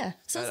nice. Yeah.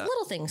 So it's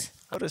little things.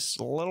 How does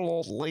a little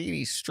old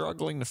lady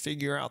struggling to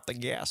figure out the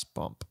gas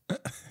pump?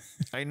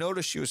 I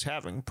noticed she was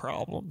having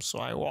problems, so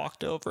I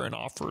walked over and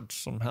offered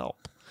some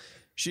help.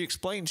 She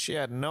explained she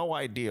had no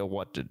idea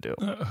what to do.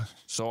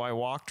 So I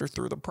walked her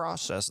through the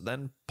process,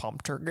 then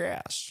pumped her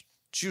gas.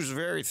 She was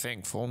very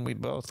thankful, and we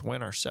both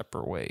went our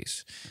separate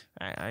ways.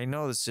 I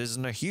know this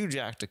isn't a huge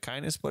act of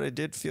kindness, but it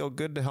did feel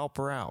good to help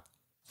her out.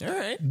 All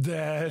right.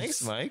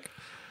 Thanks, Mike.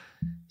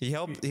 He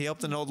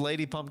helped an old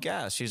lady pump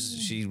gas.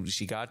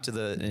 She got to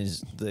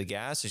the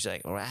gas, and she's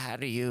like, well, how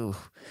do you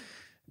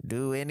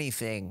do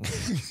anything?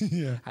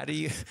 Yeah.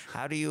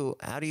 How do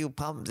you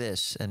pump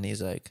this? And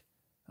he's like,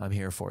 I'm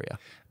here for you.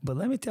 But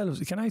let me tell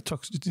you, can I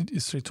talk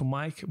straight to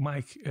Mike?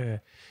 Mike,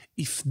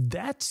 if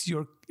that's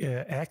your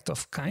act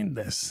of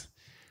kindness,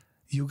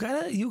 you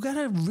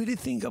gotta really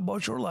think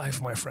about your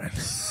life, my friend.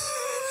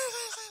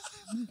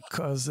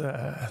 Because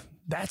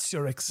that's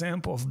your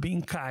example of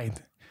being kind.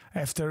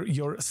 After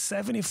your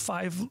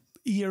 75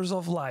 years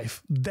of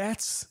life,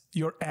 that's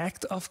your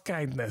act of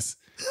kindness.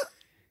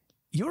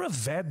 You're a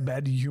very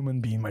bad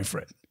human being, my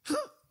friend.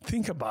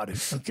 Think about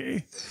it, okay?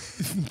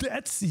 If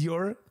that's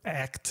your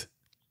act,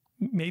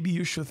 maybe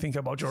you should think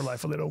about your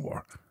life a little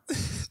more.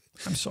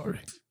 I'm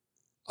sorry.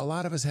 A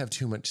lot of us have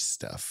too much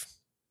stuff.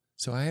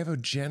 So I have a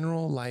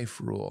general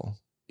life rule.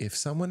 If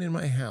someone in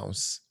my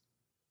house,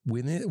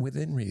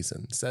 within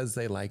reason, says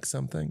they like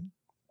something,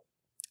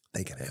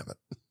 they can have it.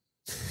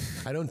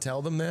 I don't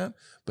tell them that,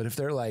 but if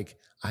they're like,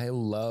 I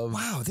love...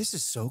 Wow, this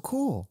is so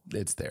cool.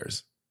 It's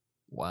theirs.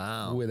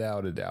 Wow.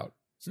 Without a doubt.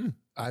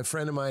 A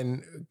friend of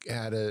mine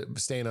had a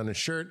stain on his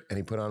shirt, and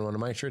he put on one of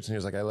my shirts, and he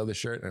was like, I love this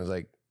shirt. And I was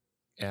like,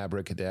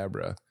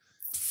 abracadabra.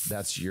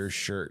 That's your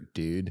shirt,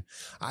 dude.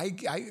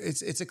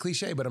 It's a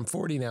cliche, but I'm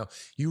 40 now.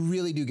 You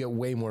really do get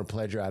way more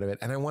pleasure out of it.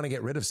 And I want to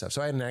get rid of stuff.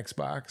 So I had an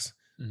Xbox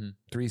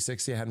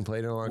 360. I hadn't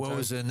played in a long time. What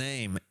was the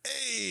name? My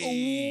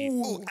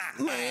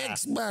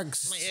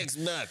Xbox. My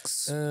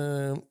Xbox.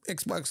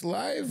 Xbox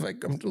Live.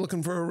 I'm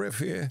looking for a riff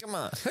here. Come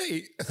on.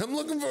 Hey, I'm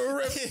looking for a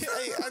riff.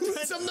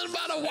 Something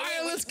about a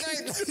wireless.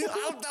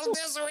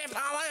 There's a riff.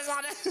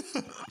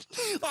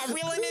 I'm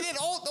reeling it in.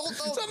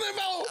 Something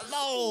about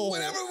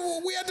whenever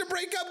we had to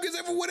break up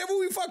because whenever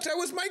we fucked, I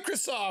was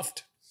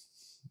Microsoft.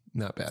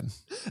 Not bad.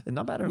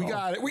 Not bad at all. We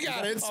got it. We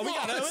got it. It's Oh, we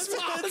got it. small. It's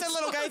small. It's a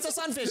little guy. It's a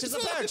sunfish. It's a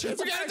perch. We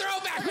got to throw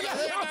it back. We got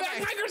to throw it back.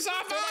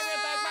 Microsoft. Bye.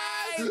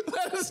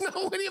 Let us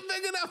know when you're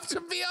big enough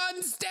to be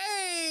on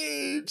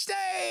stage.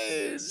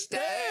 Stage.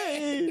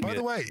 By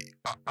the way,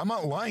 I'm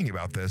not lying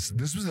about this.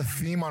 This was a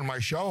theme on my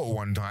show at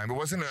one time. It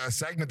wasn't a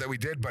segment that we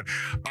did, but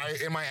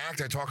in my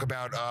act, I talk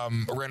about a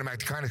random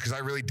act of kindness because I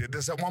really did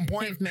this at one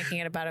point. He's making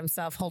it about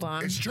himself. Hold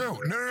on. It's true.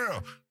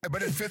 No.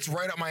 But it fits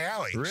right up my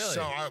alley. Really?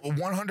 So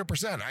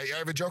 100%. I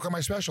have a joke on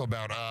my special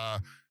about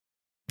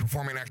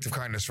performing an act of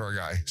kindness for a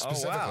guy.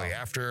 Specifically,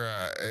 after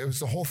it was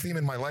the whole theme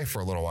in my life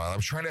for a little while. I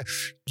was trying to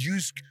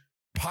use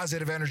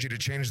positive energy to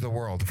change the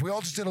world. If we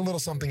all just did a little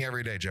something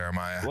every day,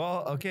 Jeremiah.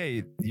 Well,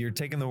 okay, you're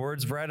taking the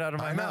words right out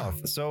of my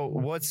mouth. So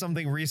what's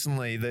something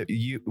recently that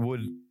you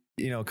would,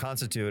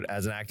 constitute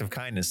as an act of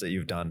kindness that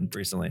you've done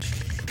recently?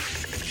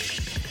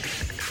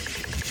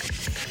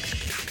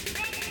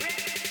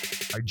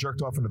 I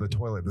jerked off into the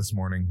toilet this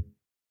morning.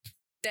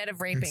 Instead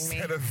of raping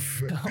me.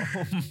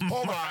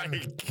 Hold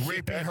on.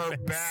 Raping her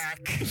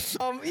back.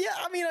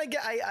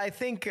 I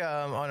think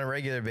on a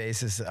regular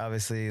basis,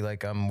 obviously,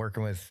 like I'm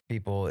working with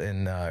people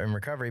in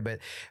recovery, but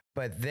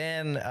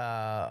then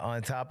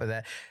on top of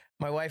that,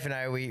 my wife and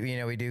I,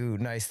 we do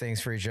nice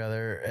things for each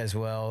other as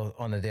well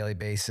on a daily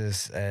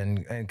basis,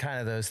 and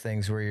kind of those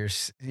things where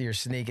you're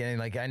sneaking in.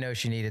 Like I know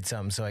she needed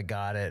something, so I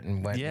got it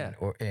and went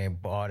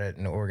and bought it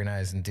and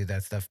organized and do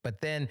that stuff. But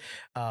then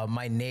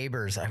my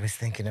neighbors, I was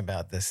thinking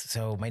about this.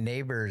 So my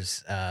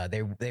neighbors,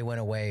 they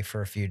went away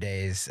for a few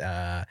days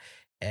at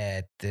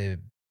the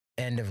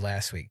end of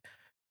last week,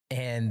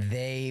 and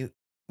they.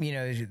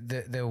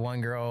 The one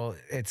girl,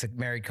 it's a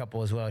married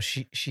couple as well.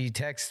 She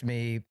texted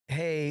me,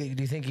 hey,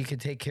 do you think you could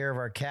take care of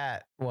our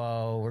cat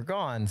while we're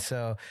gone?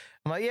 So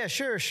I'm like, yeah,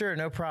 sure,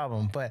 no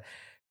problem. But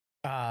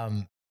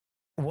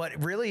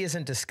what really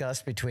isn't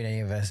discussed between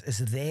any of us is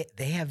they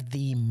have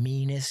the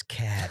meanest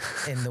cat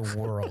in the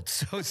world.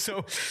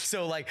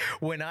 So like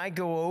when I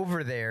go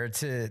over there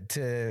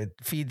to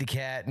feed the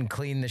cat and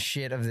clean the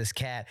shit of this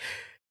cat,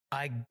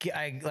 I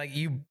like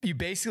you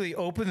basically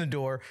open the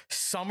door,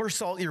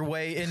 somersault your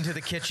way into the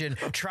kitchen,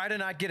 try to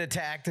not get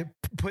attacked,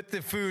 put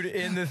the food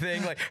in the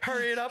thing, like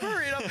hurry it up.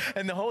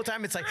 And the whole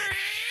time it's like,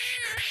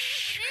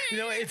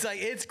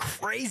 it's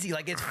crazy.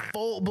 Like it's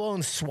full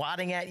blown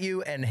swatting at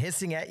you and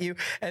hissing at you.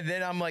 And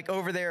then I'm like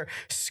over there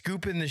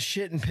scooping the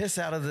shit and piss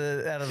out of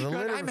the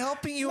litter. I'm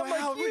helping you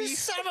out. Like, you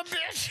son of a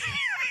bitch.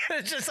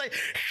 It's just like,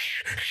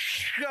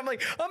 I'm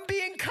like, I'm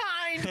being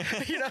kind,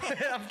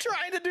 I'm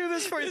trying to do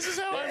this for you. This is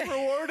how I'm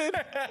rewarded.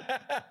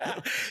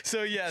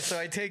 So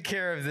I take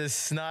care of this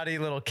snotty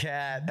little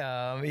cat,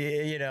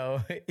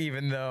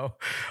 even though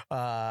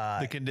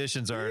the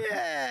conditions aren't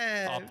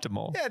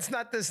optimal. Yeah, it's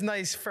not this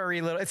nice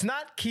furry little, it's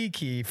not cute.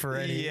 Kiki for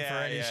any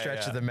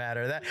stretch of the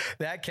matter.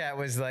 That cat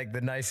was like the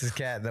nicest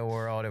cat in the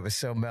world. It was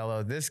so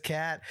mellow. This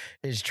cat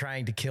is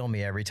trying to kill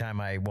me every time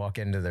I walk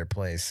into their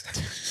place.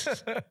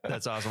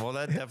 That's awesome. Well,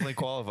 that definitely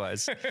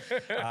qualifies.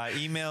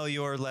 Email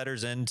your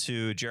letters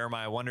into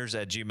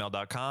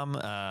jeremiahwonders@gmail.com,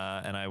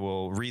 and I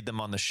will read them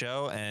on the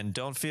show. And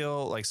don't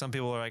feel like some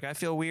people are like, I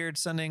feel weird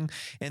sending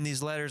in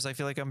these letters. I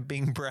feel like I'm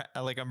being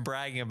I'm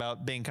bragging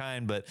about being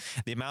kind, but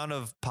the amount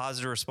of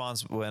positive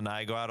response when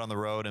I go out on the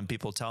road and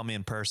people tell me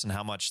in person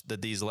how much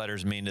that these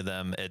letters mean to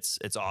them, it's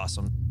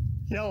awesome.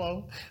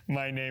 Hello,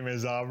 my name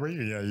is Aubrey.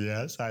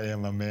 Yes, I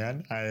am a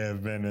man. I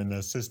have been an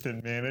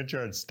assistant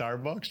manager at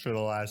Starbucks for the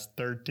last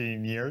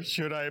 13 years.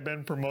 Should I have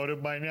been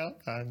promoted by now?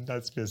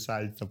 That's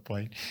besides the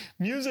point.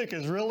 Music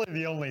is really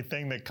the only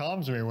thing that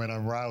calms me when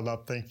I'm riled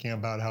up thinking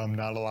about how I'm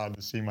not allowed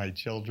to see my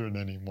children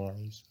anymore.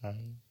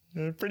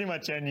 Pretty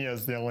much Enya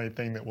is the only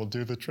thing that will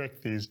do the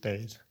trick these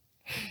days.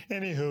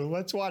 Anywho,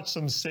 let's watch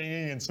some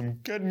singing and some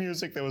good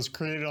music that was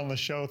created on the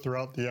show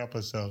throughout the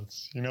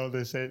episodes. You know,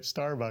 they say at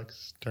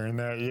Starbucks, turn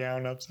that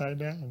yawn upside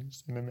down.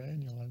 It's in the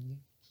manual.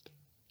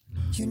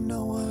 You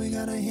know what, we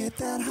gotta hit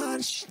that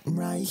hot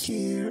right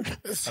here.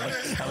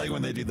 I like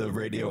when they do the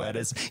radio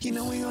edits. You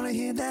know we gonna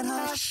hit that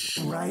hot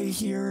right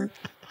here.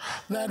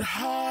 That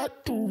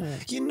hot.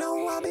 You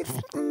know I'll be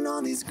f***ing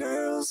all these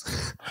girls.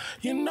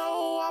 You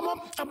know I'm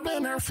up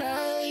in her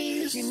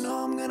face. You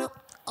know I'm gonna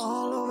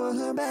all over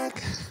her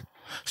back.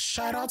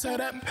 Shout out to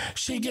them.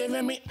 She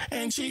giving me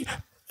and she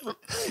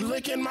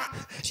licking my.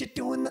 She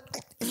doing the.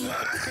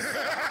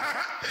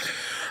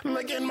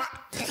 licking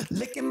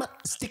my,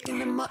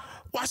 sticking in my.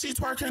 While she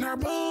twerking her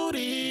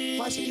booty.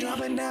 While she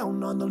dropping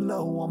down on the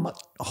low on my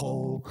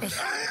hole.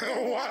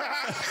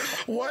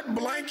 What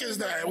blank is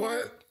that?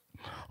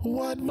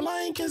 What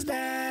blank is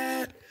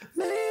that?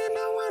 Man,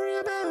 don't worry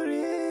about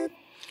it.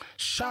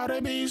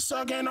 Shawty be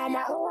sucking on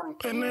my arm,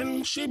 and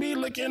then she be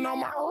licking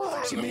on my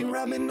arm. She be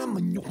rubbing on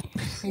my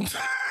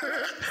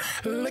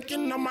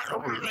licking on my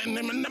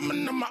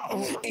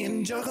arm,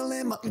 and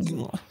juggling my.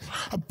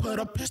 I put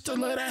a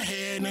pistol at her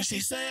head, and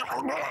she said,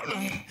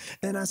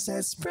 and I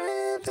said,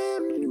 spread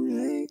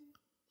them,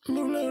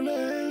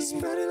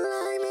 spread it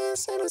like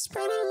this, and I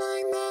spread it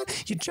like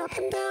that. You drop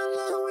it down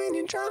low, and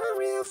you drop it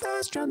real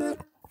fast. Drop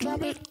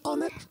it on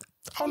the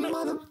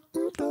mother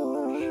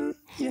door,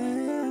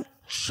 yeah.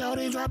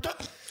 Shorty dropped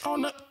it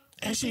on the,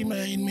 and she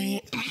made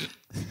me.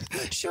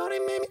 Shorty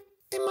made me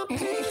in my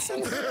pants.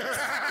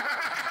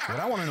 What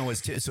I want to know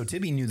is, so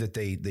Tibby knew that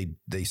they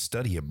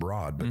study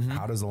abroad, but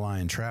how does the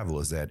lion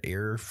travel? Is that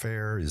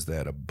airfare? Is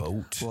that a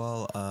boat?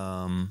 Well,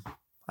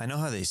 I know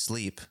how they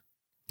sleep.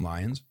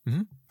 Lions?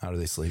 How do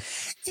they sleep?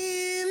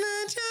 In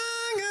the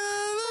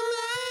jungle, the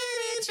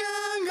mighty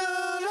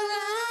jungle, the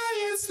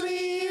lion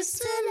sleeps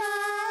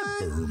tonight.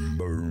 Boom,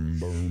 boom,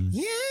 boom.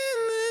 In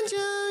the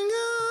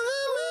jungle,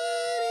 the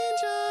mighty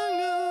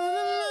jungle,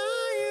 the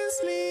lion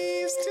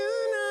sleeps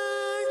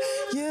tonight.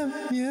 Yeah.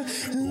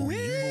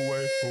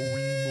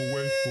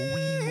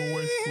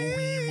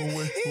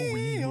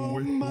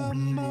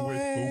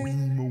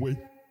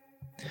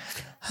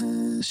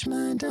 Hush,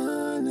 my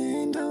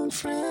darling, don't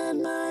fret,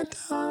 my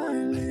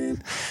darling.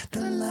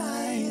 The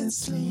lion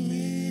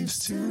sleeps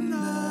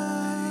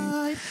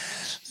tonight.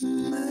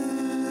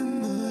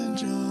 In the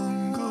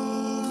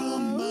jungle, the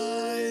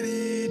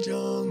mighty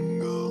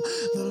jungle,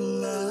 the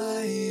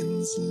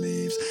lion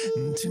sleeps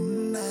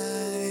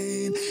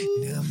tonight.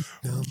 Num,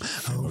 num,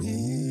 oh,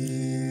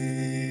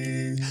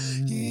 yeah,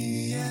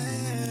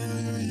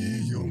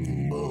 yum,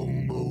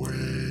 bum,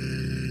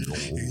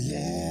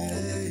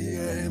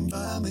 yeah,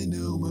 bummy,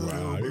 do,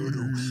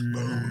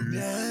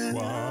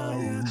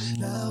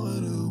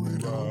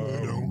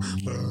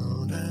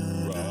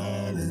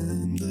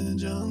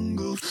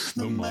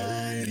 the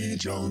mighty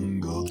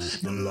jungle,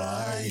 the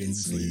lion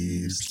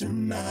sleeps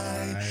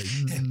tonight.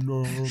 In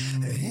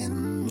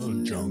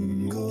the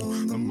jungle,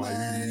 the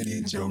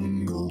mighty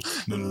jungle,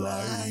 the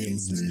lion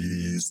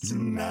sleeps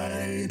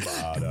tonight.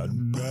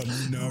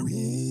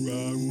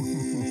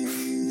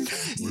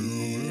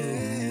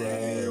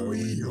 Yeah,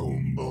 we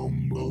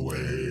bum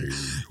away.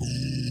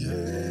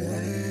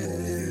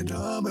 Yeah,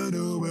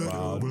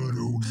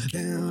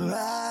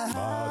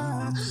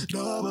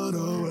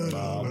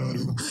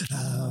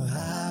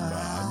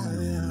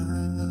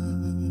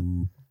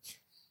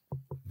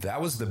 That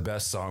was the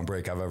best song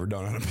break I've ever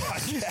done on a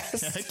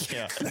podcast. Heck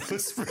yeah. That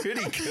was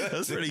pretty good.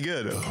 That's pretty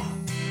good.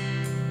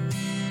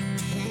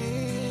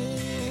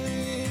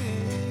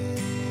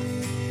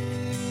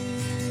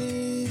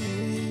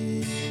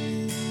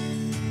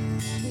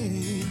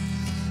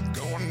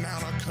 Going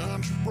down a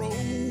country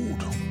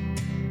road,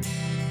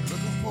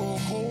 looking for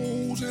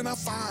holes, and I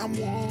find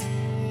one.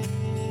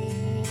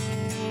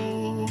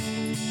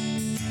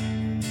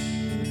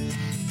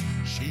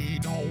 She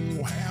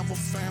don't have a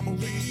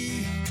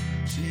family.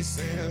 She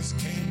says,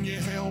 can you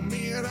help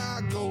me? And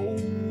I go.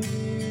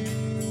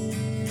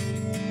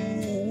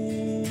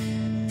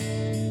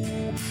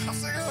 I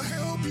say, I'll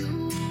help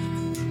you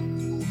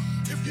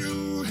if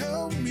you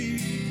help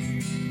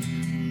me.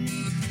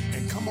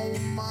 And come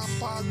on my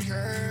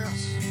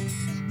podcast,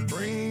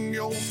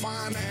 your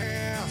fine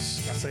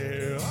ass. I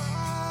said,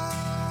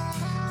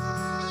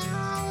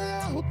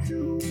 I'll help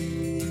you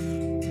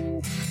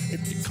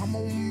if you come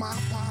on my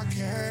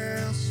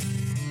podcast.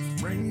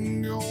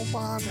 Bring your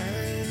fine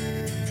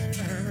ass.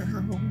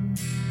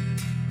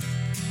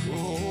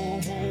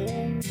 Whoa,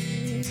 whoa,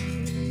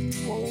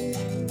 whoa,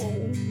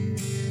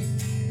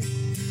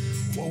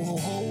 whoa,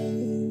 whoa.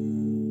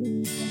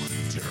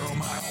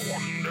 Jeremiah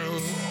Wonder.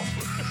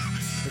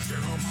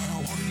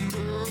 Jeremiah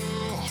Wonder.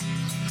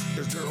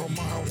 It's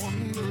Jeremiah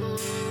Wonder.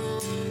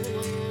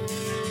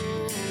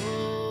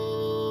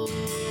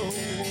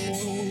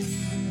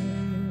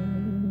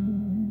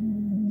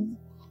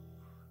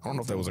 I don't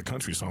know if that was a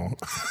country song.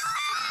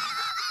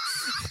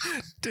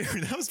 Dude,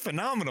 that was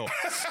phenomenal.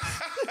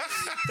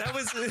 That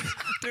was,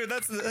 dude,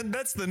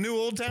 that's the new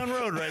Old Town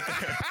Road right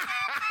there.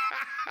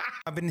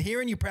 I've been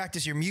hearing you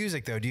practice your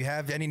music, though. Do you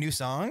have any new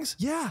songs?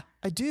 Yeah,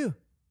 I do.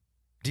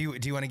 Do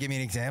you want to give me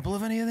an example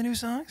of any of the new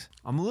songs?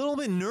 I'm a little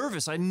bit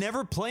nervous. I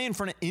never play in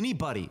front of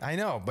anybody. I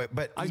know,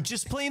 but I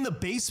just play in the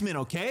basement,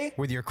 okay?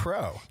 With your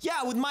crow.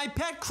 Yeah, with my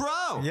pet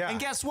crow. Yeah. And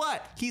guess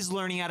what? He's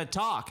learning how to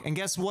talk. And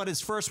guess what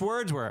his first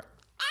words were?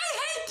 I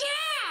hate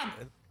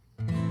Dad!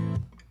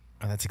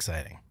 Oh, that's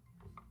exciting.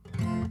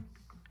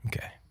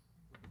 Okay.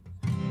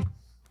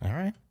 All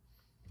right.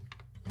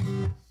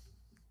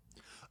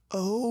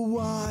 Oh,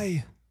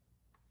 why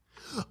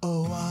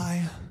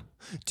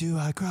do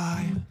I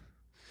cry?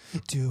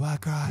 Do I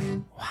cry?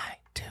 Why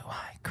do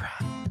I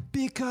cry?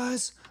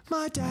 Because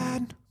my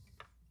dad,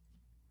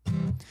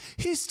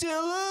 he's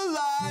still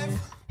alive.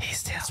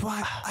 That's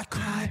why I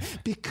cry.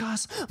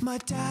 Because my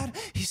dad,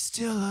 he's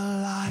still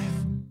alive.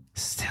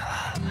 Still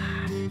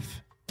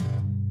alive.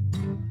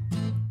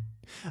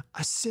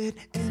 I sit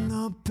in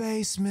the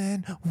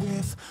basement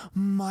with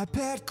my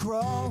pet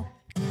crow.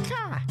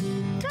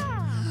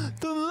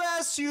 The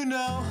less you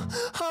know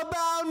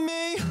about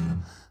me,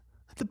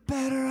 the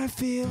better I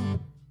feel.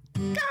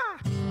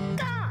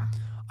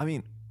 I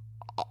mean,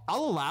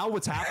 I'll allow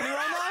what's happening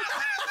right now.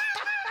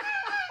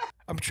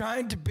 I'm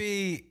trying to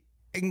be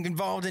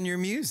involved in your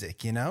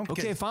music, you know?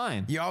 Okay,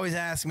 fine. You always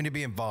ask me to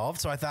be involved,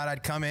 so I thought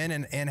I'd come in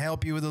and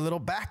help you with a little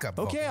backup.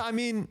 Okay, I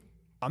mean,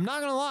 I'm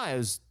not gonna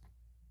lie,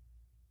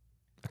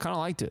 I kind of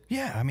liked it.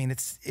 Yeah, I mean,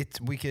 it's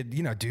we could,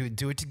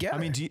 do it together. I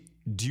mean,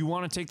 do you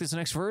want to take this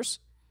next verse?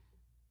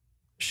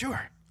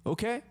 Sure.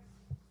 Okay.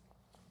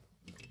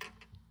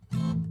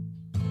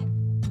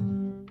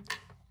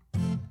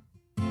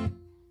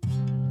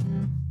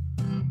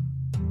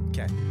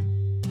 Okay.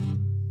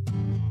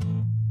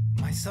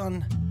 My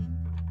son,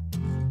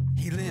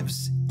 he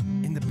lives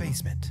in the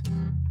basement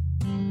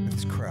with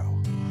his crow.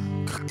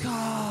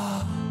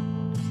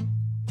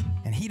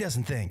 And he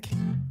doesn't think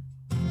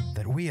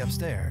that we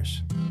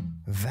upstairs,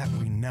 that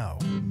we know,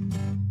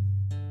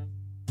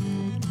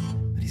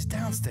 that he's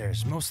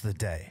downstairs most of the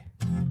day,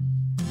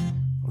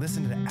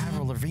 listening to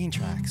Avril Lavigne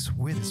tracks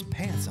with his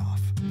pants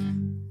off.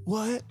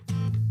 What?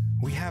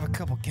 We have a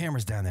couple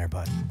cameras down there,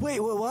 bud. Wait,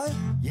 what?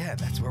 Yeah,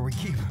 that's where we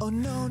keep them. Oh,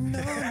 no.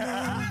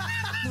 Yeah.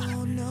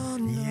 No.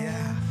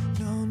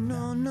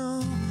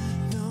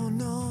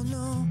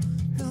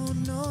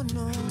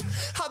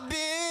 I've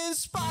been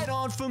spied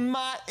on for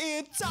my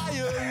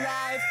entire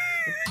life.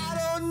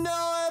 I don't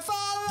know if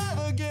I'll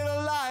ever get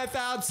a life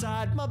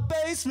outside my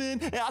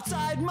basement,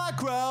 outside my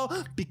crow,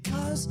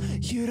 because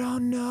you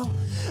don't know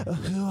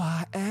who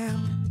I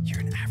am. You're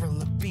an Avril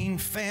Lavigne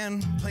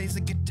fan, plays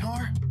the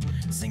guitar,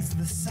 sings to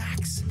the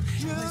sax,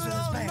 You plays with his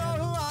don't band. know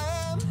who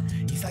I am.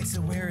 He likes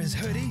to wear his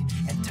hoodie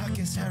and tuck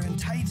his hair in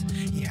tight.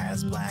 He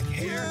has black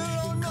hair.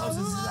 He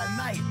closes his eyes at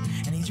night,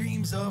 and he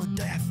dreams of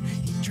death.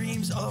 He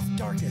dreams of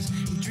darkness.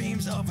 He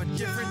dreams of a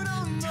different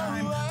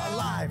time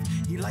alive.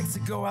 He likes to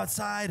go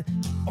outside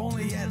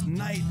only at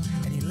night,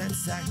 and he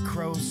lets that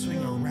crow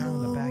swing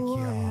around the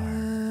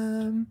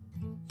backyard.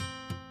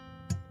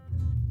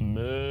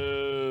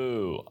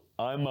 Moo.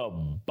 I'm a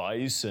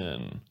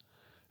bison.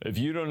 If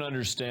you don't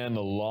understand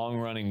the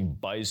long-running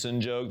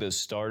bison joke that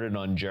started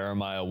on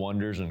Jeremiah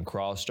Wonders and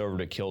crossed over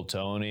to Kill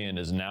Tony and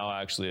is now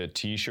actually a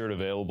t-shirt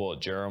available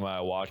at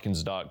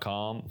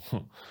jeremiahwatkins.com,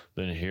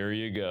 then here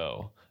you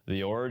go.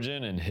 The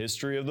origin and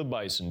history of the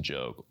bison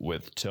joke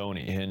with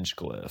Tony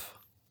Hinchcliffe.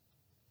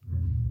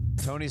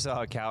 Tony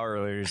saw a cow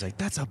earlier. He's like,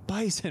 "That's a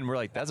bison." We're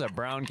like, "That's a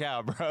brown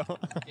cow, bro."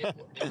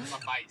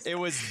 It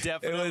was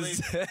definitely.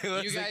 It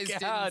was You guys a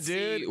cow, didn't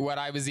dude. see what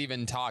I was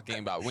even talking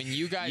about. When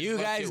you guys You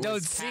looked, guys it don't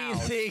was see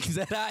cows. things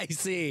that I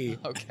see.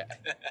 Okay.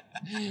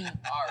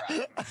 All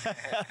right.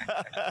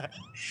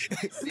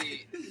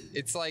 See,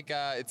 it's like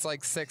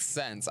Sixth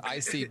Sense. I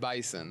see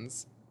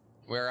bisons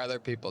where other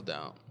people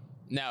don't.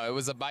 No, it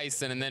was a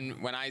bison, and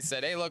then when I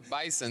said, "Hey, look,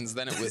 bisons,"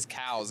 then it was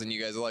cows, and you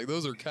guys are like,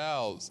 "Those are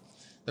cows."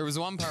 There was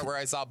one part where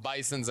I saw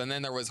bisons, and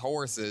then there was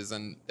horses,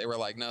 and they were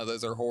like, "No,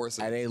 those are horses."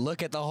 And I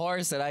look at the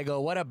horse and I go,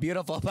 "What a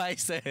beautiful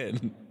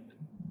bison."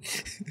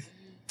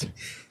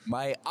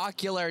 My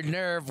ocular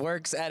nerve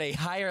works at a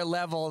higher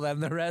level than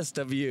the rest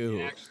of you.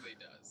 It actually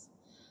does.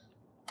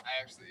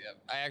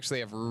 I actually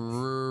have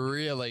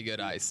really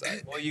good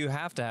eyesight. Well, you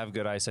have to have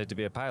good eyesight to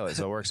be a pilot,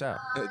 so it works out.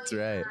 That's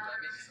right.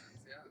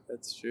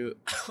 That's true.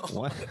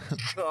 What?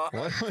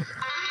 What?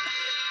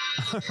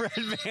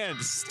 Red Van,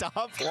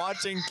 stop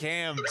watching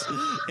cams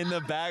in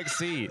the back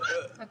seat.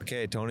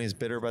 Okay, Tony's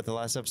bitter about the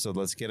last episode.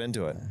 Let's get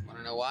into it. Want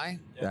to know why?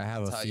 I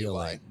have I'll a tell you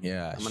feeling.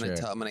 Yeah,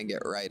 I'm gonna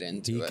get right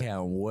into He it.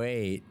 can't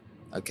wait.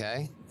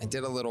 Okay, I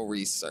did a little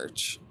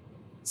research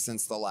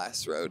since the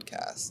last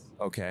Roadcast.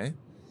 Okay.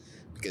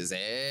 Because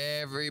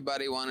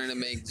everybody wanted to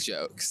make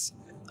jokes.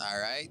 All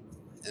right,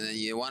 and then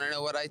you want to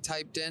know what I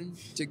typed in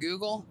to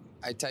Google?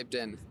 I typed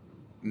in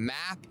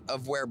map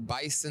of where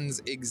bisons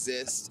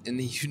exist in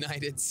the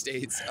United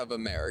States of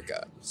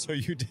America. So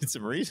you did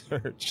some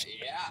research.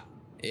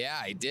 Yeah,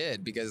 I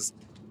did, because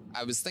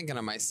I was thinking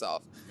to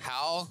myself,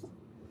 how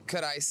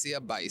could I see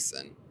a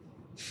bison?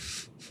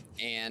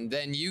 And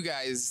then you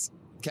guys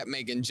kept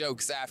making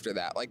jokes after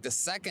that. Like the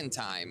second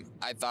time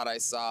I thought I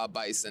saw a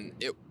bison,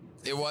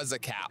 it was a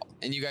cow.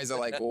 And you guys are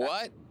like,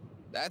 what?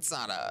 That's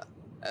not a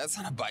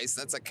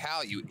bison. That's a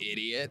cow, you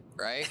idiot,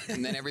 right?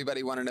 And then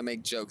everybody wanted to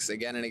make jokes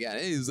again and again.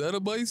 Hey, is that a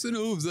bison?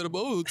 Oh,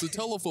 it's a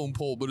telephone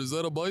pole, but is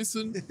that a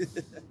bison?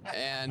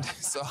 And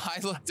so I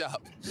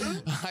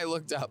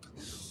looked up,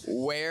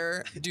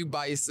 where do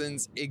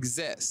bisons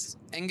exist?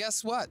 And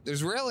guess what?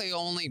 There's really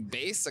only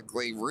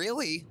basically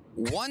really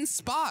one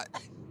spot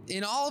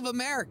in all of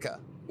America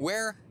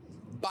where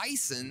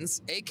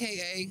bisons,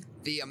 aka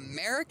the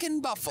American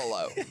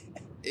buffalo,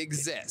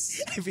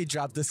 exists. If he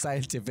dropped the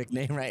scientific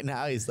name right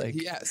now, he's like,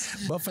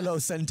 yes, Buffalo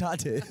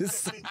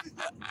sentatus.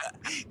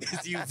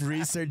 Because you've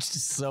researched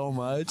so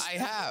much. I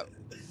have.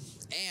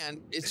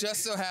 And it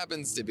just so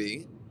happens to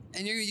be,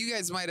 and you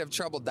guys might have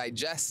trouble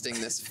digesting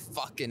this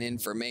fucking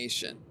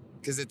information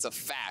because it's a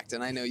fact.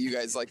 And I know you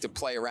guys like to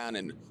play around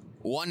in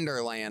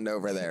Wonderland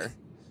over there,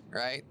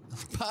 right?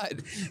 But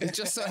it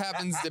just so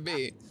happens to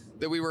be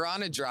that we were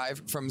on a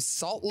drive from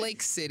Salt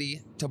Lake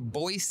City to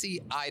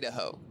Boise,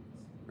 Idaho,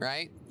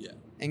 right? Yeah.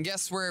 And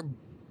guess where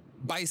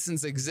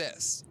bisons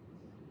exist?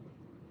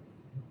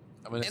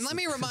 And let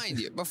me remind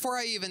you, before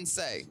I even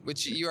say,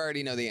 which you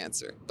already know the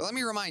answer, but let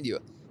me remind you,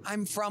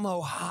 I'm from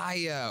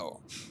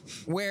Ohio,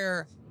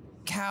 where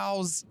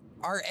cows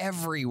are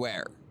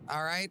everywhere,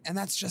 all right? And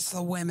that's just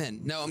the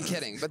women. No, I'm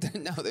kidding. But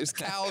no, there's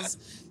cows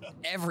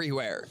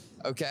everywhere,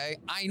 okay?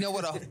 I know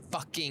what a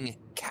fucking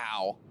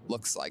cow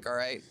looks like, all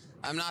right?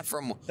 I'm not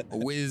from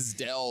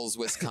Wisdells,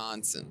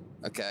 Wisconsin,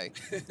 okay?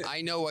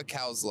 I know what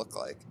cows look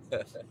like.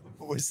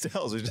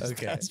 Wisdells, we just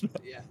passed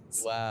by. Yeah.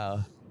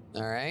 Wow.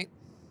 All right.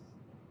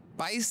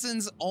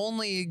 Bisons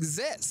only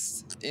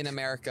exist in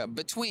America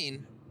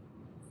between,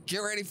 get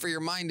ready for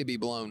your mind to be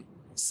blown,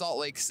 Salt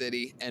Lake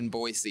City and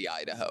Boise,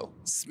 Idaho.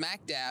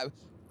 Smack dab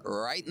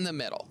right in the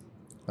middle.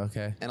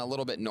 Okay. And a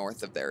little bit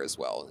north of there as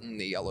well in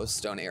the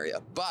Yellowstone area.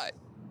 But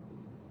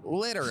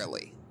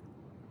literally,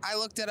 I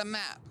looked at a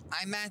map.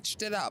 I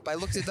matched it up. I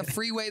looked at the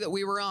freeway that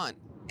we were on,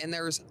 and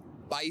there's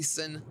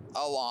bison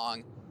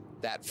along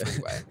that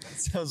freeway.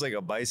 Sounds like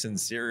a bison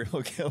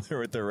serial killer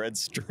with the red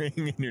string,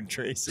 and you're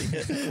tracing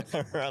it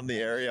around the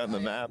area on the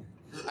map.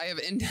 I have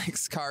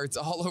index cards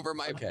all over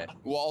my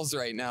walls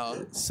right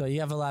now. So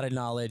you have a lot of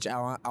knowledge.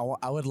 I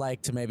would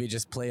like to maybe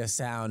just play a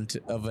sound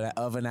of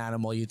an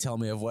animal. You tell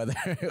me of whether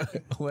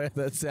where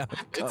that sound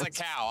comes. It's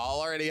a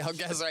cow. I'll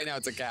guess right now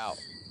it's a cow.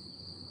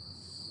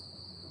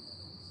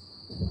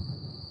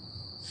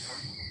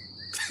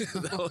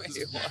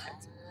 Wait, what?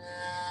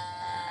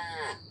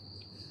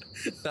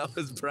 That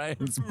was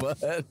Brian's butt.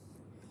 Did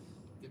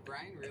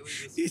Brian really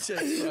just... He just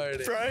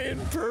farted. Brian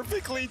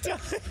perfectly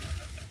timed.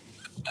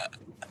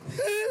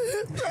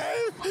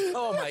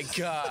 Oh my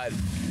god.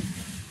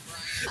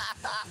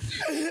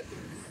 You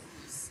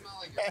smell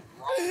like you're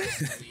wrong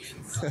from the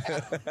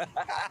inside.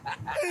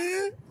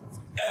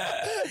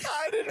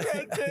 How did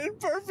Red Van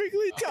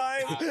perfectly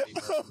time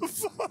a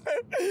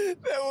fart?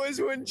 That was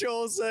when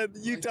Joel said,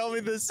 "You tell me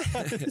the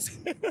size."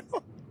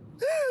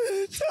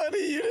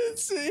 Tony, you didn't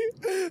see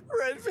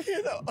Red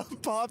Van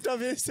popped up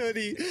his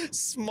hoodie,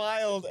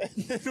 smiled, and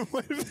then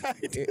went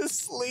back to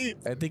sleep.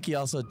 I think he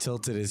also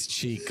tilted his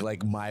cheek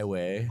like my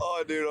way.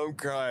 Oh, dude, I'm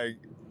crying.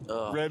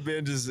 Red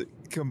Van just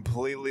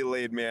completely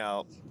laid me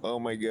out. Oh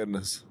my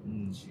goodness.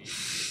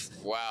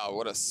 Wow,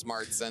 what a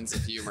smart sense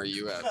of humor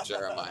you have,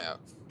 Jeremiah.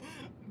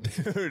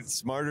 Dude,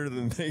 smarter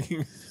than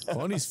thinking.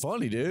 Funny's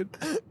funny, dude.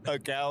 A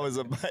cow is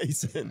a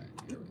bison.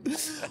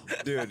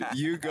 Dude,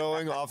 you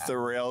going off the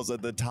rails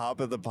at the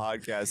top of the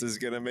podcast is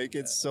gonna make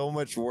it so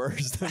much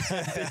worse than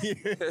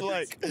that.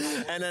 Like,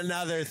 and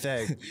another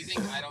thing. You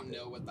think I don't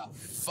know what the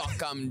fuck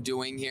I'm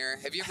doing here?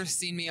 Have you ever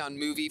seen me on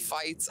movie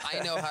fights? I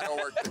know how to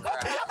work the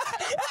crowd.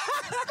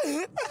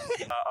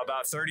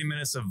 About 30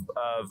 minutes of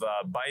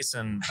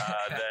bison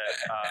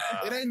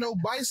that It ain't no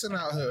bison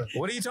out here.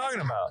 What are you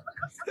talking about?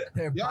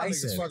 They're Y'all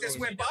bison. niggas fucking Just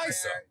went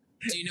bison.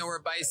 Do you know where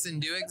bison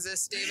do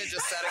exist, David?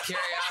 Just out of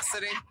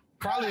curiosity.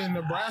 Probably in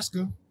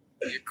Nebraska,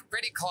 You're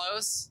pretty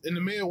close. in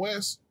the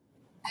Midwest.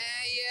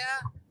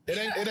 Yeah. It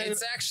ain't.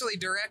 It's actually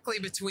directly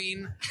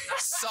between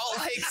Salt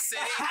Lake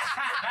City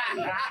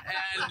and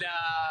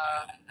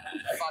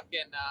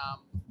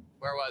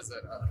where was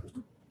it?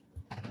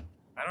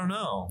 I don't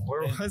know.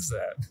 Where was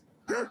that?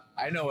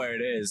 I know where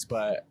it is,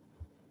 but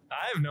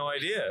I have no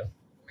idea.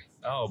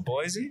 Oh,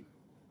 Boise?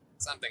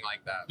 Something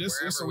like that. This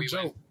Wherever some we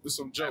joke. went This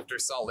some joke. after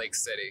Salt Lake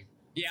City.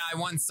 Yeah, I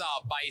once saw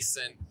a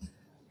bison,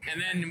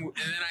 and then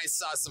I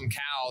saw some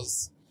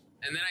cows,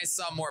 and then I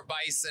saw more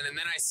bison, and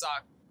then I saw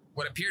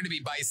what appeared to be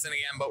bison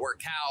again, but were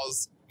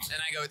cows. And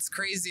I go, it's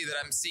crazy that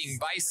I'm seeing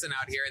bison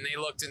out here, and they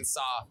looked and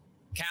saw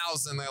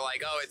cows, and they're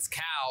like, oh, it's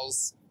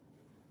cows.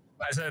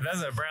 I said,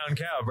 that's a brown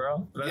cow,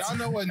 bro. Y'all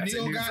know what that's a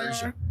Neil new guy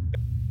version. are?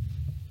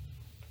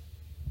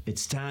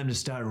 It's time to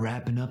start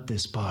wrapping up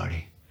this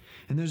party.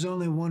 And there's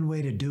only one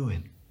way to do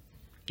it.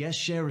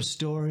 Guests share a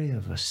story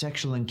of a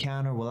sexual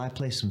encounter while I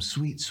play some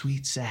sweet,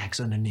 sweet sax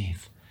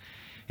underneath.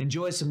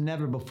 Enjoy some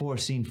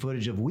never-before-seen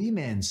footage of Wee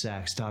Man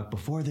sax talk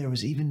before there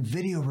was even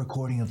video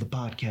recording of the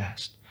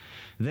podcast.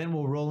 Then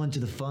we'll roll into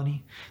the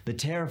funny, the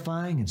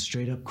terrifying, and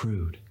straight-up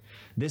crude.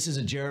 This is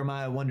a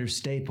Jeremiah Wonders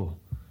staple.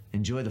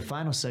 Enjoy the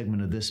final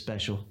segment of this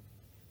special,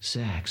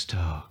 Sax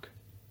Talk.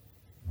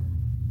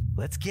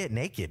 Let's get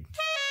naked.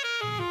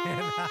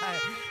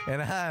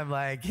 And I'm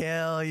like,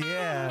 hell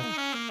yeah.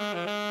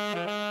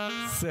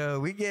 So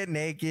we get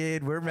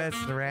naked, we're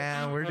messing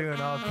around, we're doing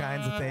all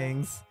kinds of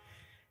things.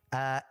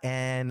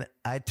 And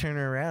I turn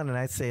around and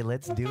I say,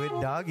 let's do it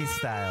doggy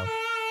style.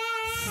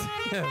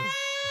 So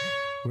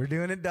we're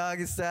doing it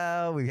doggy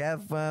style, we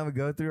have fun, we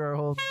go through our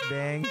whole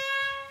thing.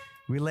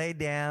 We lay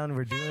down,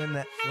 we're doing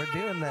the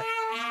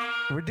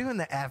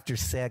after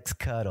sex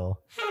cuddle.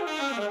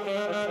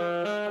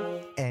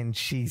 And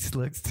she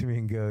looks to me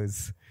and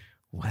goes,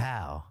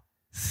 wow,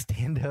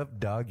 stand up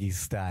doggy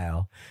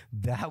style.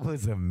 That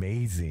was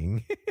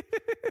amazing.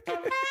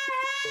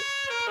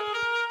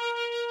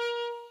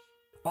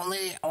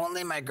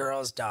 Only my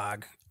girl's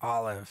dog,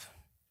 Olive,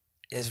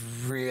 is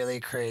really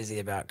crazy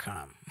about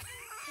cum.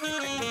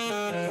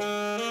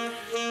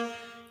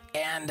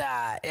 And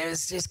it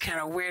was just kind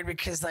of weird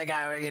because, like,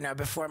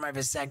 before my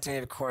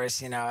vasectomy, of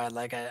course, I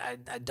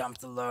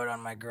dumped the load on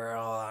my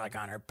girl, like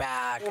on her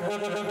back, on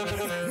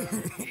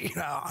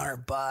her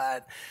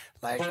butt,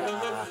 like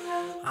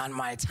on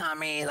my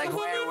tummy, like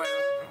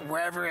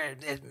wherever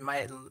it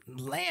might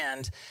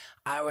land.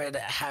 I would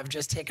have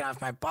just taken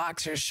off my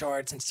boxer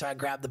shorts, and so I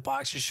grabbed the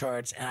boxer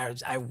shorts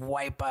and I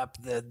wipe up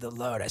the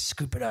load. I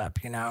scoop it up,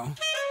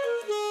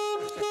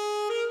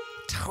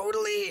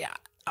 Totally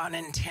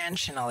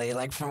unintentionally,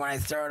 like from when I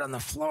throw it on the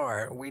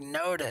floor, we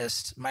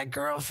noticed my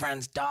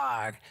girlfriend's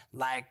dog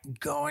like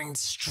going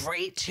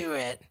straight to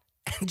it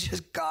and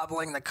just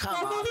gobbling the cum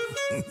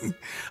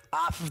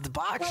off of the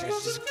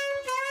boxers, just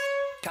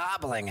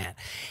gobbling it.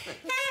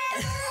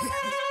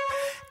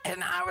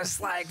 And I was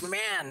like,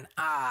 man,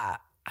 I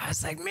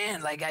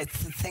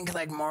think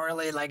like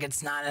morally, like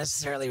it's not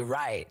necessarily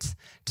right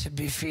to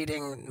be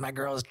feeding my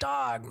girl's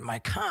dog my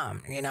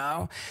cum,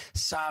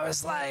 So I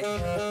was like,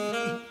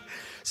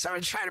 so I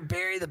would try to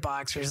bury the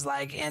boxers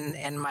like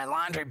in my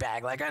laundry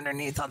bag, like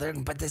underneath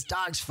but this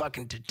dog's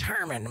fucking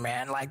determined,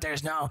 man. Like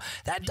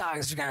that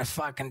dog's gonna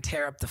fucking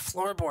tear up the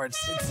floorboards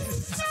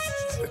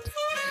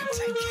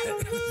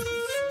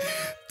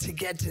to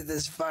get to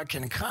this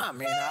fucking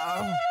cum,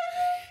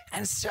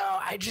 And so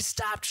I just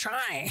stopped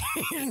trying.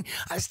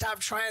 I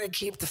stopped trying to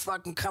keep the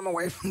fucking cum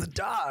away from the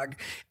dog,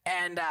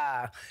 and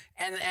I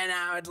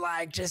would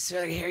like just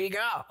here you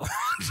go.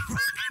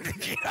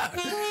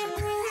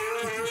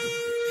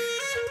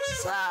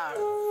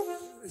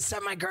 So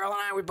my girl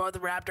and I, we both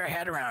wrapped our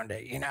head around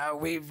it.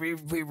 We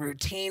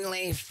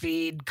routinely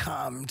feed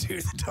cum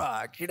to the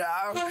dog.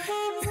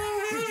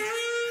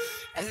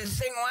 And the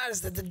thing was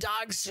that the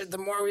dog said the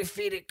more we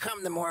feed it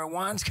cum, the more it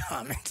wants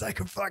cum. It's like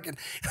a fucking...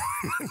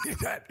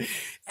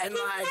 and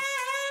like...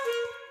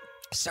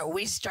 So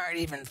we start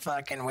even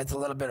fucking with a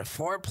little bit of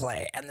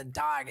foreplay, and the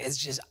dog is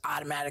just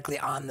automatically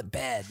on the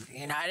bed,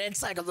 and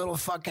it's like a little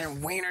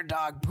fucking wiener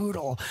dog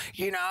poodle,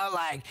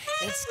 like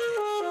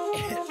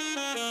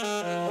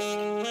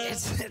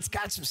it's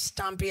got some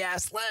stumpy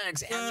ass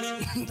legs,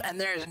 and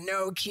there's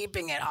no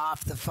keeping it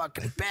off the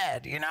fucking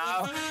bed,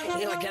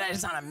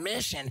 it's on a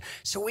mission,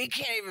 so we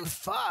can't even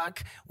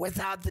fuck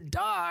without the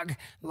dog,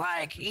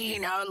 like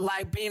being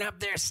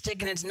up there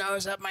sticking its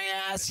nose up my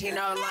ass,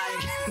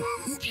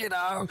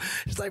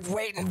 It's like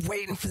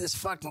waiting for this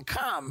fucking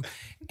cum.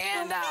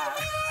 And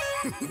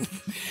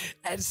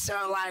and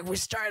so like we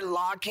started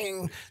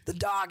locking the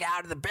dog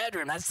out of the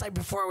bedroom. That's like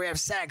before we have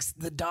sex,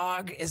 the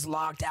dog is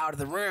locked out of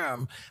the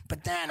room.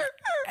 But then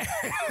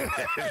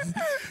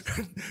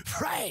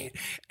right.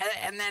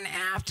 And then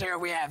after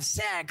we have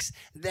sex,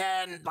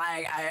 then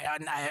like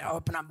I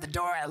open up the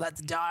door, I let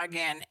the dog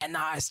in, and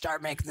now I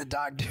start making the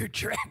dog do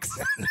tricks.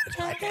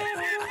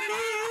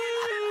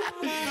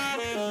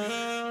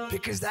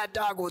 Because that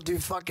dog will do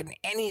fucking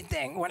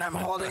anything when I'm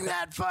holding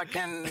that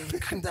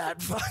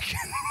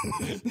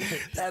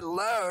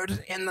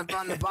load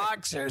on the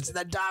boxers.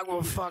 That dog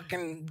will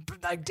fucking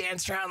like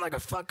dance around like a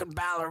fucking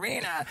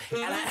ballerina,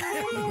 and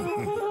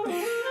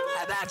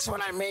that's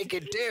what I make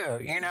it do,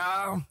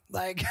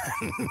 like.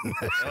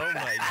 Oh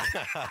my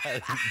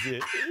god,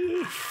 dude.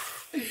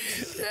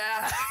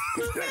 Yeah.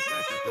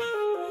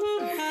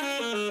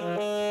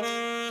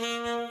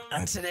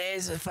 And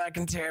today's a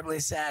fucking terribly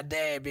sad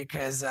day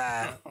because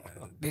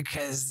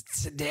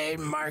today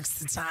marks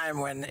the time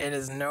when it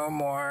is no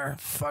more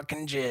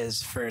fucking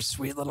jizz for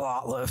sweet little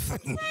Olive.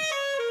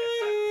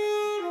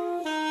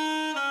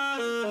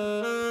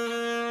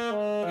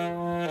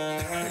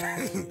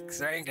 Because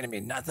there ain't gonna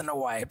be nothing to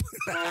wipe.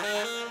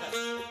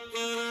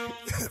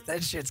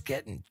 That shit's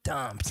getting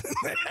dumped.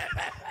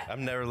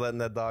 I'm never letting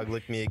that dog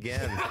lick me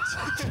again.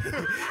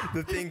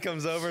 The thing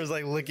comes over, is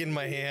like licking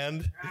my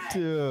hand.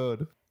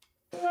 Dude.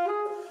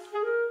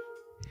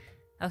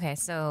 Okay,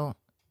 so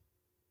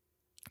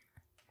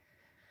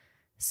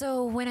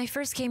when I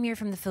first came here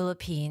from the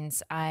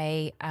Philippines,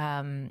 I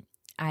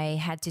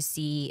had to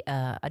see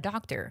a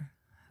doctor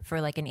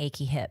for like an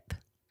achy hip.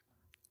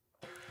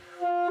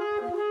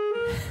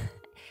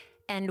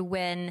 And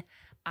when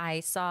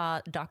I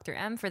saw Dr.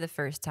 M for the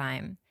first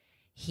time,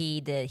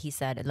 he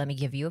said, "Let me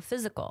give you a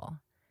physical."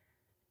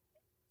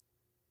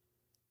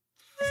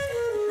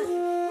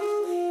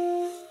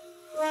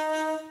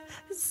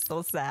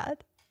 So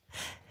sad.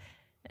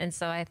 And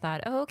so I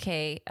thought, oh,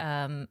 okay,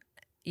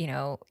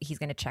 he's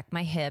going to check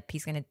my hip.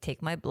 He's going to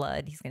take my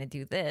blood. He's going to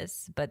do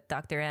this. But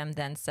Dr. M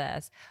then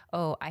says,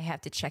 oh, I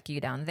have to check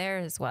you down there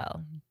as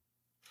well.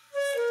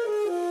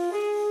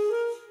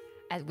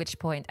 At which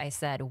point I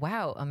said,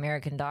 wow,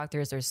 American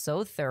doctors are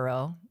so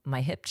thorough.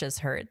 My hip just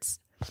hurts.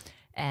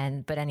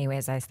 But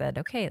anyways, I said,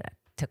 okay, I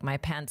took my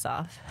pants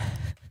off.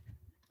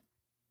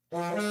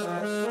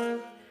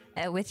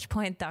 At which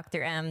point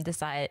Dr. M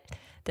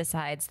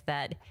decides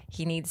that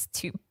he needs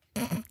to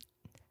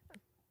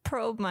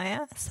probe my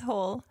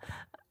asshole,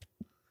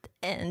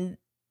 and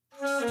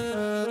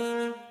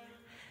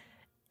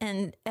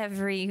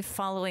every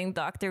following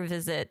doctor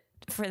visit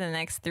for the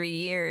next 3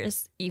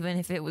 years, even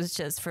if it was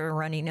just for a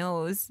runny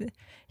nose,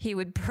 he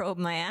would probe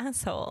my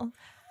asshole.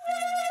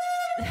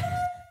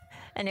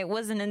 And it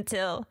wasn't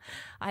until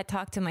I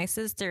talked to my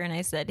sister and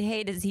I said,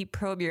 hey, does he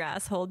probe your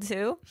asshole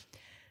too?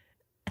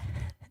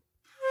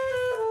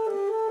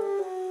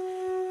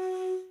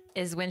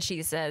 Is when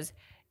she says,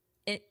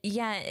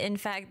 yeah, in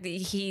fact,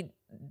 he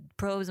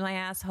probes my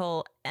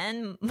asshole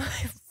and my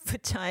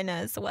vagina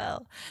as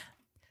well.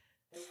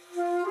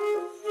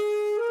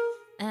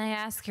 And I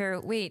ask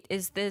her, wait,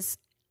 is this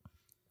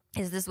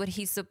what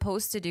he's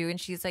supposed to do? And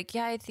she's like,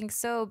 yeah, I think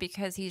so,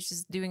 because he's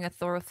just doing a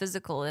thorough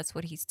physical. That's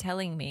what he's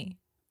telling me.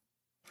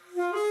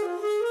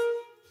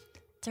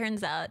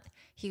 Turns out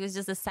he was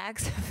just a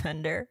sex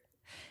offender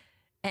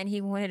and he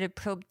wanted to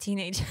probe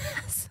teenage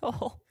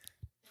asshole.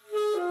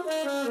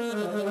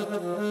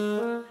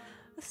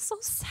 It's so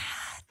sad.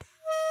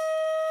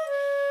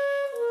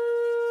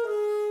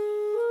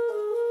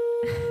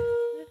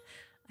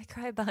 I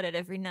cry about it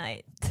every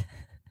night.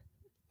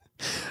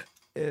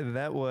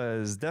 That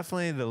was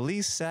definitely the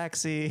least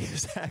sexy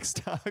sex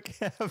talk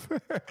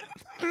ever.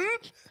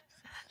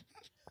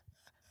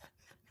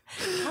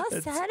 How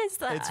sad is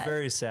that? It's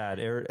very sad.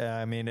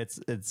 I mean, this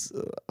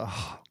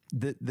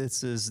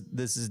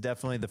is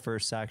definitely the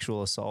first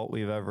sexual assault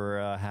we've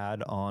ever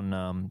had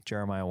on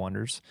Jeremiah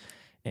Wonders,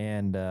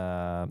 and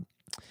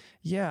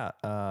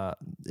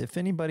if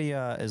anybody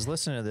is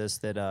listening to this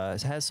that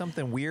has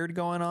something weird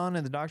going on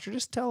in the doctor,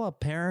 just tell a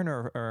parent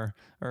or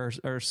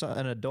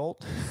an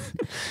adult.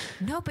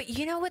 No, but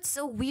you know what's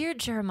so weird,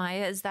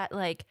 Jeremiah, is that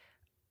like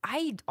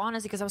I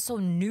honestly, because I was so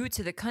new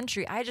to the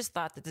country, I just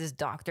thought that this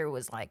doctor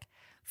was like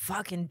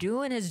fucking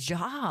doing his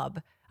job.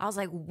 I was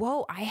like,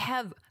 whoa, I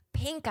have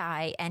pink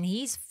eye and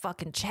he's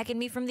fucking checking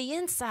me from the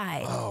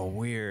inside. Oh,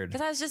 weird.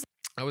 Because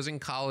I was in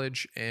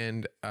college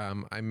and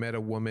I met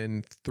a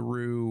woman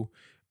through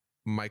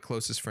my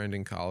closest friend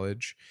in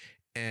college,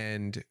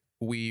 and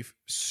we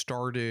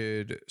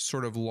started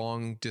sort of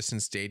long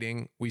distance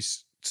dating. We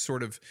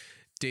sort of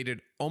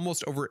dated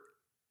almost over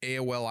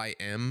AOL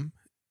IM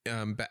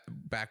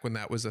back when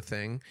that was a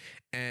thing,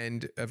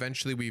 and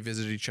eventually we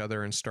visited each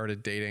other and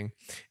started dating.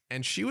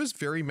 And she was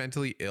very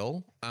mentally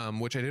ill,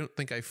 which I don't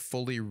think I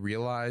fully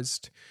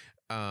realized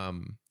at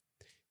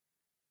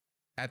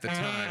the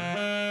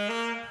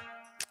time.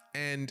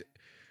 And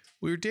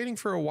we were dating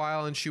for a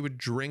while, and she would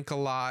drink a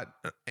lot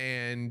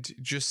and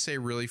just say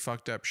really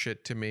fucked up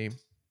shit to me.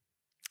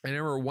 I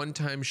remember one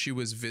time she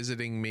was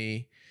visiting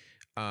me.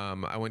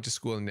 I went to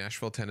school in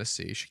Nashville,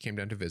 Tennessee. She came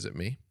down to visit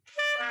me.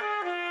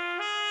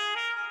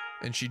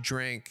 And she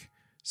drank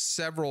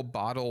several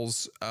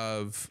bottles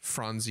of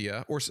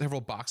Franzia, or several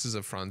boxes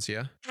of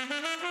Franzia.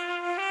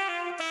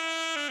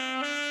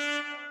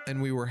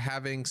 And we were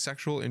having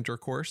sexual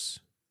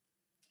intercourse.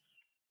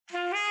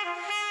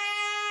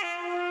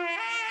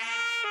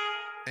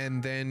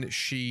 And then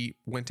she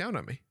went down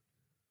on me.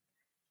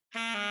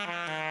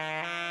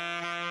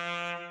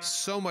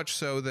 So much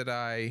so that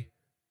I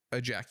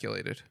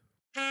ejaculated.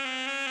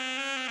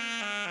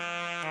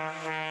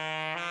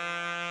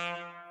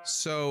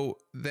 So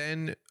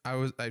then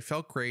I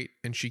felt great,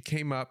 and she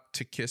came up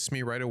to kiss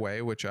me right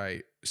away, which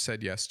I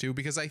said yes to,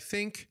 because I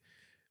think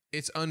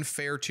it's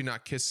unfair to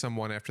not kiss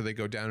someone after they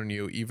go down on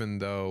you, even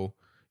though,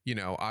 you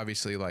know,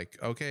 obviously like,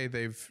 okay,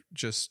 they've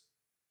just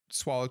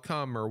swallowed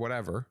cum or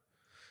whatever.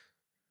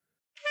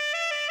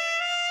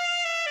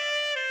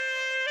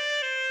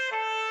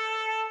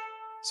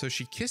 So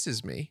she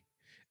kisses me.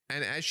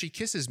 And as she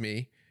kisses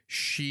me,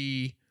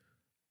 she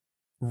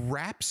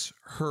wraps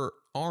her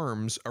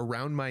arms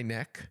around my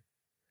neck.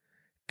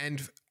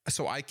 And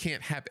so I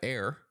can't have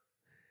air,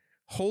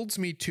 holds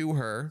me to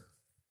her,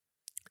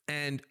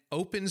 and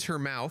opens her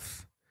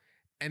mouth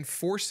and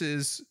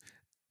forces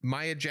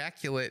my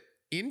ejaculate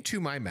into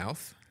my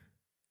mouth,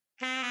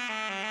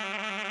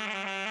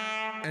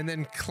 and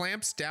then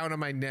clamps down on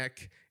my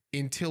neck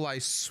until I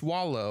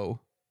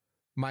swallow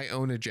my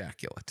own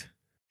ejaculate.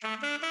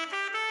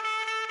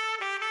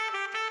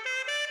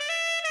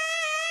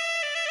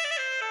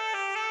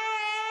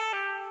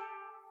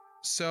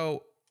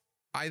 So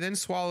I then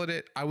swallowed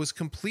it. I was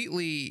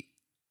completely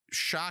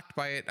shocked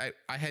by it.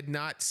 I had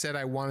not said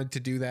I wanted to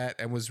do that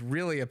and was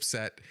really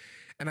upset.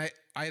 And I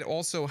had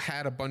also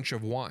had a bunch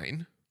of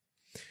wine.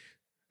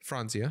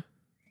 Franzia.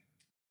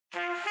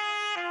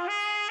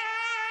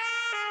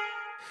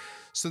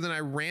 So then I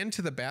ran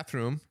to the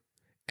bathroom,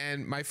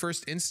 and my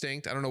first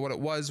instinct, I don't know what it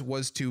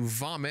was to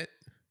vomit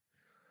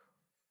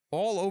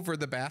all over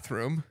the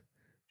bathroom.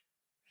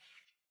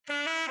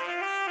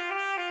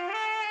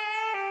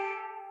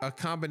 A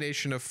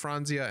combination of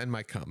Franzia and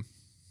my cum.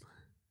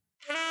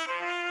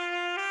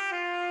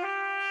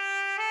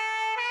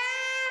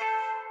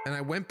 And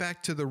I went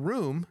back to the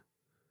room,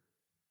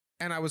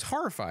 and I was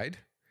horrified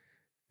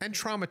and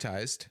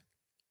traumatized.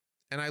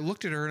 And I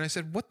looked at her and I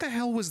said, "What the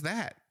hell was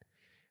that?"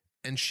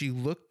 And she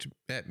looked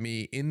at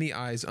me in the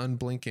eyes,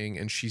 unblinking,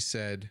 and she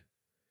said,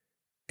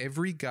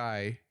 "Every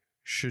guy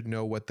should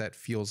know what that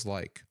feels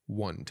like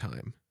one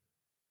time."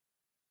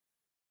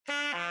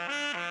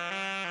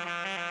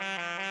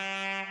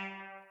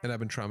 And I've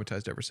been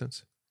traumatized ever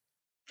since.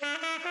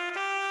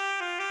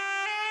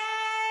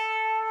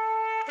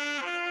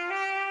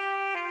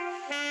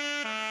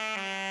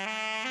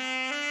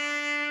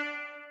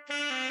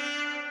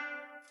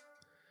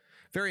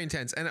 Very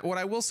intense. And what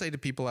I will say to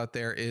people out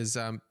there is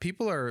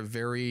people are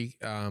very,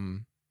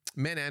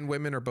 men and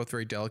women are both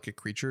very delicate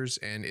creatures,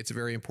 and it's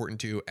very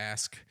important to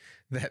ask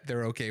that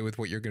they're okay with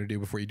what you're going to do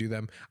before you do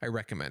them. I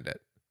recommend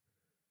it.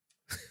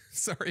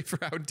 Sorry for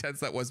how intense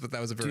that was, but that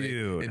was a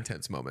very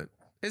intense moment.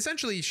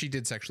 Essentially, she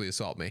did sexually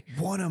assault me.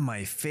 One of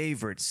my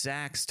favorite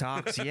Sax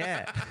talks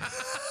yet.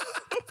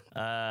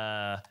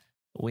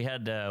 We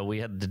had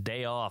the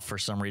day off for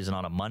some reason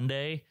on a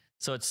Monday.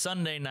 So it's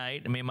Sunday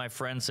night, and me and my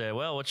friend said,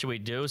 well, what should we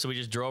do? So we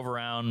just drove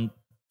around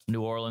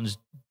New Orleans,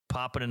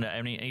 popping into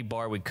any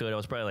bar we could. I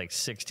was probably like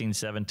 16,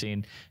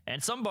 17.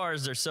 And some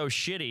bars, they're so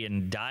shitty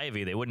and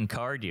divey, they wouldn't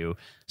card you.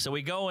 So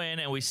we go in,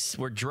 and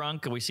we're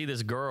drunk, and we see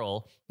this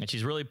girl, and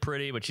she's really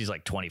pretty, but she's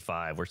like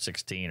 25. We're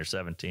 16 or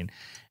 17.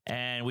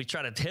 And we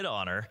try to hit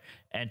on her,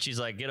 and she's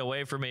like, "Get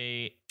away from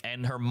me."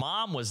 And her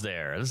mom was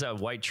there. This is how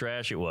white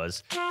trash it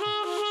was.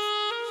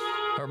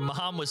 Her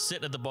mom was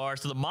sitting at the bar,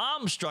 so the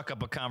mom struck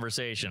up a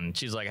conversation.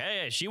 She's like,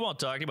 "Hey, she won't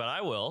talk to you, but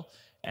I will."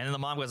 And then the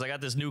mom goes, "I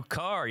got this new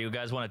car. You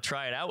guys want to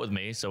try it out with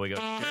me?" So we go,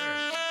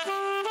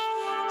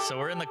 "Sure." So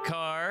we're in the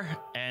car,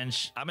 and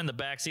I'm in the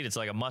back seat. It's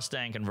like a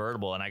Mustang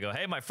convertible. And I go,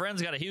 "Hey, my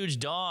friend's got a huge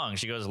dong."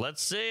 She goes,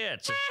 "Let's see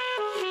it." So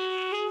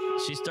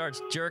she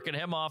starts jerking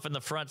him off in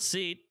the front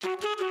seat.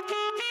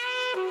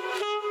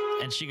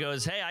 And she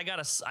goes, "Hey,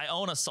 I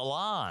own a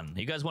salon.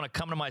 You guys want to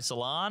come to my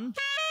salon?"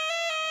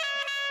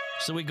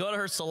 So we go to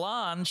her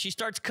salon. She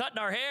starts cutting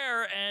our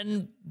hair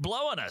and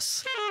blowing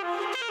us.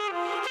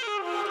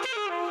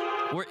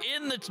 We're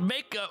in the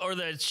makeup or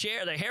the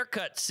chair, the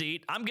haircut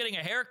seat. I'm getting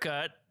a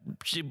haircut.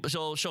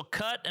 She'll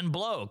cut and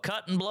blow,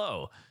 cut and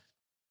blow.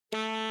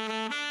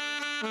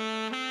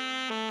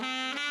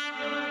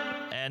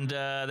 And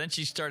then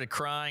she started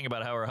crying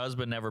about how her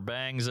husband never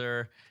bangs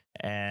her.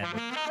 And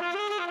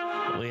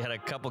we had a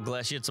couple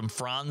glasses. She had some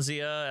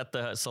Franzia at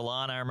the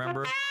salon, I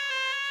remember.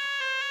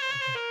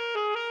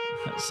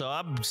 So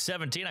I'm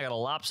 17. I got a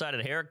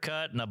lopsided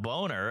haircut and a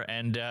boner,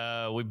 and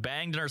we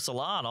banged in her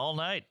salon all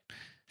night.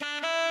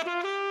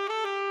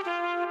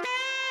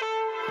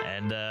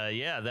 And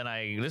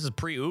this is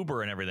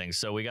pre-Uber and everything,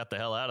 so we got the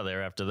hell out of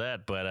there after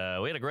that.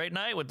 But we had a great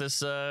night with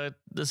this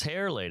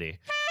hair lady.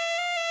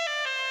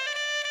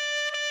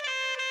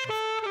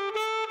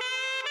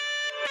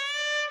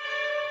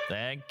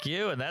 Thank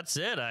you, and that's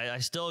it. I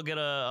still get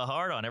a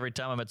hard on every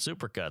time I'm at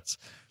Supercuts.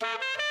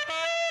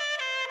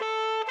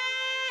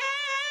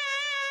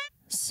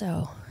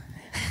 So,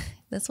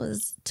 this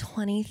was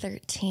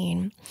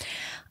 2013.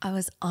 I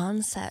was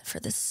on set for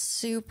this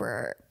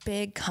super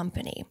big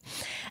company,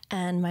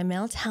 and my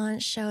male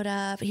talent showed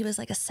up. He was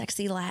like a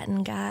sexy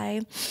Latin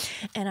guy,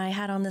 and I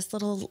had on this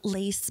little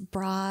lace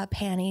bra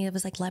panty. It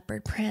was like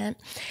leopard print,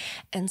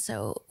 and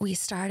so we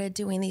started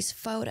doing these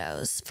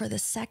photos for the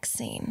sex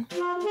scene.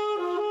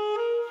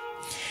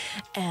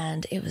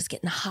 And it was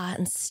getting hot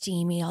and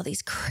steamy, all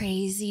these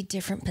crazy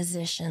different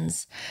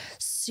positions,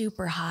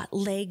 super hot,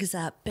 legs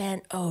up,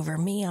 bent over,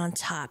 me on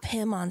top,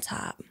 him on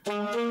top.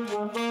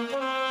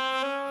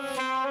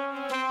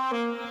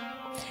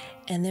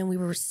 And then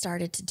we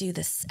started to do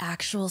this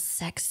actual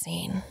sex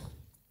scene.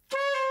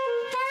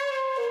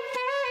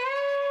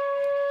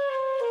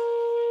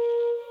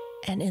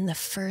 And in the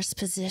first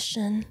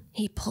position,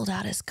 he pulled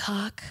out his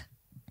cock.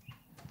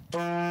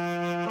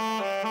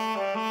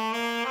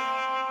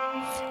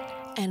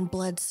 And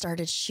blood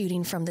started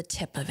shooting from the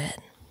tip of it.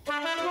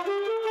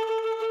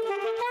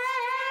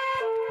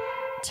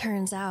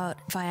 Turns out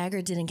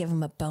Viagra didn't give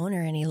him a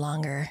boner any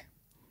longer.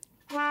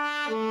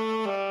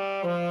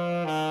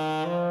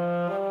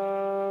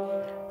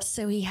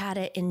 So he had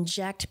to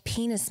inject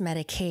penis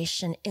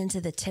medication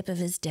into the tip of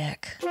his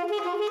dick.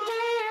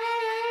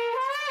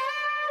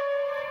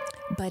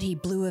 But he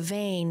blew a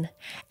vein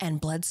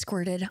and blood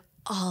squirted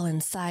all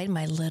inside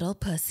my little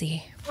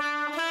pussy.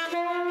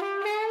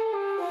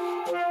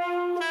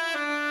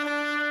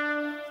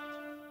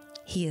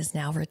 He is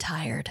now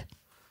retired.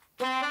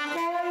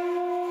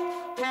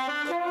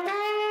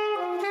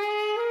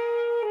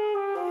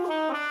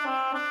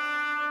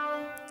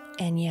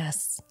 And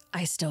yes,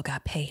 I still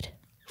got paid.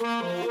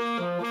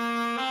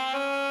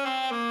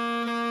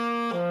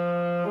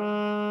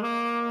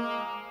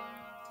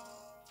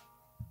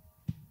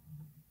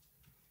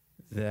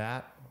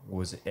 That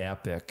was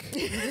epic.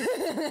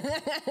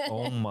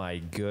 Oh my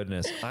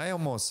goodness. That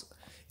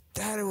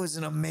was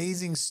an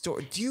amazing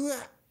story.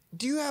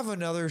 Do you have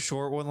another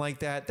short one like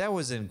that? That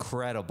was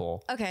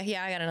incredible. Okay,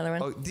 yeah, I got another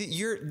one. Oh,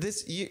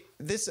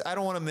 this I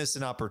don't want to miss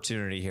an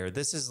opportunity here.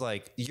 This is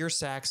like your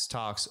Sax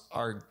Talks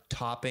are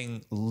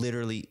topping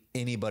literally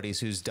anybody's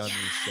who's done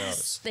these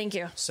shows. Thank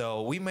you.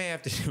 So we may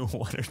have to do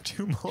one or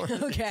two more.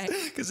 Okay.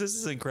 Because this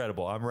is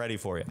incredible. I'm ready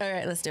for you. All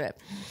right, let's do it.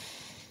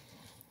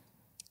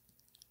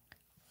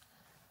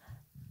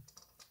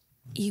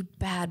 You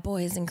bad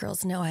boys and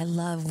girls know I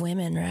love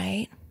women,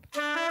 right?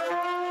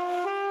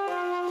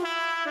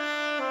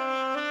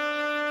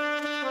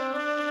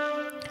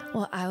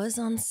 Well, I was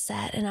on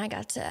set and I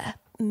got to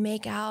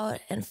make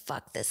out and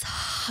fuck this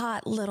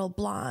hot little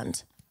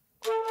blonde.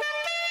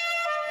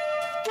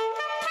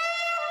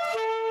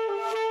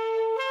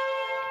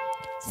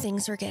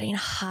 Things were getting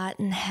hot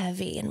and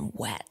heavy and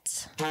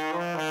wet.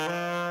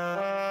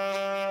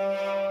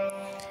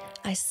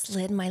 I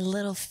slid my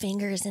little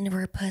fingers into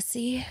her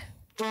pussy.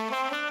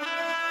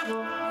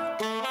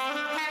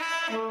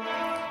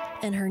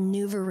 And her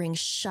Nuva ring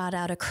shot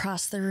out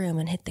across the room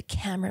and hit the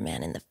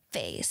cameraman in the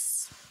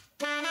face.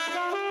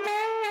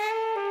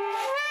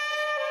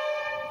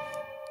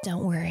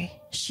 Don't worry,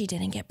 she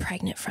didn't get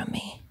pregnant from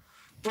me.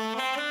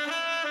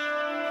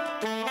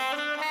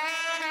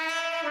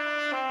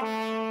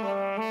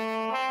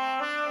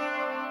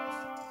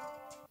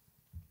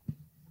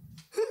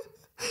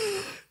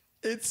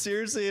 It's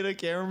seriously hit a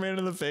cameraman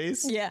in the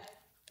face? Yeah.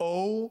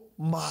 Oh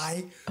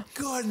my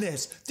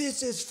goodness.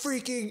 This is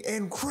freaking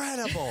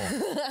incredible.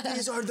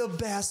 These are the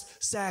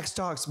best Sax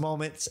Talks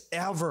moments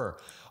ever.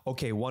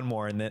 Okay, one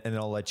more and then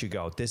I'll let you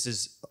go.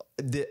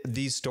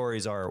 These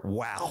stories are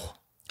wow.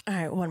 All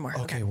right, one more.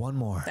 Okay, one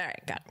more. All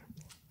right, got it.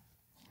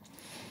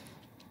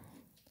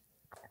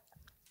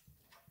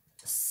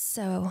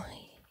 So,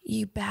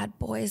 you bad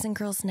boys and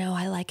girls know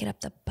I like it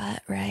up the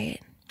butt, right?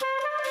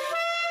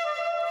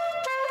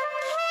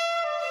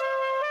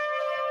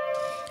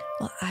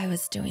 Well, I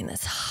was doing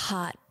this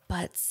hot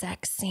butt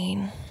sex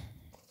scene.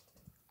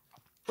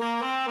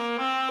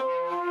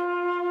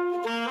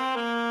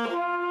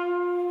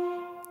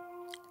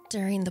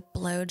 During the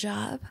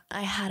blowjob,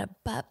 I had a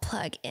butt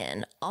plug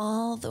in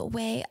all the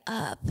way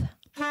up.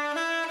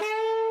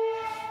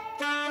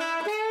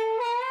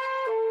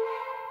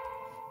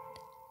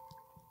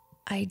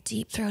 I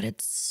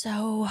deep-throated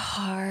so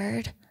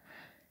hard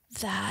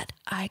that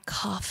I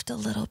coughed a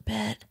little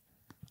bit.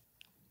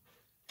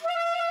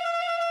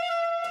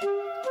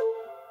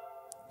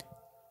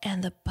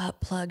 And the butt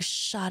plug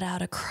shot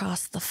out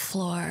across the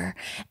floor,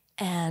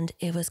 and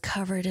it was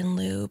covered in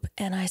lube,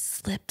 and I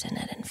slipped in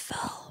it and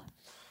fell.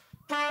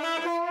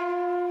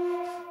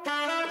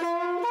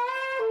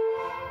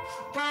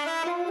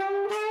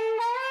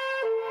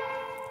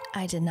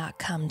 I did not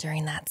come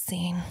during that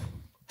scene.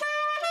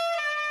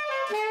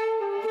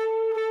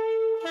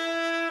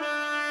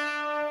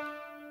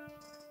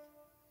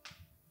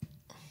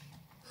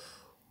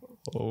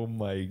 Oh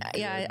my god.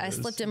 Yeah, I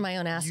slipped in my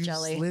own ass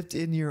jelly. You slipped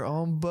in your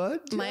own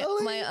butt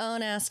jelly? My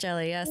own ass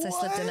jelly. Yes, I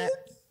slipped in it.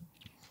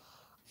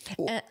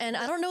 And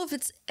I don't know if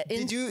it's.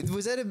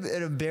 Was that an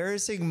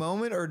embarrassing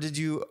moment or did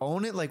you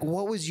own it? Like,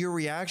 what was your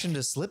reaction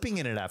to slipping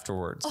in it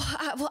afterwards? Oh,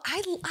 I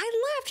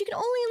laughed. You can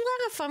only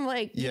laugh. I'm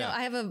like, you know, Yeah.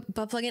 I have a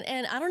butt plug in,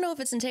 and I don't know if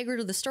it's integral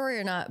to the story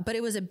or not, but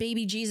it was a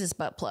baby Jesus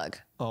butt plug.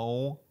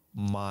 Oh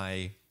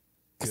my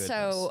goodness.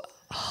 So,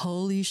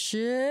 holy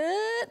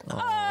shit.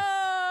 Oh.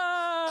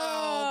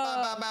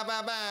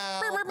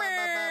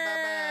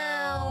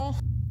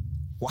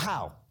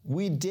 Wow,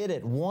 we did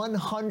it.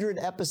 100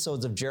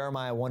 episodes of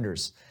Jeremiah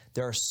Wonders.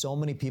 There are so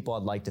many people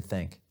I'd like to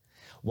thank.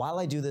 While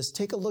I do this,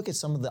 take a look at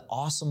some of the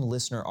awesome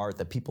listener art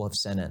that people have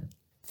sent in.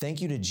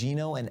 Thank you to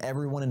Gino and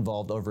everyone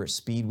involved over at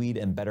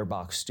Speedweed and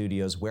Betterbox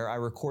Studios, where I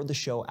record the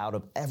show out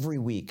of every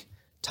week.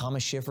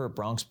 Thomas Schiffer at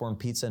Bronxborn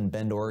Pizza in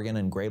Bend, Oregon,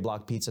 and Gray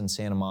Block Pizza in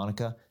Santa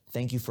Monica.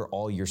 Thank you for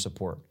all your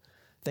support.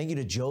 Thank you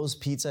to Joe's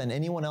Pizza and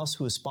anyone else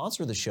who has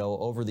sponsored the show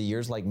over the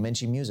years, like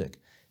Menchie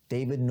Music.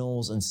 David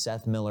Knowles and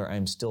Seth Miller,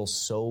 I'm still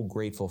so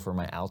grateful for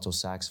my alto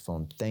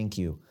saxophone. Thank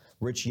you.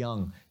 Rich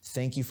Young,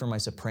 thank you for my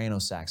soprano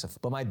saxophone.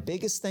 But my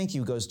biggest thank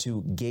you goes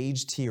to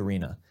Gage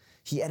Tiarina.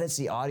 He edits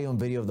the audio and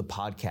video of the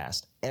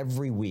podcast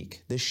every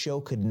week. This show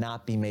could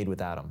not be made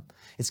without him.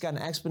 It's gotten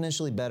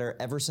exponentially better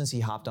ever since he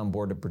hopped on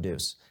board to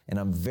produce, and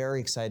I'm very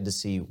excited to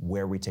see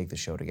where we take the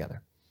show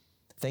together.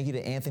 Thank you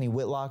to Anthony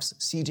Whitlocks,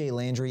 CJ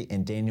Landry,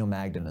 and Daniel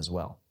Magden as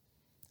well.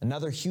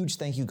 Another huge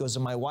thank you goes to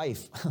my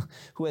wife,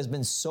 who has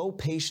been so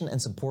patient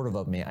and supportive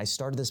of me. I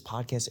started this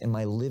podcast in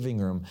my living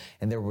room,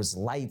 and there was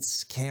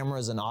lights,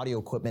 cameras, and audio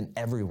equipment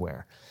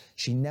everywhere.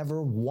 She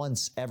never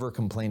once ever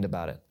complained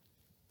about it.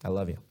 I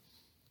love you.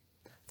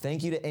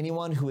 Thank you to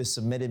anyone who has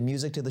submitted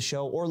music to the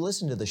show or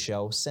listened to the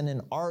show, sent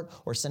in art,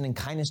 or sent in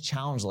kindness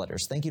challenge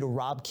letters. Thank you to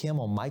Rob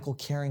Kimmel, Michael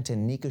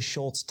Carrington, Nika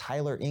Schultz,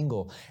 Tyler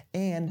Engel,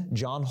 and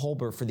John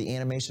Holbert for the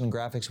animation and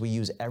graphics we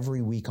use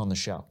every week on the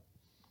show.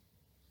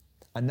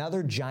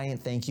 Another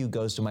giant thank you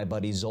goes to my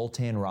buddy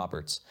Zoltan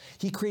Roberts.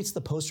 He creates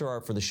the poster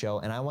art for the show,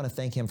 and I want to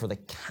thank him for the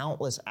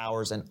countless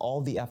hours and all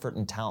the effort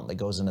and talent that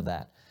goes into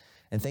that.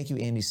 And thank you,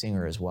 Andy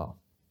Singer, as well.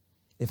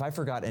 If I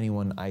forgot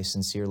anyone, I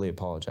sincerely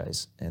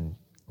apologize, and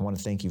I want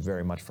to thank you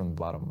very much from the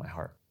bottom of my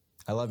heart.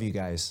 I love you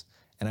guys,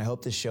 and I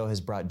hope this show has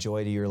brought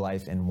joy to your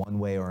life in one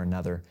way or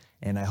another,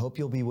 and I hope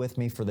you'll be with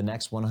me for the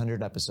next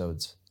 100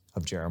 episodes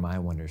of Jeremiah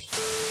Wonders.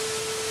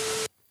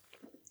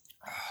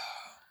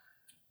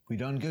 We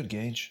done good,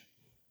 Gage.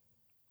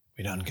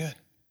 We done good.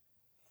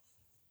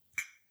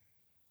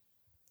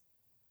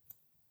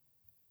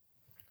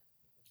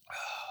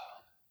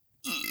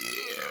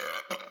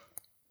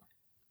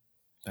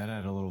 That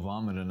had a little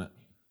vomit in it.